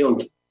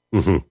blackmailed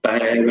by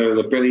either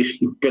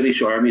the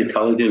British Army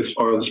intelligence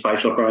or the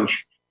special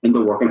branch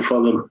into working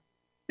for them.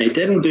 They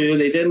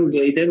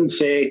didn't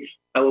say,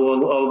 oh,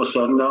 well, all of a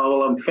sudden, oh,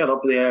 well, I'm fed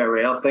up with the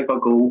IRA, I think I'll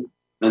go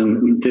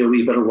and do a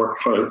wee bit of work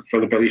for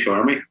the British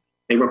Army.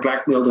 They were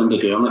blackmailed into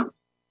doing it.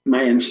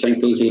 My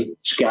instinct is that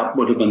SCAP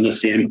would have been the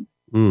same.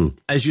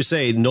 As you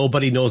say,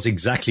 nobody knows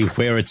exactly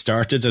where it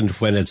started and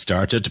when it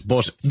started,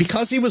 but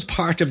because he was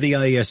part of the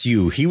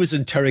ISU, he was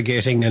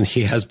interrogating, and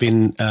he has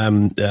been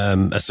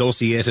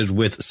associated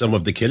with some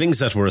of the killings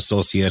that were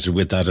associated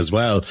with that as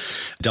well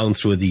down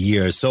through the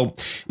years. So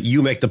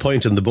you make the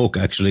point in the book,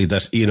 actually,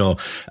 that, you know,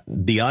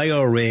 the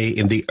IRA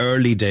in the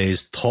early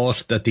days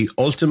thought that the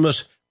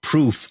ultimate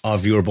proof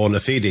of your bona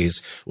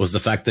fides was the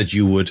fact that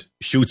you would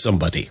shoot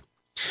somebody.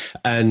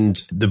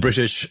 And the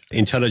British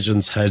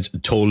intelligence had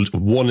told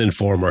one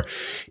informer,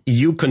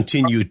 you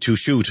continue to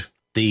shoot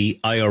the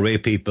IRA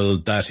people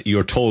that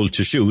you're told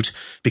to shoot,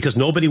 because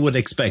nobody would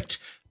expect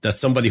that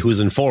somebody who's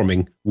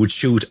informing would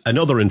shoot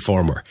another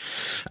informer.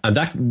 And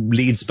that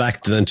leads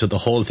back then to the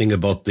whole thing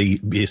about the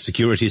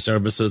security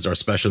services or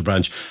special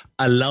branch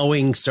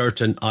allowing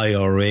certain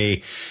IRA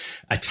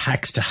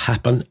attacks to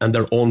happen and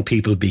their own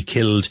people be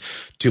killed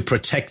to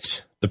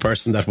protect the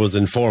person that was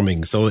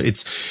informing. So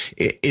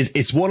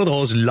it's one of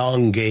those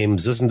long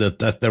games, isn't it?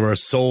 That there are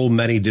so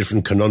many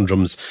different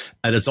conundrums,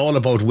 and it's all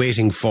about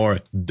waiting for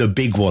the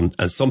big one.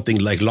 And something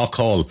like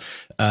Loughall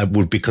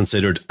would be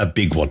considered a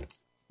big one.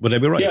 Would I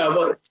be right? Yeah,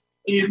 well,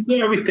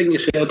 everything you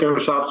said there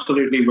is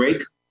absolutely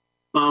right.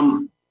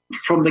 From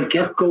the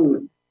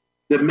get-go,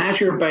 the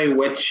measure by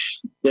which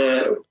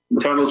the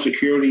internal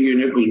security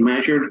unit was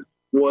measured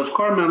was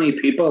how many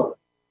people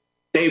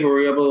they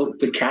were able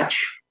to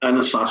catch and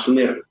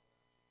assassinate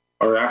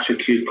or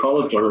execute,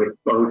 call it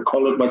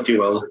what you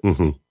will.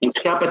 And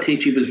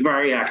Scapatici was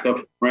very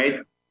active,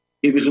 right?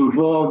 He was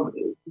involved.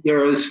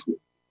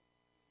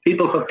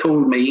 People have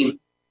told me,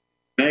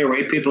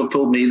 people have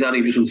told me that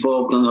he was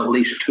involved in at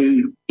least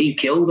two. He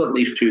killed at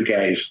least two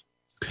guys.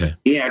 Okay.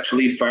 He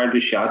actually fired the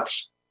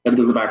shots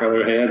into the back of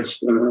their heads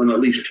on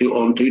at least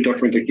on two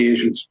different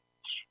occasions.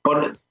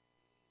 But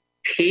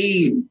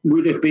he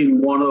would have been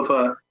one of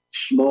a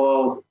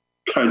small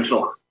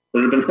council.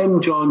 There had been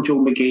him, John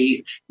Joe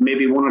McGee,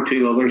 maybe one or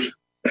two others,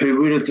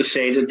 who would have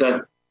decided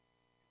that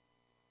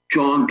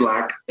John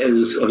Black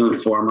is an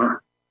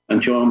informer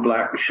and John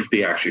Black should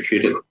be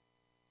executed.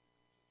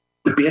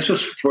 The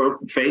basis for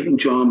fighting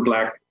John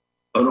Black,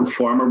 an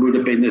informer, would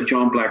have been that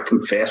John Black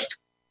confessed.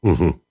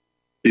 To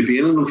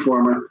being an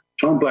informer,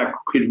 John Black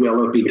could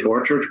well have been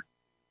tortured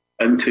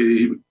and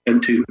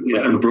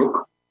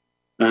broke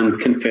and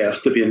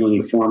confessed to being an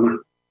informer,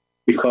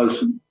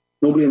 because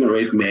nobody in their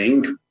right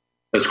mind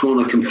is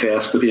going to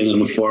confess to being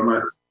an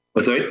informer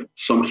without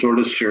some sort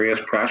of serious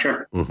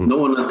pressure,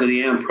 knowing that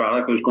the end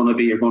product is going to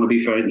be you're going to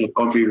be found in a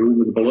country room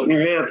with a bullet in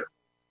your head.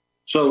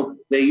 So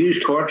they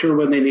used torture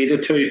when they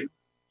needed to,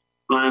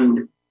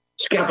 and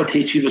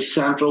Scapatici was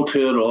central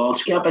to it all.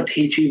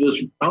 Scapatici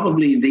was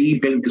probably the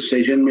big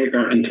decision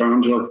maker in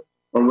terms of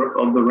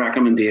the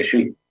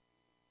recommendation,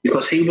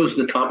 because he was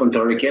the top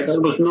interrogator.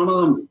 There was none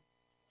of them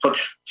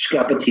touched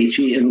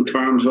Scapatici in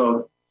terms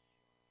of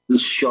the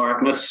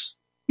sharpness.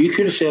 You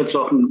could have said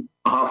something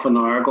half an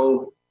hour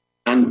ago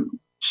and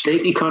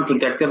slightly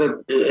contradicted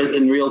it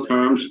in real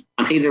terms,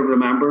 and he'd have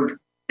remembered.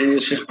 And he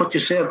says, but you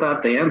said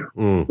that then.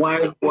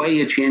 Why are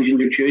you changing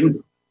your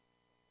tune?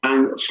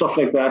 And stuff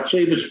like that. So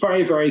he was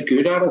very, very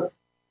good at it.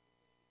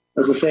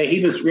 As I say,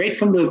 he was right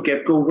from the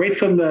get-go, right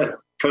from the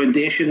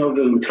foundation of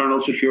the internal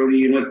security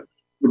unit.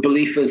 The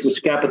belief is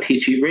that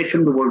Scapatici, right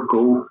from the word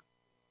go,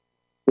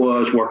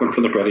 was working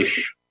for the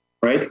British,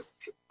 right?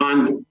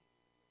 And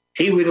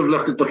he would have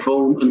lifted the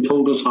phone and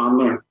told his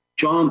handler,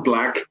 John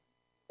Black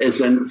is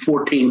in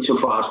 14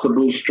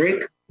 Sevastopol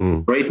Street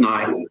right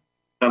now.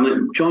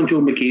 And John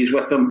Joe McGee's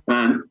with him,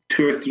 and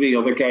 2 or 3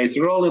 other guys.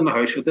 They're all in the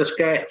house with this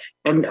guy.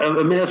 And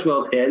I may as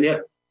well tell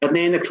you, at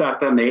 9 o'clock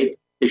that night,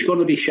 he's going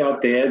to be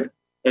shot dead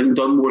in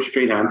Dunmore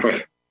Street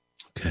Entry.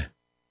 Okay.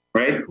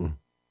 Right?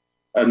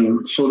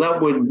 And so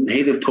that would,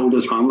 he'd have told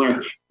his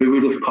handler, who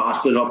would have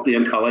passed it up the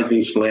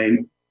intelligence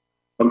line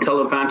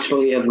until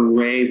eventually it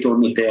arrived on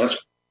the desk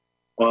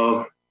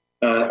of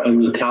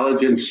an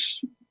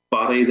intelligence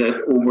body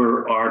that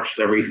overarched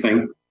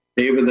everything.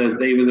 They were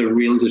the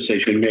real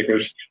decision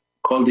makers.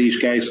 Called these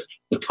guys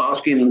the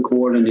Tasking and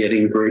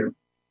Coordinating Group,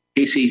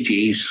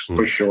 TCGs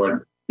for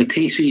short. The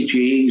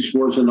TCGs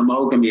was an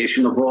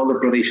amalgamation of all the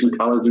British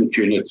intelligence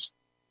units,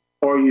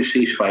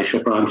 RUC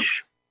Special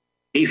Branch,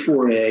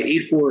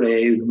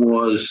 E4A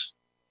was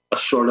a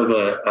sort of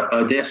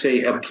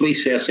a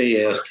police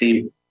SAS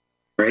team,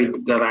 right?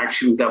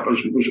 That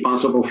was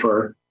responsible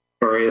for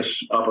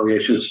various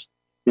operations.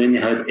 Then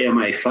you had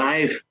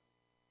MI5,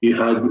 you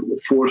had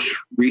Force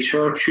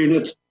Research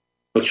Unit,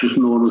 which was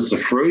known as the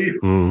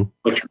FRU,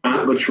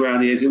 which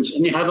ran agents,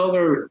 and you had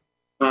other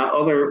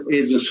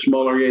agents,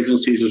 smaller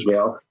agencies as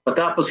well. But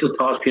that was the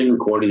Tasking and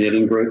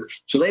Coordinating Group.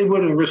 So they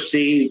would have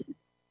received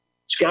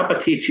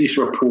Scappaticci's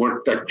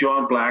report that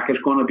John Black is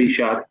going to be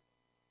shot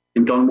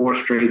in Dunmore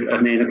Street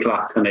at 9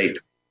 o'clock tonight.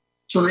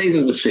 So they had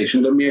a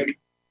decision to make.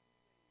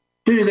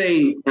 Do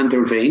they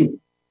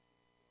intervene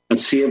and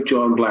save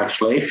John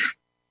Black's life?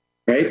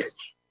 Right?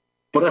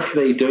 But if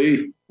they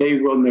do, they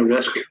run the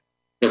risk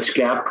that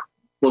Scap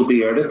will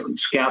be outed.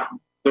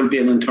 There'll be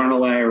an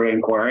internal Eire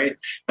inquiry,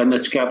 and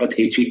that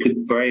Scappaticci could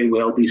very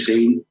well be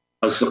seen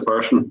as the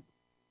person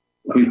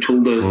who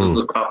told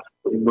the cop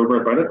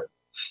about it.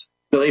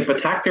 Do they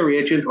protect their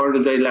agent, or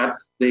do they let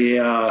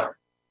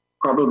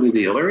probably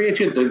the other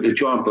agent, the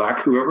John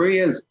Black, whoever he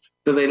is,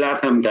 do they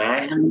let him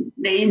die? And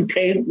nine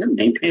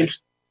times,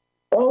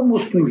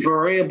 almost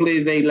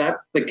invariably, they let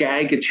the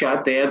guy get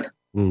shot dead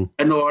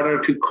in order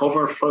to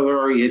cover for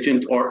their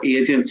agent or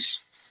agents.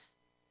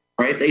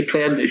 Right? They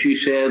played, as you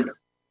said,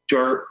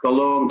 the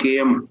long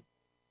game.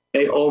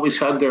 They always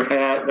had their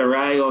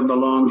eye on the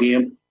long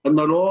game, and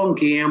the long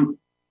game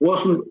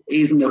wasn't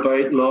even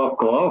about law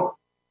call.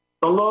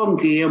 The long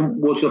game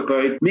was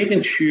about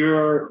making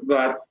sure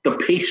that the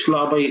peace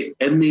lobby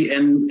in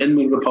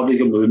the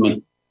Republican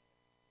movement,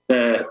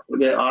 the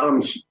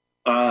Adams,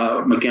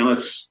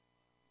 McGuinness,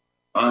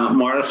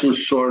 Morrison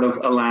sort of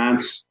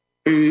alliance,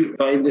 who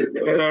by the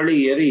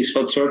early 80s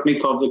had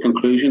certainly come to the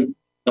conclusion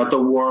that the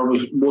war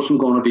wasn't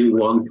going to be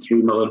won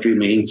through military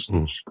means.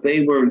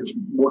 They were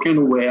working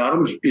away.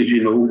 Adams, as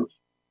you know,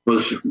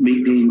 was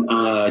meeting,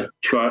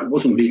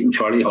 wasn't meeting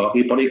Charlie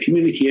Hawkey, but he had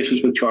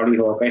communications with Charlie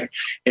Hawkey,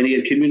 and he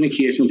had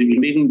communications. He was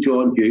meeting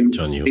John Hume.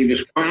 He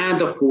was trying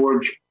to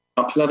forge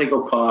a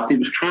political path. He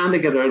was trying to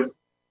get out,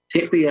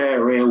 take the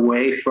IRA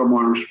away from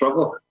armed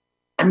struggle.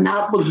 And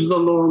that was the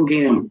long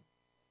game,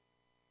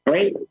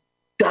 right?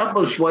 That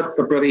was what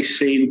the British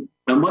seen,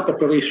 and what the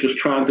British was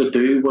trying to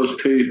do was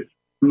to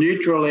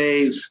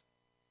neutralise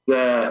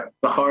the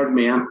hard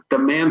men, the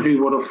men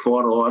who would have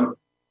fought on,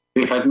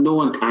 who had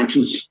no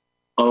intentions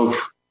of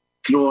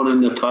throwing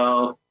in the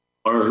towel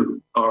or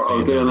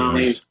doing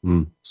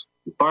anything.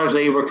 As far as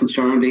they were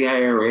concerned, the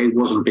IRA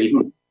wasn't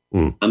beaten.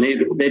 And they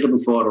didn't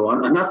fought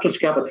on. And that's what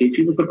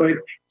Scappaticci was about.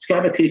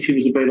 Scappaticci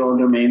was about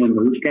undermining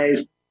those guys.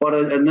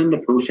 And in the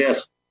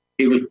process,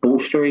 he was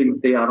bolstering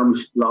the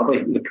Adams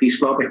lobby, the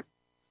peace lobby.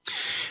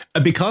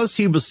 Because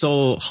he was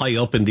so high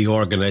up in the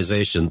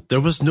organisation,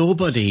 there was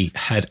nobody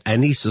had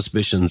any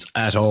suspicions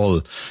at all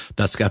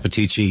that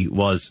Scappaticci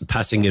was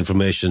passing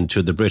information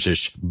to the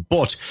British.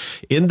 But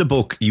in the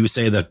book, you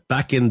say that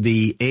back in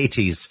the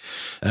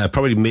 80s,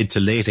 probably mid to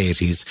late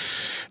 80s,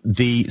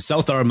 the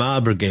South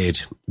Armagh Brigade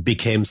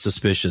became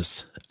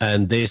suspicious.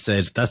 And they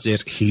said, that's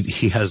it.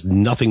 He has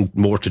nothing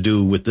more to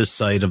do with this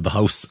side of the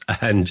house,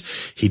 and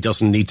he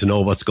doesn't need to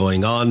know what's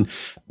going on.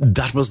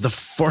 That was the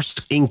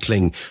first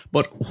inkling.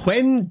 But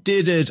when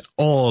did it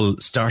all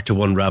start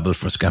to unravel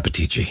for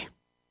Scappaticci?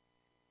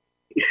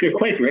 You're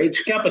quite right.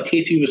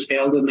 Scappaticci was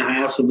held in the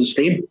highest of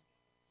esteem.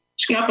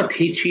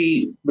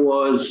 Scappaticci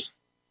was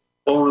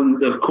on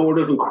the court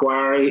of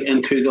inquiry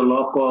into the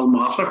Loughgall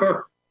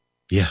massacre.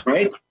 Yeah.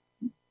 Right?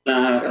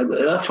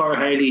 That's how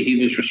highly he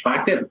was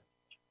respected.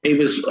 He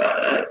was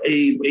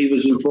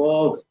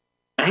involved.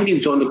 I think he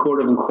was on the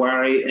court of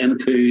inquiry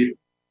into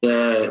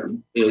the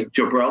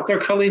Gibraltar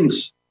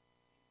killings.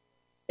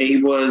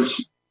 He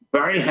was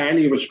very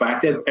highly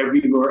respected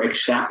everywhere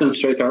except in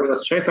South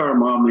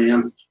Armagh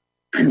men,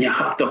 and you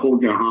have to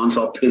hold your hands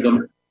up to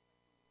them.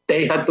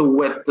 They had the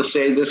wit to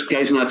say, this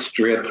guy's not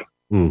straight.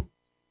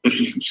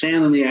 There's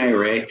saying in the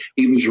IRA,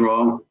 he was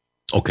wrong.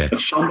 Okay.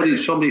 If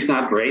somebody's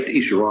not right,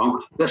 he's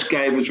wrong. This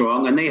guy was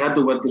wrong, and they had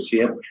the wit to say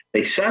it.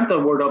 They sent the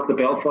word up to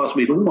Belfast,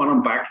 we don't want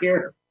him back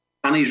here,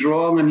 and he's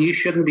wrong, and you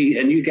shouldn't be,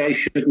 and you guys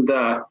should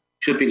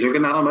be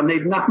looking at him, and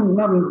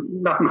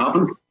nothing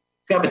happened.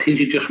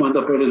 Scappaticci just went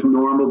about his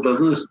normal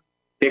business,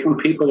 taking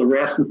people,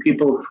 arresting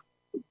people,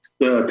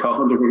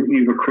 talking to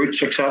new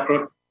recruits,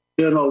 etc.,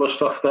 doing all the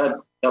stuff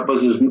that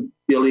was his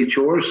daily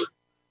chores.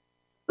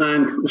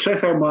 And the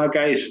South Armagh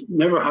guys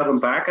never had him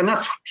back, and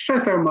that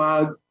South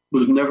Armagh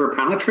was never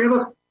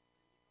penetrated.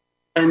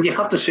 And you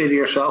have to say to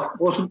yourself,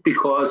 was it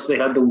because they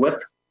had the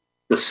wit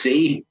to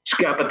see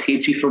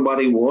Scappaticci for what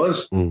he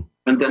was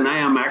and deny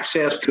him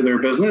access to their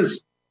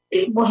business?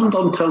 It wasn't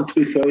until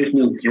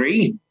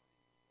 2003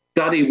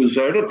 that he was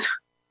outed.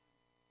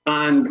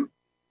 And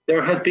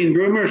there had been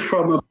rumours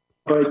from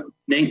about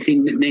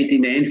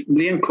 1999.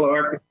 Liam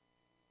Clark,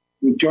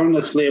 the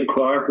journalist Liam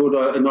Clark,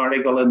 wrote an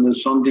article in the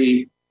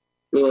Sunday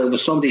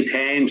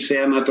Times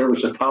saying that there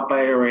was a top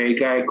IRA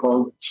guy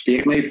called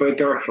Steak Knife out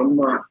there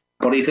somewhere,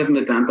 but he didn't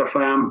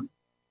identify him.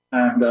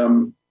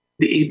 And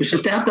he was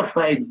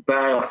identified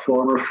by a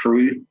former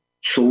Frew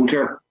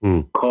soldier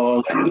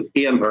called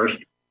Ian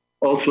Hurst,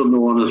 also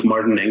known as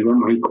Martin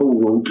Ingram, who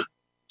co-wrote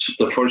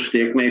the first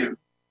Steak Knife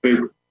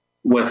book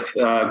with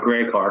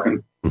Greg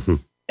Harkin.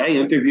 I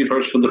interviewed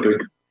Hurst for the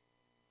book,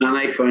 and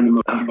I found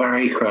him a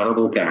very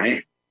credible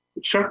guy.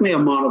 Certainly a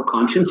man of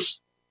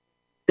conscience.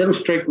 Didn't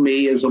strike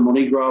me as a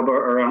money grabber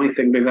or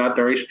anything like that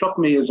there. He struck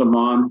me as a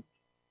man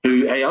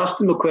who, I asked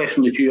him the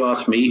question that you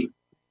asked me,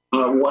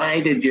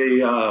 why did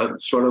you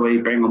sort of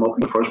bring him up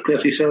in the first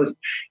place? He says,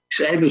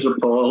 I was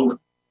appalled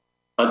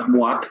at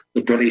what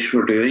the British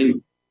were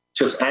doing. He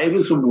says, I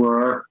was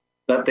aware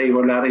that they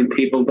were letting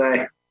people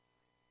die.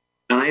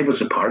 And I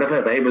was a part of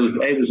it. I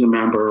was a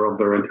member of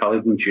their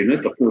intelligence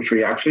unit, the Force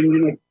Reaction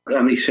Unit.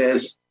 And he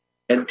says,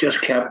 it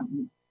just kept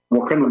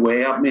working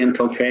away at me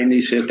until finally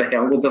he said, to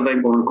hell with it,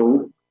 I'm going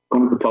to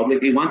the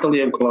public. He went to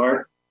Liam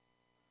Clark.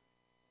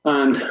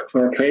 And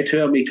for a play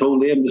to him, he told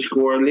Liam the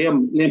score.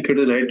 Liam put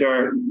it out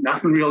there.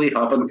 Nothing really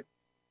happened.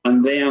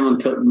 And then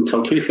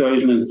until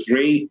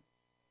 2003,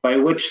 by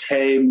which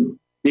time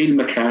Neil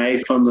Mackay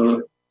from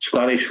the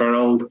Scottish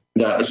Herald,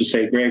 as I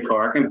say, Greg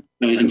Harkin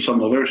and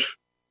some others,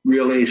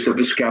 realised it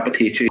was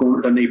Scappaticci,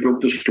 and they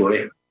broke the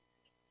story.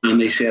 And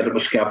they said it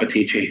was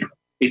Scappaticci.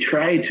 He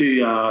tried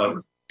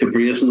to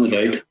brazen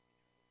it out.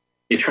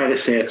 He tried to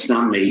say it's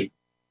not me.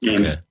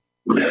 And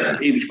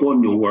he was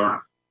going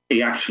nowhere.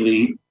 He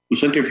actually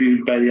was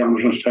interviewed by the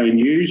Youngstown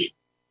News,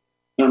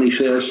 and he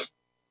says,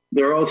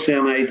 they're all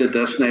saying I did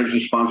this and I was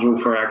responsible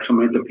for X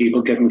amount of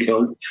people getting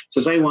killed. He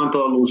says, I want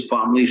all those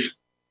families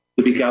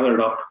to be gathered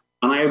up,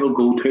 and I will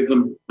go to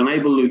them, and I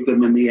will look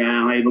them in the eye,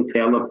 and I will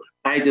tell them,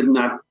 I did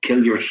not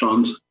kill your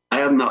sons.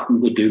 I had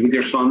nothing to do with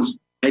your sons.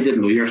 I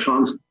didn't know your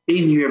sons.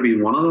 He knew every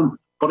one of them,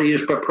 but he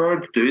was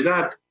prepared to do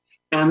that.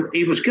 And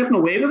he was getting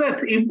away with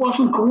it. He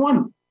wasn't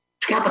going.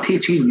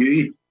 Scappaticci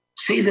knew,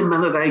 see, the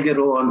minute I get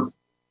on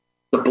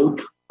the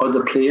boat or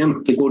the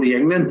plane to go to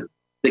England,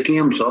 the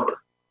game's up,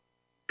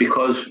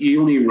 because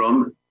you only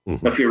run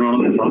if you're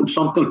running from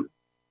something,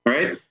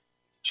 right?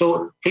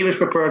 So he was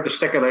prepared to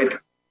stick it out.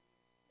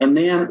 And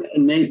then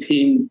in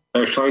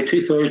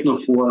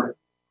 2004,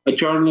 a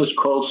journalist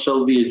called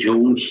Sylvia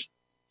Jones,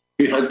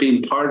 who had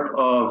been part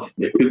of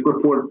the Cook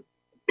Report.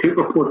 Cook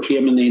Report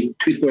came in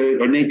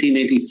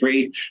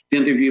 1983 to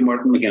interview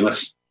Martin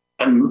McGuinness,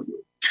 and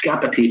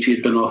Scappaticci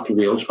had been off the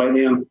rails by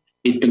then.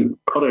 He'd been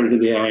put out of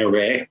the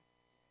IRA.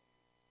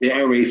 The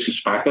IRA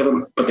suspected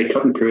him, but they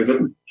couldn't prove it.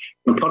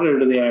 When put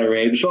out of the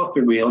IRA, he was off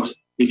the rails.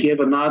 He gave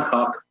an ad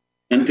hoc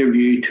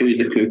interview to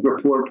the Cook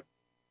Report,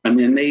 and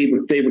then they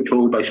were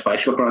told by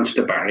Special Branch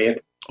to bury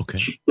it. Okay.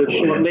 So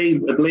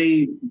it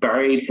lay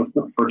buried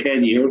for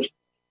 10 years,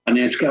 and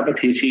then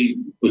Scappaticci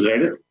was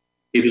outed.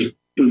 He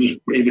was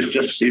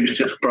just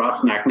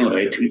brass necking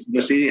it out.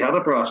 He had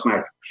a brass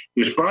neck.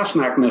 He was brass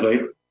necking it out,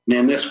 and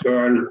then this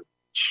girl,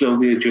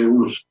 Sylvia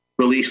Jones,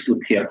 released the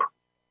tape,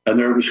 and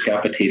there was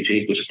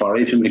Scappaticci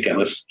disparaging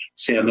McGuinness,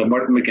 saying that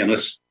Martin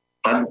McGuinness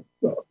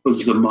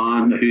was the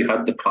man who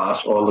had to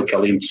pass all the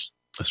killings.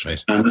 That's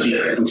right.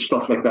 And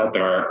stuff like that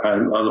there,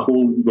 and the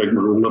whole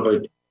rigmarole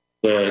about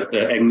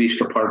the English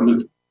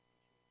department.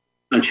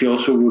 And she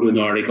also wrote an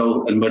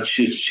article in which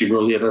she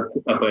related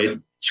about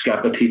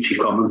Scappaticci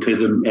coming to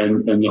them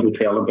in the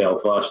hotel in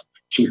Belfast.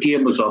 So the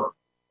game was up,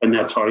 and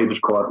that's how he was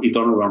caught. He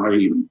done a runner.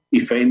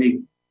 He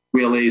finally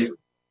realised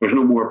there's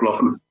no more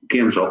bluffing.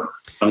 Game's up,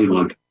 and he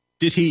went.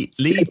 Did he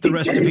leave the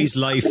rest of his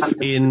life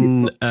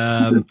in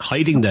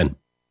hiding then?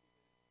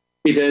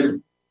 He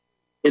did.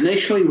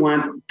 Initially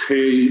went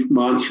to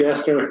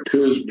Manchester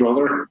to his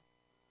brother,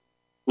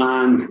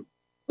 and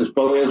his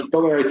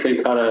brother, I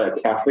think, had a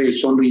cafe,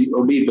 a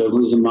wee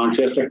business in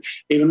Manchester.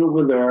 He went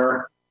over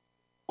there,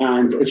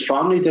 and his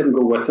family didn't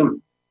go with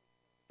him.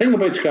 The thing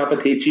about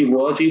Scappaticci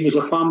was he was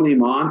a family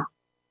man.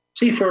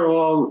 See, for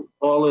all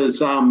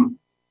his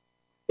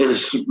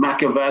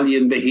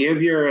Machiavellian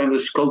behaviour and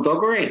his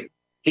skullduggery,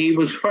 he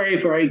was very,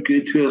 very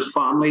good to his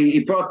family.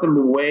 He brought them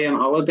away on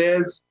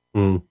holidays.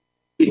 3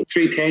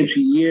 times a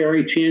year.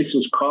 He changed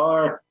his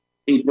car.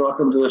 He brought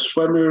them to the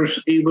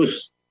swimmers. He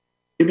was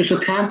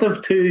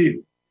attentive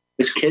to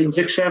his kids,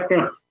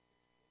 etc.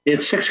 He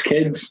had 6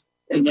 kids,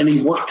 and then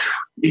he worked.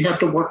 He had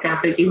the work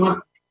ethic. He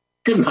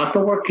didn't have to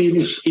work. He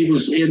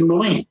was in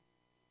money.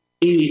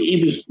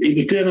 He was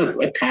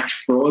doing a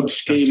tax fraud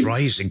scheme. That's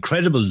right.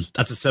 Incredible.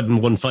 That's a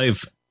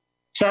 715.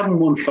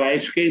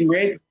 715 scheme,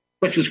 right?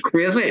 Which is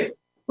crazy,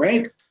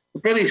 right? the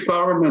British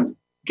government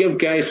give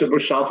guys that were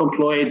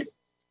self-employed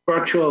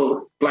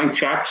virtual blank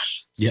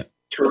checks Yeah.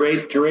 to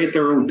write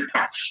their own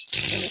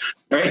tax,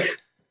 right?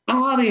 And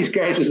a lot of these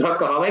guys is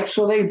alcoholics,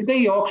 so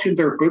they auctioned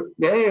their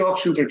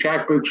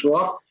checkbooks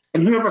off,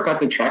 and whoever got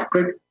the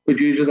checkbook could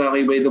use it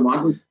any way they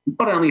wanted,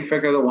 put any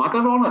figure they wanted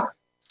on it.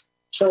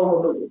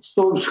 So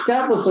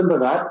Scott was into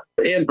that.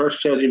 Ian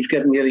Hurst said he was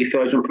getting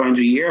 £80,000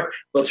 a year,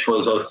 which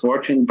was a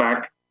fortune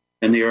back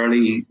in the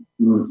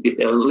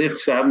late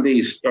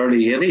 70s,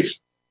 early 80s.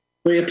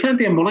 So he had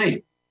plenty of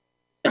money,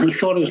 and he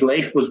thought his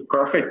life was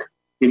perfect.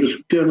 He was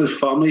doing his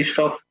family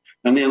stuff,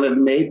 and then at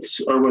mates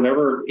or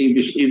whatever, he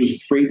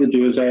was free to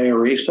do his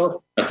IRA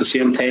stuff. At the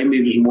same time,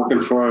 he was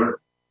working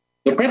for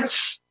the Brits.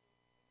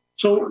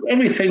 So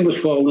everything was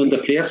falling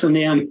into place, and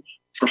then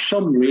for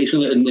some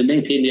reason, in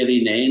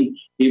 1989,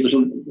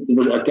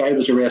 a guy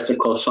was arrested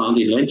called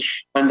Sandy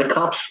Lynch, and the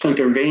cops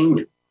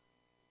intervened,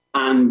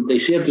 and they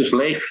saved his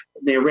life.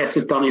 They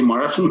arrested Donny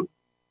Morrison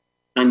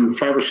and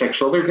 5 or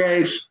 6 other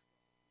guys,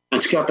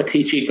 and Scott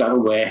Battici got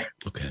away.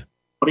 Okay.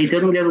 But he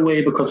didn't get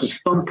away because his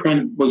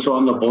thumbprint was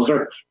on the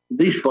buzzer.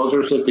 These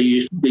buzzers that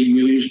they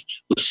used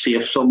to see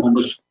if someone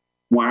was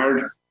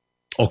wired.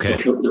 Okay.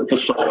 The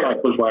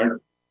suspect was wired.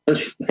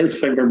 His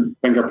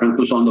fingerprint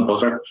was on the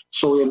buzzer.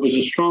 So it was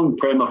a strong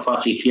prima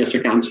facie case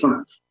against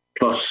him.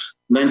 Plus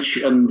Lynch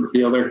and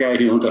the other guy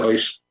who owned the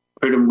house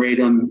put him right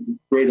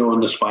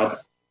on the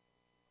spot.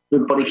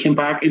 But he came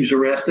back, he was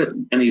arrested,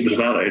 and he was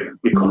let out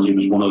because he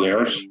was one of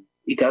theirs.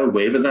 He got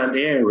away with that.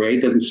 The IRA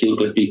didn't seem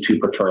to be too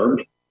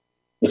perturbed.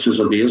 This is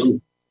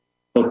amazing.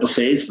 But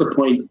besides the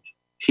point,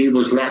 he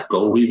was let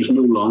go. He was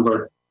no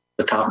longer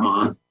the top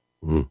man.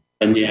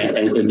 And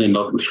in the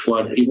Nothing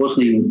Squad, he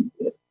wasn't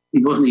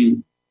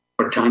even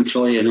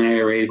potentially an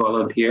IRA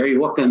volunteer. He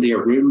walked into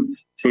a room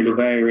full of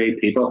IRA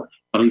people,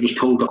 and he was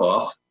told to go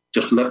off,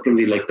 just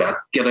literally like that.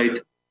 Get out.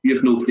 You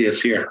have no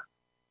place here.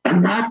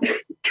 And that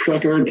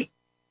triggered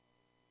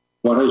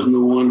what is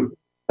known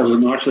as a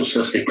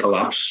narcissistic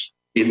collapse.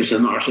 He was a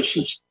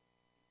narcissist,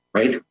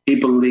 right? He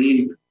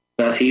believed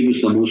that he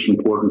was the most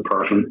important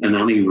person in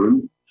any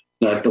room,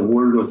 that the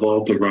world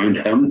revolved around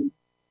him,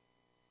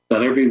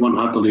 that everyone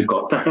had to look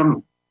up to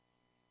him.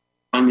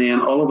 And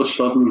then all of a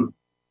sudden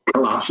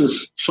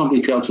collapses.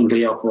 Somebody tells him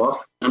to F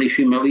off, and he's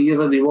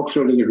humiliated. He walks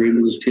out of the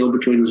room with his tail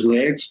between his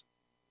legs,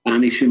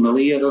 and he's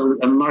humiliated.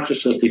 And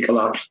narcissistic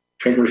collapse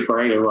triggers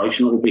very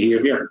irrational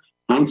behaviour.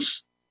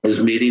 Hence his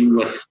meeting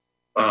with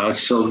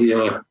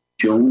Sylvia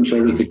Jones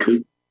out of the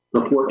Cook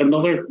report.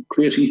 Another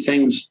crazy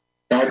things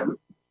that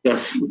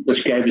this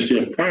guy was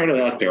doing prior to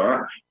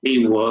that,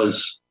 he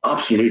was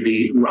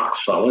absolutely rock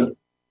solid.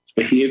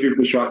 His behaviour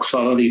was rock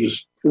solid. He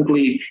was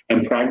totally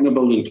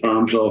impregnable in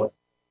terms of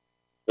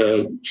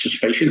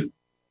suspicion.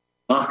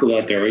 After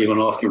that, he went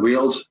off the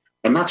rails,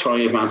 and that's how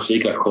he eventually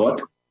got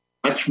caught.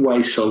 That's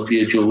why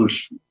Sylvia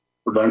Jones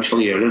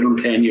eventually outed him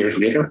 10 years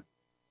later.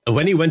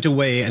 When he went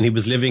away and he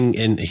was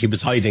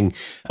hiding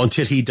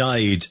until he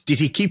died, did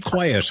he keep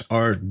quiet,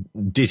 or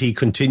did he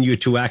continue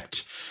to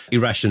act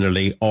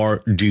irrationally, or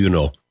do you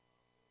know?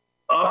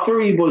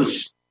 After he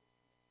was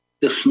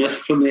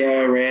dismissed from the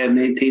IRA in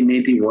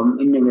 1981,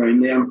 and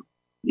around then,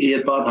 he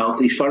had bad health.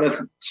 He started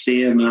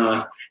saying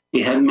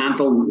he had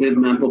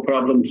mental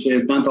problems, he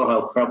had mental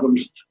health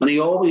problems, and he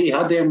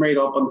had them right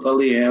up until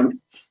the end.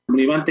 When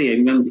he went to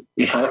England,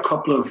 he had a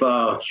couple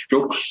of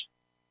strokes.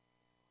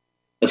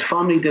 His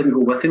family didn't go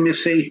with him, you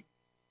see,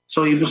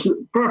 so he was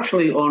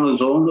virtually on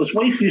his own. His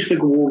wife used to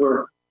go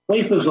over.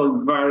 Wife was a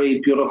very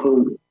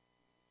beautiful.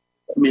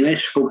 I mean, I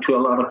spoke to a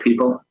lot of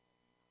people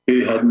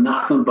who had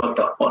nothing but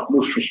the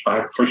utmost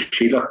respect for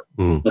Sheila,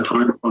 the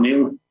town of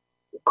Cunningham,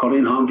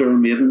 their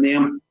maiden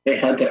name. They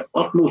had the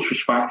utmost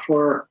respect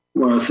for her,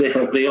 whereas they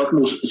had the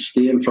utmost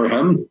disdain for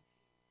him.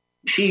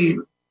 She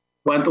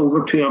went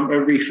over to him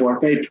every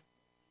fortnight,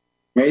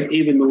 right?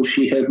 Even though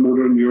she had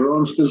motor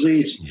neurons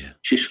disease,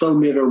 she still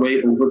made her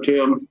way over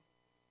to him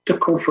to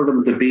comfort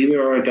him, to be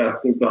there, so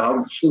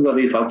that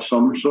he'd have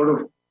some sort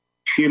of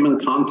human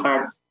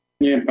contact.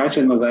 The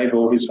impression that I've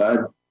always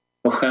had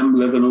of him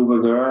living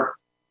over there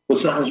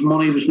was that his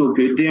money was no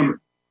good to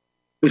him,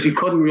 because he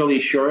couldn't really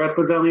share it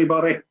with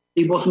anybody.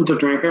 He wasn't a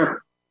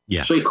drinker,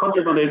 so he couldn't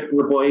have gone out to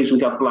the boys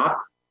and got black.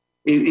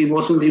 He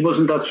wasn't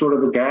that sort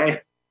of a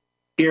guy.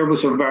 Here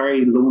was a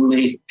very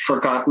lonely,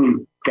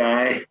 forgotten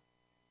guy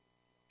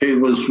who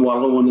was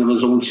wallowing in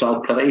his own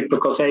self-pity,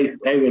 because I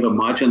would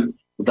imagine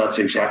that's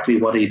exactly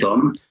what he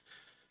done.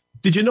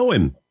 Did you know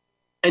him?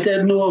 I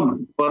did know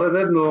him, but I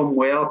didn't know him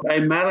well. I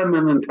met him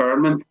in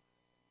internment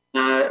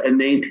in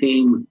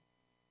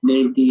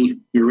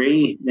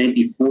 1993,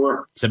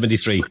 94.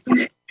 73.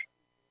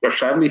 Or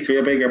 73,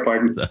 I beg your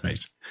pardon.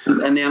 Right.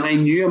 And then I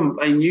knew him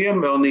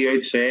on the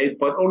outside,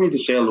 but only to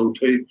say hello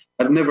to.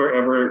 I'd never,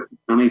 ever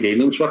any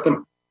dealings with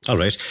him. All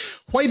right.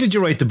 Why did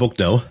you write the book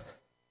now?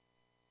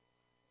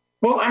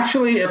 Well,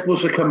 actually, it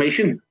was a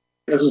commission.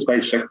 This is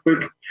my sixth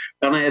book.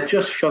 And I had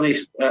just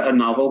finished a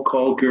novel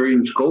called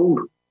Gurion's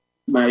Gold.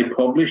 My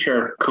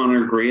publisher,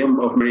 Conor Graham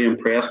of Miriam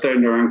Press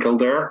down there in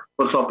Kildare,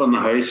 was up in the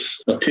house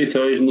at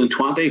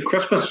 2020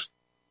 Christmas.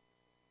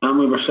 And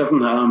we were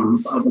sitting, I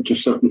was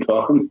just sitting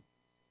talking,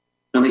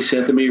 and he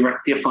said to me, "Rick,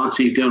 do you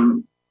fancy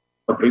doing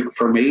a book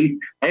for me?"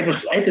 I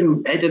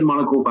didn't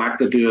want to go back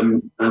to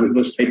doing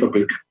this type of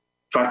book,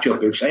 factual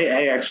books.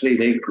 I actually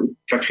like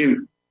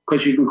fiction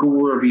because you can go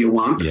wherever you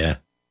want. Yeah.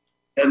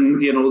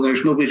 And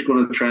there's nobody's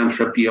going to try and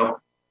trip you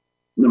up,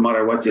 no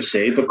matter what you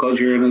say, because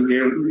you're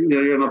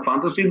in a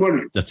fantasy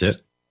world. That's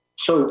it.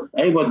 So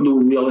I had no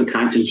real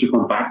intentions of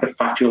going back to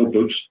factual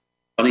books.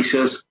 And he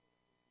says,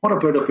 "What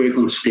about a book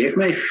on steak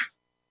knife,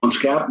 on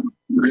scab?"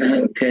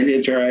 I tell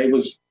you, Ger, I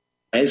was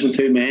in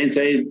two minds.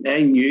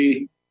 I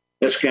knew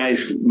this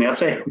guy's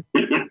messy.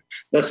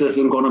 This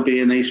isn't going to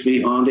be a nice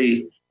wee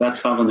handy, let's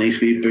have a nice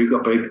wee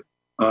book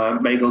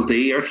about Michael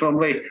D or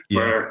somebody,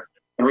 where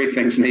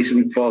everything's nice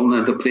and falling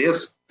into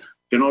place. Do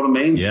you know what I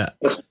mean? Yeah.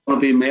 This is going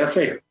to be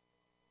messy.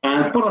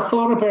 But I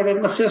thought about it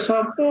and I said,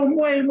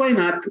 why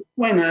not?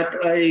 Why not?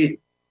 I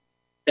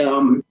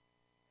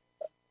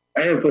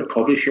have a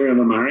publisher in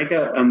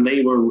America and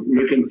they were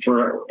looking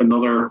for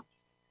another.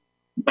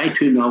 My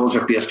two novels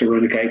are based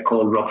around a guy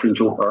called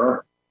Ruffians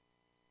O'Hare,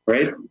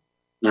 right?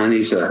 And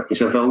he's a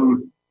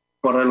villain,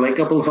 but a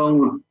likeable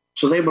villain.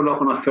 So they were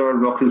looking at a third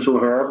Ruffians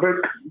O'Hare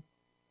book,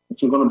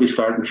 which I'm going to be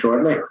starting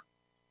shortly.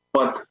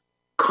 But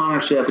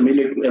Connor said to me,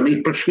 look, and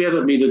he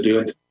persuaded me to do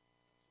it.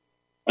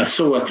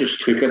 So I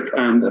just took it,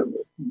 and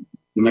the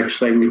next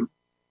thing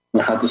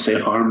I had to say,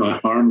 how am I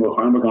going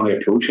to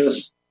approach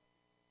this?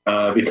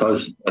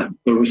 Because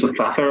there was a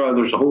plethora,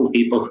 there's a whole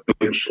heap of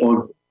books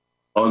on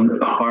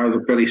how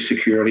the British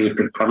security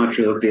could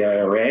penetrate the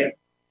Ire.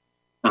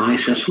 And I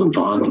says, hold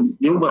on,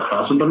 what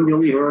hasn't been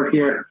really heard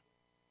here?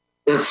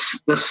 This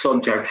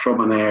subject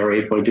from an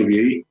Ire point of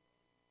view.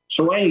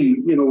 So I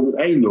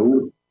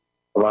know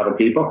a lot of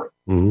people.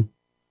 Mm-hmm.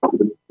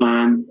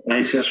 And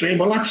I says,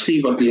 well, let's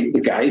see what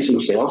the guys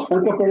themselves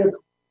think about it.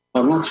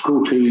 And let's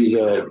go to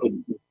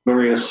the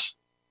various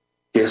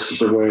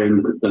places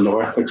around the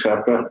north,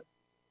 etc.,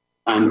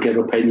 and get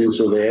opinions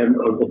of them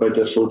about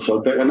this whole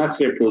subject. And that's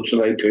the approach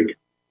that I took.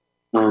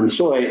 And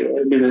so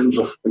there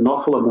was an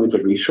awful amount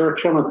of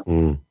research on it.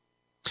 Mm.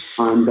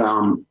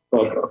 And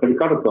but I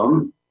got it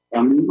done.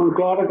 And I'm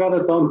glad I got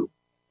it done.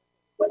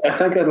 I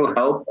think it'll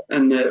help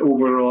in the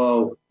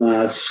overall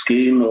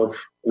scheme of,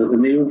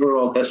 in the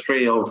overall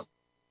history of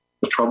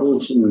the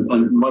Troubles and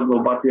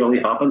what really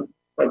happened.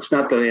 It's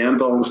not the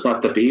end all, it's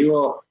not the be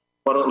all,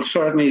 but it'll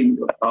certainly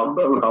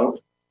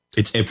help.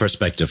 It's a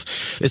perspective.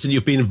 Listen,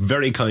 you've been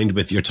very kind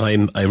with your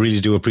time. I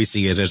really do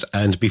appreciate it.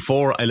 And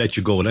before I let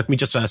you go, let me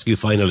just ask you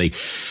finally,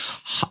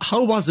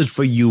 how was it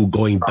for you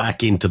going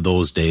back into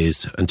those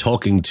days and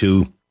talking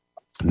to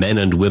men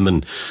and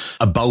women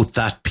about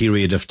that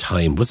period of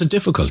time? Was it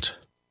difficult?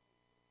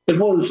 It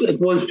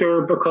was,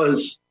 Ger,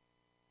 because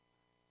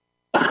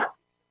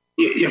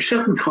you're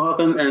sitting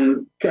talking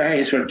and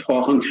guys are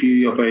talking to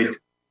you about,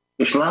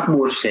 there's a lot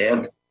more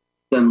said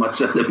than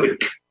what's in the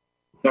book.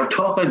 They're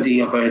talking to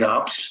you about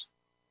apps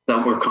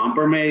that were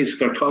compromised.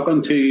 They're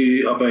talking to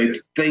you about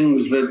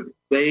things that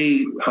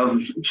they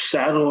have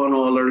sat on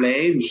all their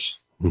lives.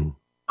 Mm.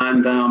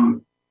 And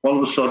all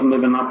of a sudden they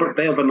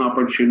have an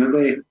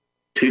opportunity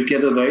to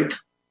get it out.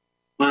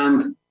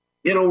 And,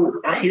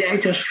 I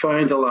just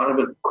found a lot of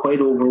it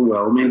quite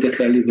overwhelming, to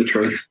tell you the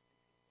truth.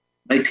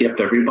 I taped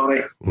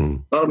everybody.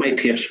 Mm. A lot of my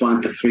tapes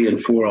went to 3 and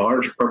 4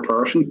 hours per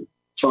person,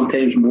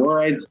 sometimes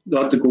more. I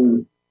had to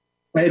go.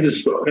 I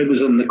was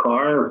in the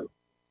car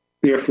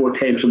 3 or 4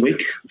 times a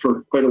week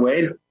for quite a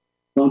while,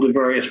 going to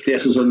various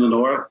places in the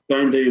north,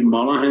 down to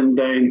Monaghan,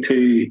 down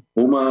to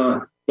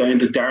Omagh, down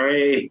to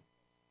Derry,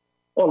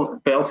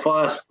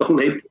 Belfast, the whole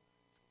heap.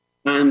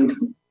 And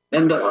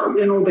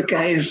the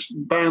guys,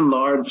 by and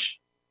large,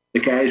 the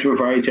guys were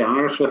very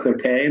generous with their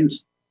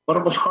times, but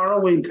it was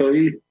harrowing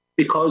too,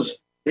 because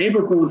they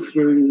were going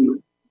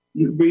through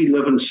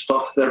reliving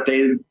stuff that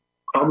they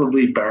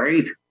probably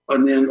buried,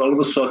 and then all of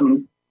a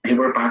sudden they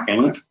were back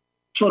in it.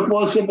 So it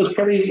was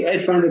pretty,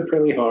 I found it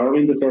pretty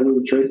harrowing, to tell you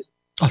the truth.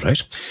 All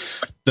right.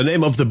 The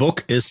name of the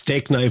book is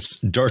Steak Knife's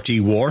Dirty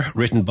War,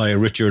 written by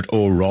Richard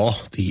O'Raw,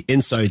 the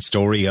inside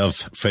story of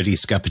Freddie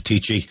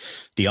Scappaticci,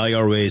 the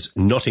IRA's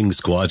Nutting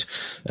Squad,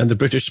 and the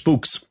British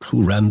spooks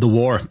who ran the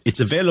war. It's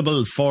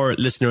available for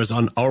listeners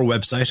on our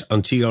website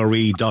on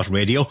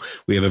TRE.radio.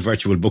 We have a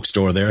virtual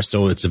bookstore there,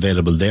 so it's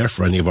available there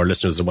for any of our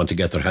listeners that want to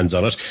get their hands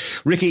on it.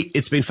 Ricky,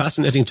 it's been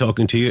fascinating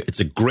talking to you. It's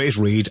a great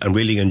read. I'm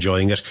really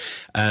enjoying it.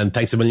 And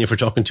thanks a million for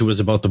talking to us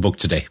about the book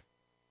today.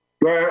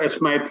 Well, it's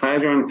my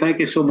pleasure, and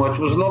thank you so much.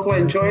 It was lovely. I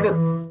enjoyed it.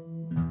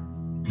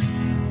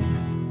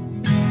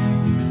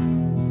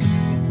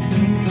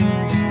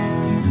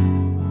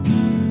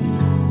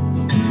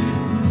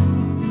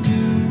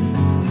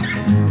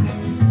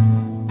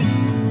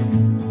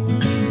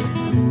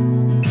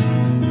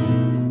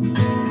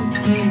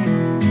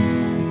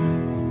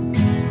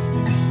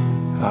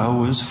 I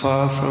was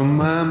far from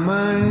my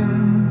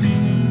mind.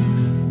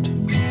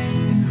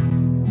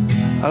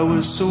 I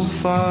was so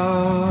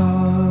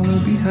far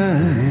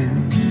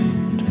behind.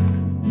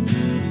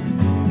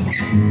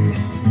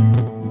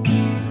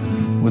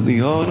 With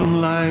the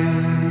autumn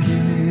light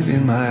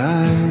in my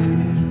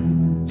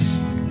eyes,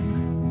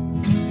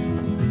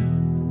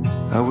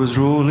 I was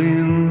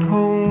rolling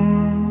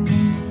home,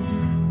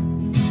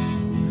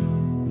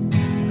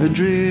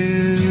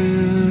 adrift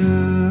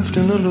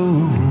and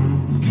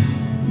alone.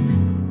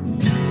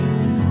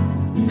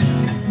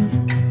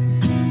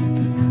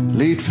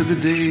 Late for the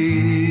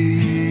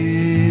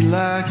day,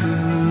 like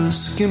a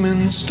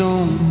skimming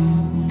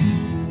stone.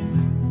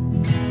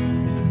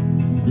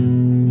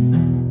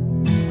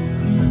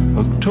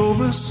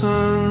 October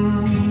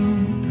sun,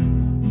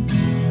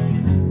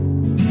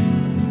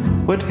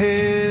 what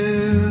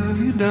have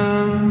you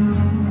done?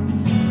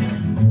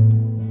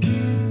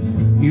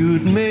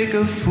 You'd make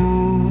a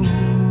fool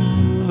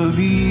of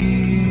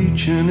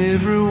each and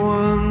every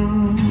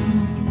one.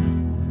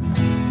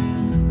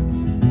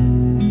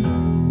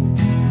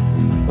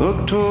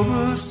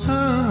 October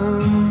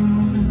sun,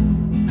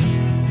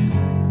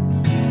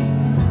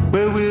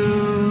 where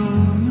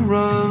will you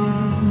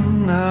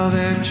run now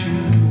that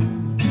you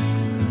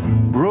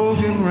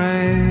broken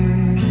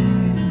rank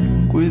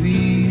with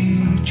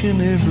each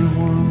and every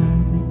one?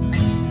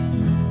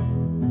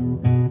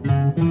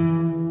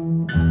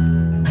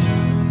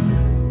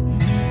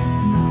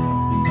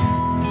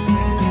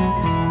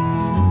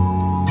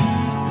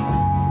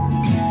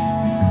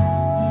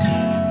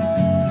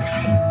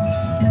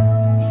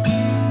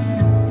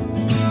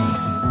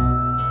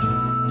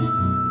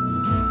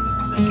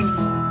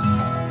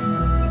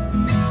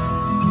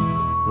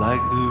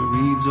 Like the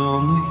reeds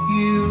on the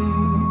hill,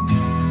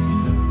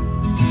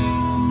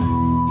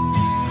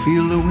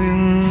 feel the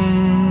wind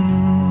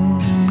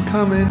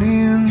coming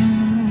in.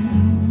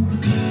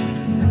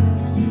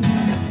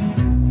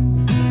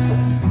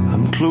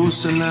 I'm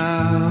closer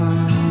now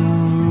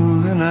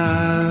than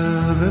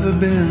I've ever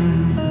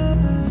been.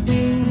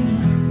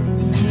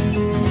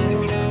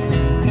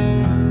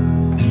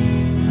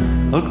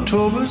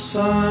 October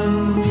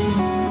sun,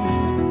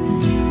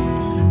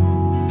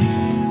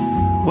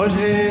 what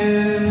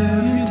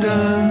have you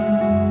done?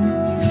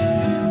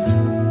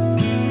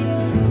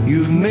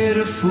 You've made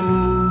a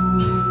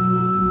fool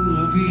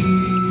of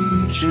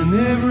each and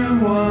every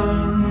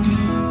one.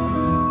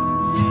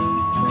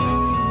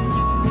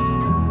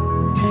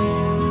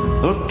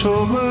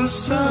 October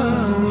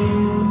sun,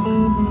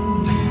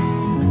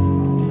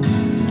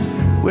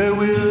 where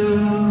will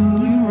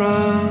you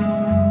run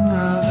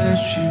now that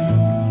you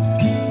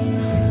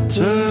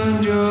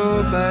turned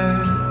your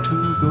back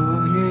to go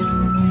again?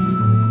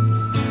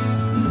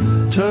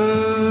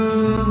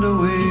 Turned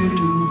away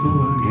to go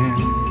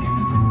again.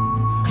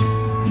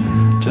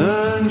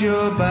 Turned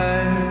your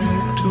back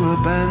to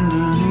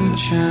abandon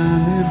each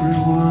and every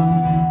one.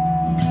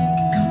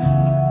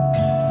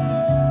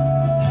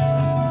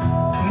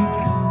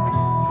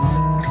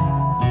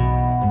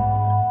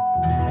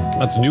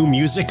 That's new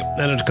music,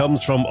 and it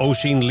comes from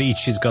Oisin Leach.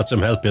 She's got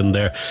some help in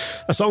there.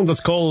 A song that's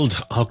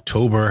called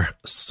October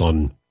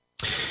Sun.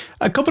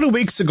 A couple of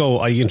weeks ago,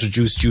 I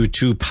introduced you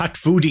to Pat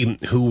Foodie,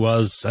 who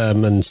was,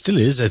 and still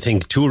is, I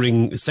think,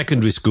 touring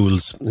secondary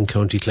schools in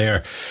County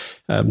Clare,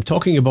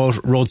 talking about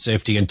road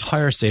safety and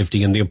tyre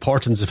safety and the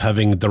importance of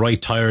having the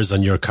right tyres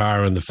on your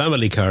car and the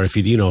family car if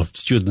if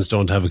students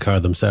don't have a car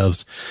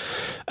themselves.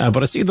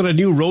 But I see that a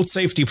new road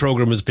safety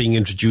programme is being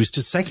introduced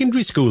to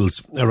secondary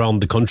schools around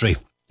the country.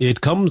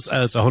 It comes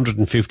as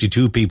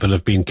 152 people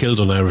have been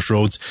killed on Irish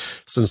roads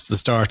since the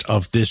start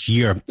of this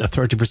year, a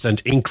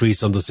 30%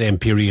 increase on the same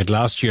period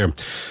last year.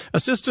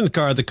 Assistant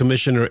Garda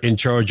Commissioner in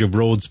charge of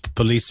roads,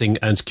 policing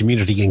and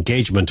community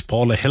engagement,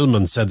 Paula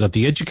Hillman, said that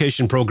the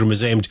education programme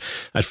is aimed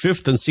at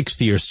 5th and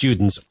 6th year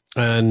students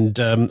and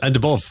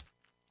above.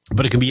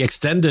 But it can be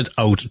extended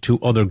out to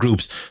other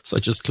groups,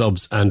 such as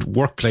clubs and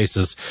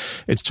workplaces.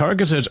 It's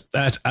targeted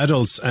at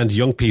adults and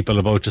young people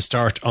about to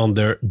start on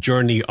their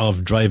journey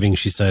of driving,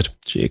 she said.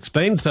 She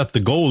explained that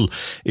the goal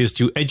is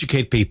to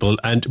educate people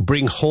and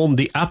bring home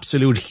the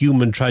absolute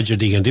human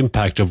tragedy and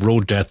impact of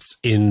road deaths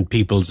in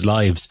people's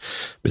lives.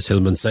 Ms.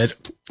 Hillman said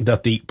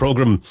that the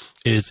programme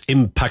is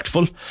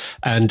impactful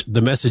and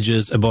the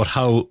messages about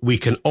how we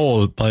can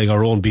all, by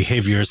our own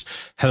behaviours,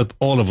 help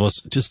all of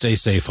us to stay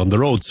safe on the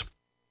roads.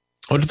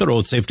 Under the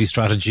road safety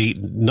strategy,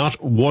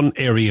 not one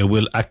area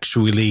will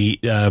actually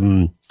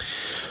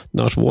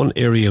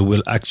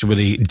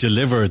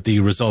deliver the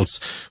results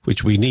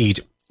which we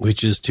need,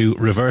 which is to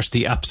reverse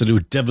the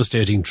absolute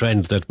devastating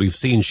trend that we've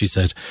seen, she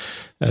said.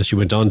 She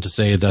went on to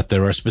say that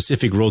there are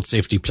specific road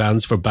safety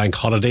plans for bank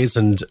holidays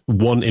and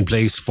one in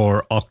place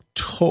for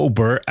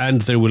October,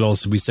 and there will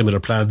also be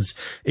similar plans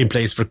in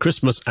place for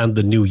Christmas and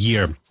the New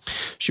Year.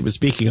 She was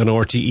speaking on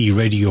RTE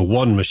Radio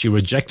 1 where she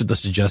rejected the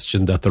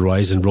suggestion that the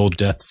rise in road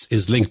deaths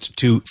is linked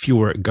to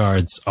fewer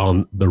guards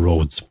on the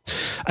roads.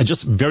 And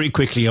just very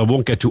quickly, I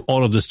won't get to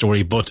all of the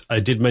story, but I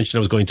did mention I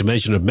was going to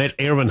mention it. Met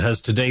Éireann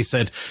has today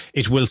said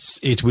it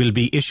will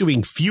be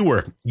issuing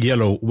fewer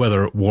yellow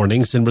weather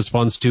warnings in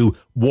response to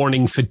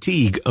warning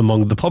fatigue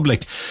among the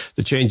public.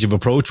 The change of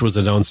approach was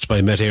announced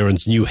by Met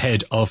Éireann's new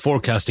head of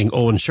forecasting,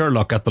 Owen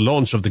Sherlock, at the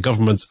launch of the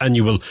government's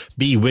annual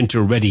Be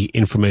Winter Ready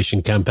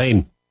information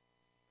campaign.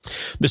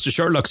 Mr.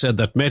 Sherlock said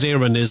that Met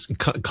Éireann is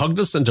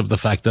cognizant of the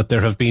fact that there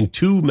have been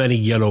too many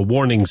yellow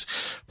warnings.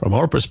 From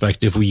our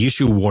perspective, we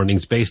issue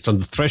warnings based on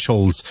the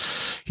thresholds.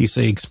 He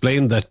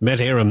explained that Met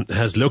Éireann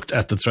has looked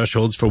at the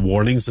thresholds for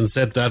warnings and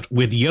said that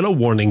with yellow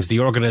warnings,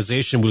 the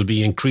organisation will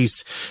be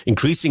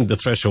increasing the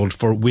threshold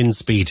for wind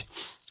speed.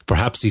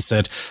 Perhaps, he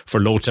said,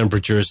 for low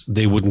temperatures,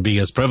 they wouldn't be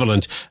as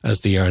prevalent as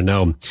they are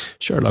now.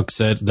 Sherlock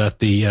said that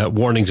the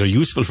warnings are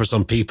useful for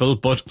some people,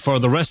 but for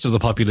the rest of the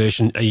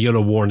population, a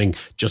yellow warning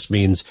just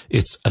means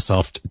it's a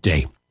soft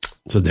day.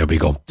 So there we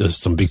go. There's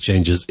some big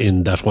changes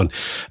in that one.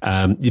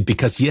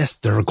 Because yes,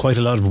 there are quite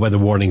a lot of weather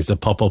warnings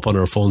that pop up on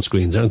our phone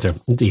screens, aren't there?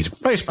 Indeed.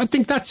 Right. I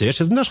think that's it,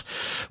 isn't it?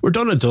 We're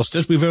done and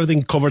dusted. We've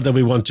everything covered that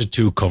we wanted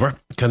to cover.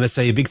 Can I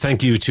say a big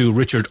thank you to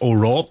Richard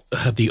O'Rourke,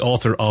 the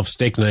author of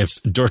Steak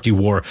Knife's Dirty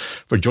War,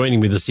 for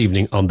joining me this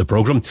evening on the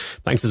programme.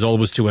 Thanks as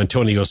always to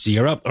Antonio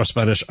Sierra, our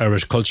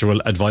Spanish-Irish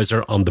cultural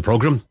advisor on the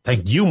programme.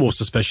 Thank you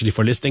most especially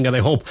for listening, and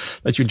I hope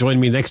that you join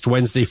me next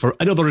Wednesday for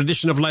another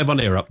edition of Live on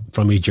Eire.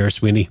 From me, Ger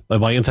Sweeney.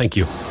 Bye-bye and thank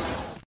you.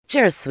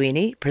 Ger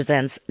Sweeney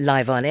presents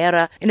Live on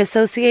Eire in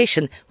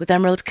association with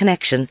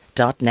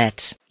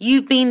emeraldconnection.net.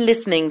 You've been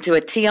listening to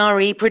a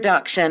TRE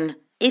production.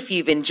 If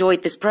you've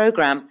enjoyed this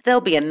programme,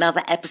 there'll be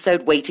another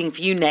episode waiting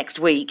for you next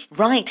week,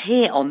 right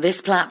here on this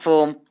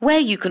platform, where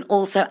you can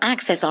also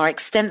access our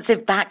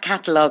extensive back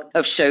catalogue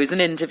of shows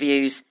and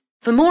interviews.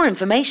 For more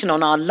information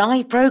on our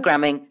live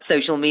programming,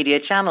 social media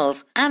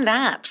channels and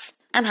apps,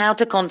 and how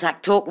to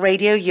contact Talk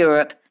Radio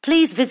Europe,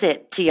 please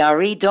visit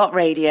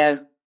TRE.radio.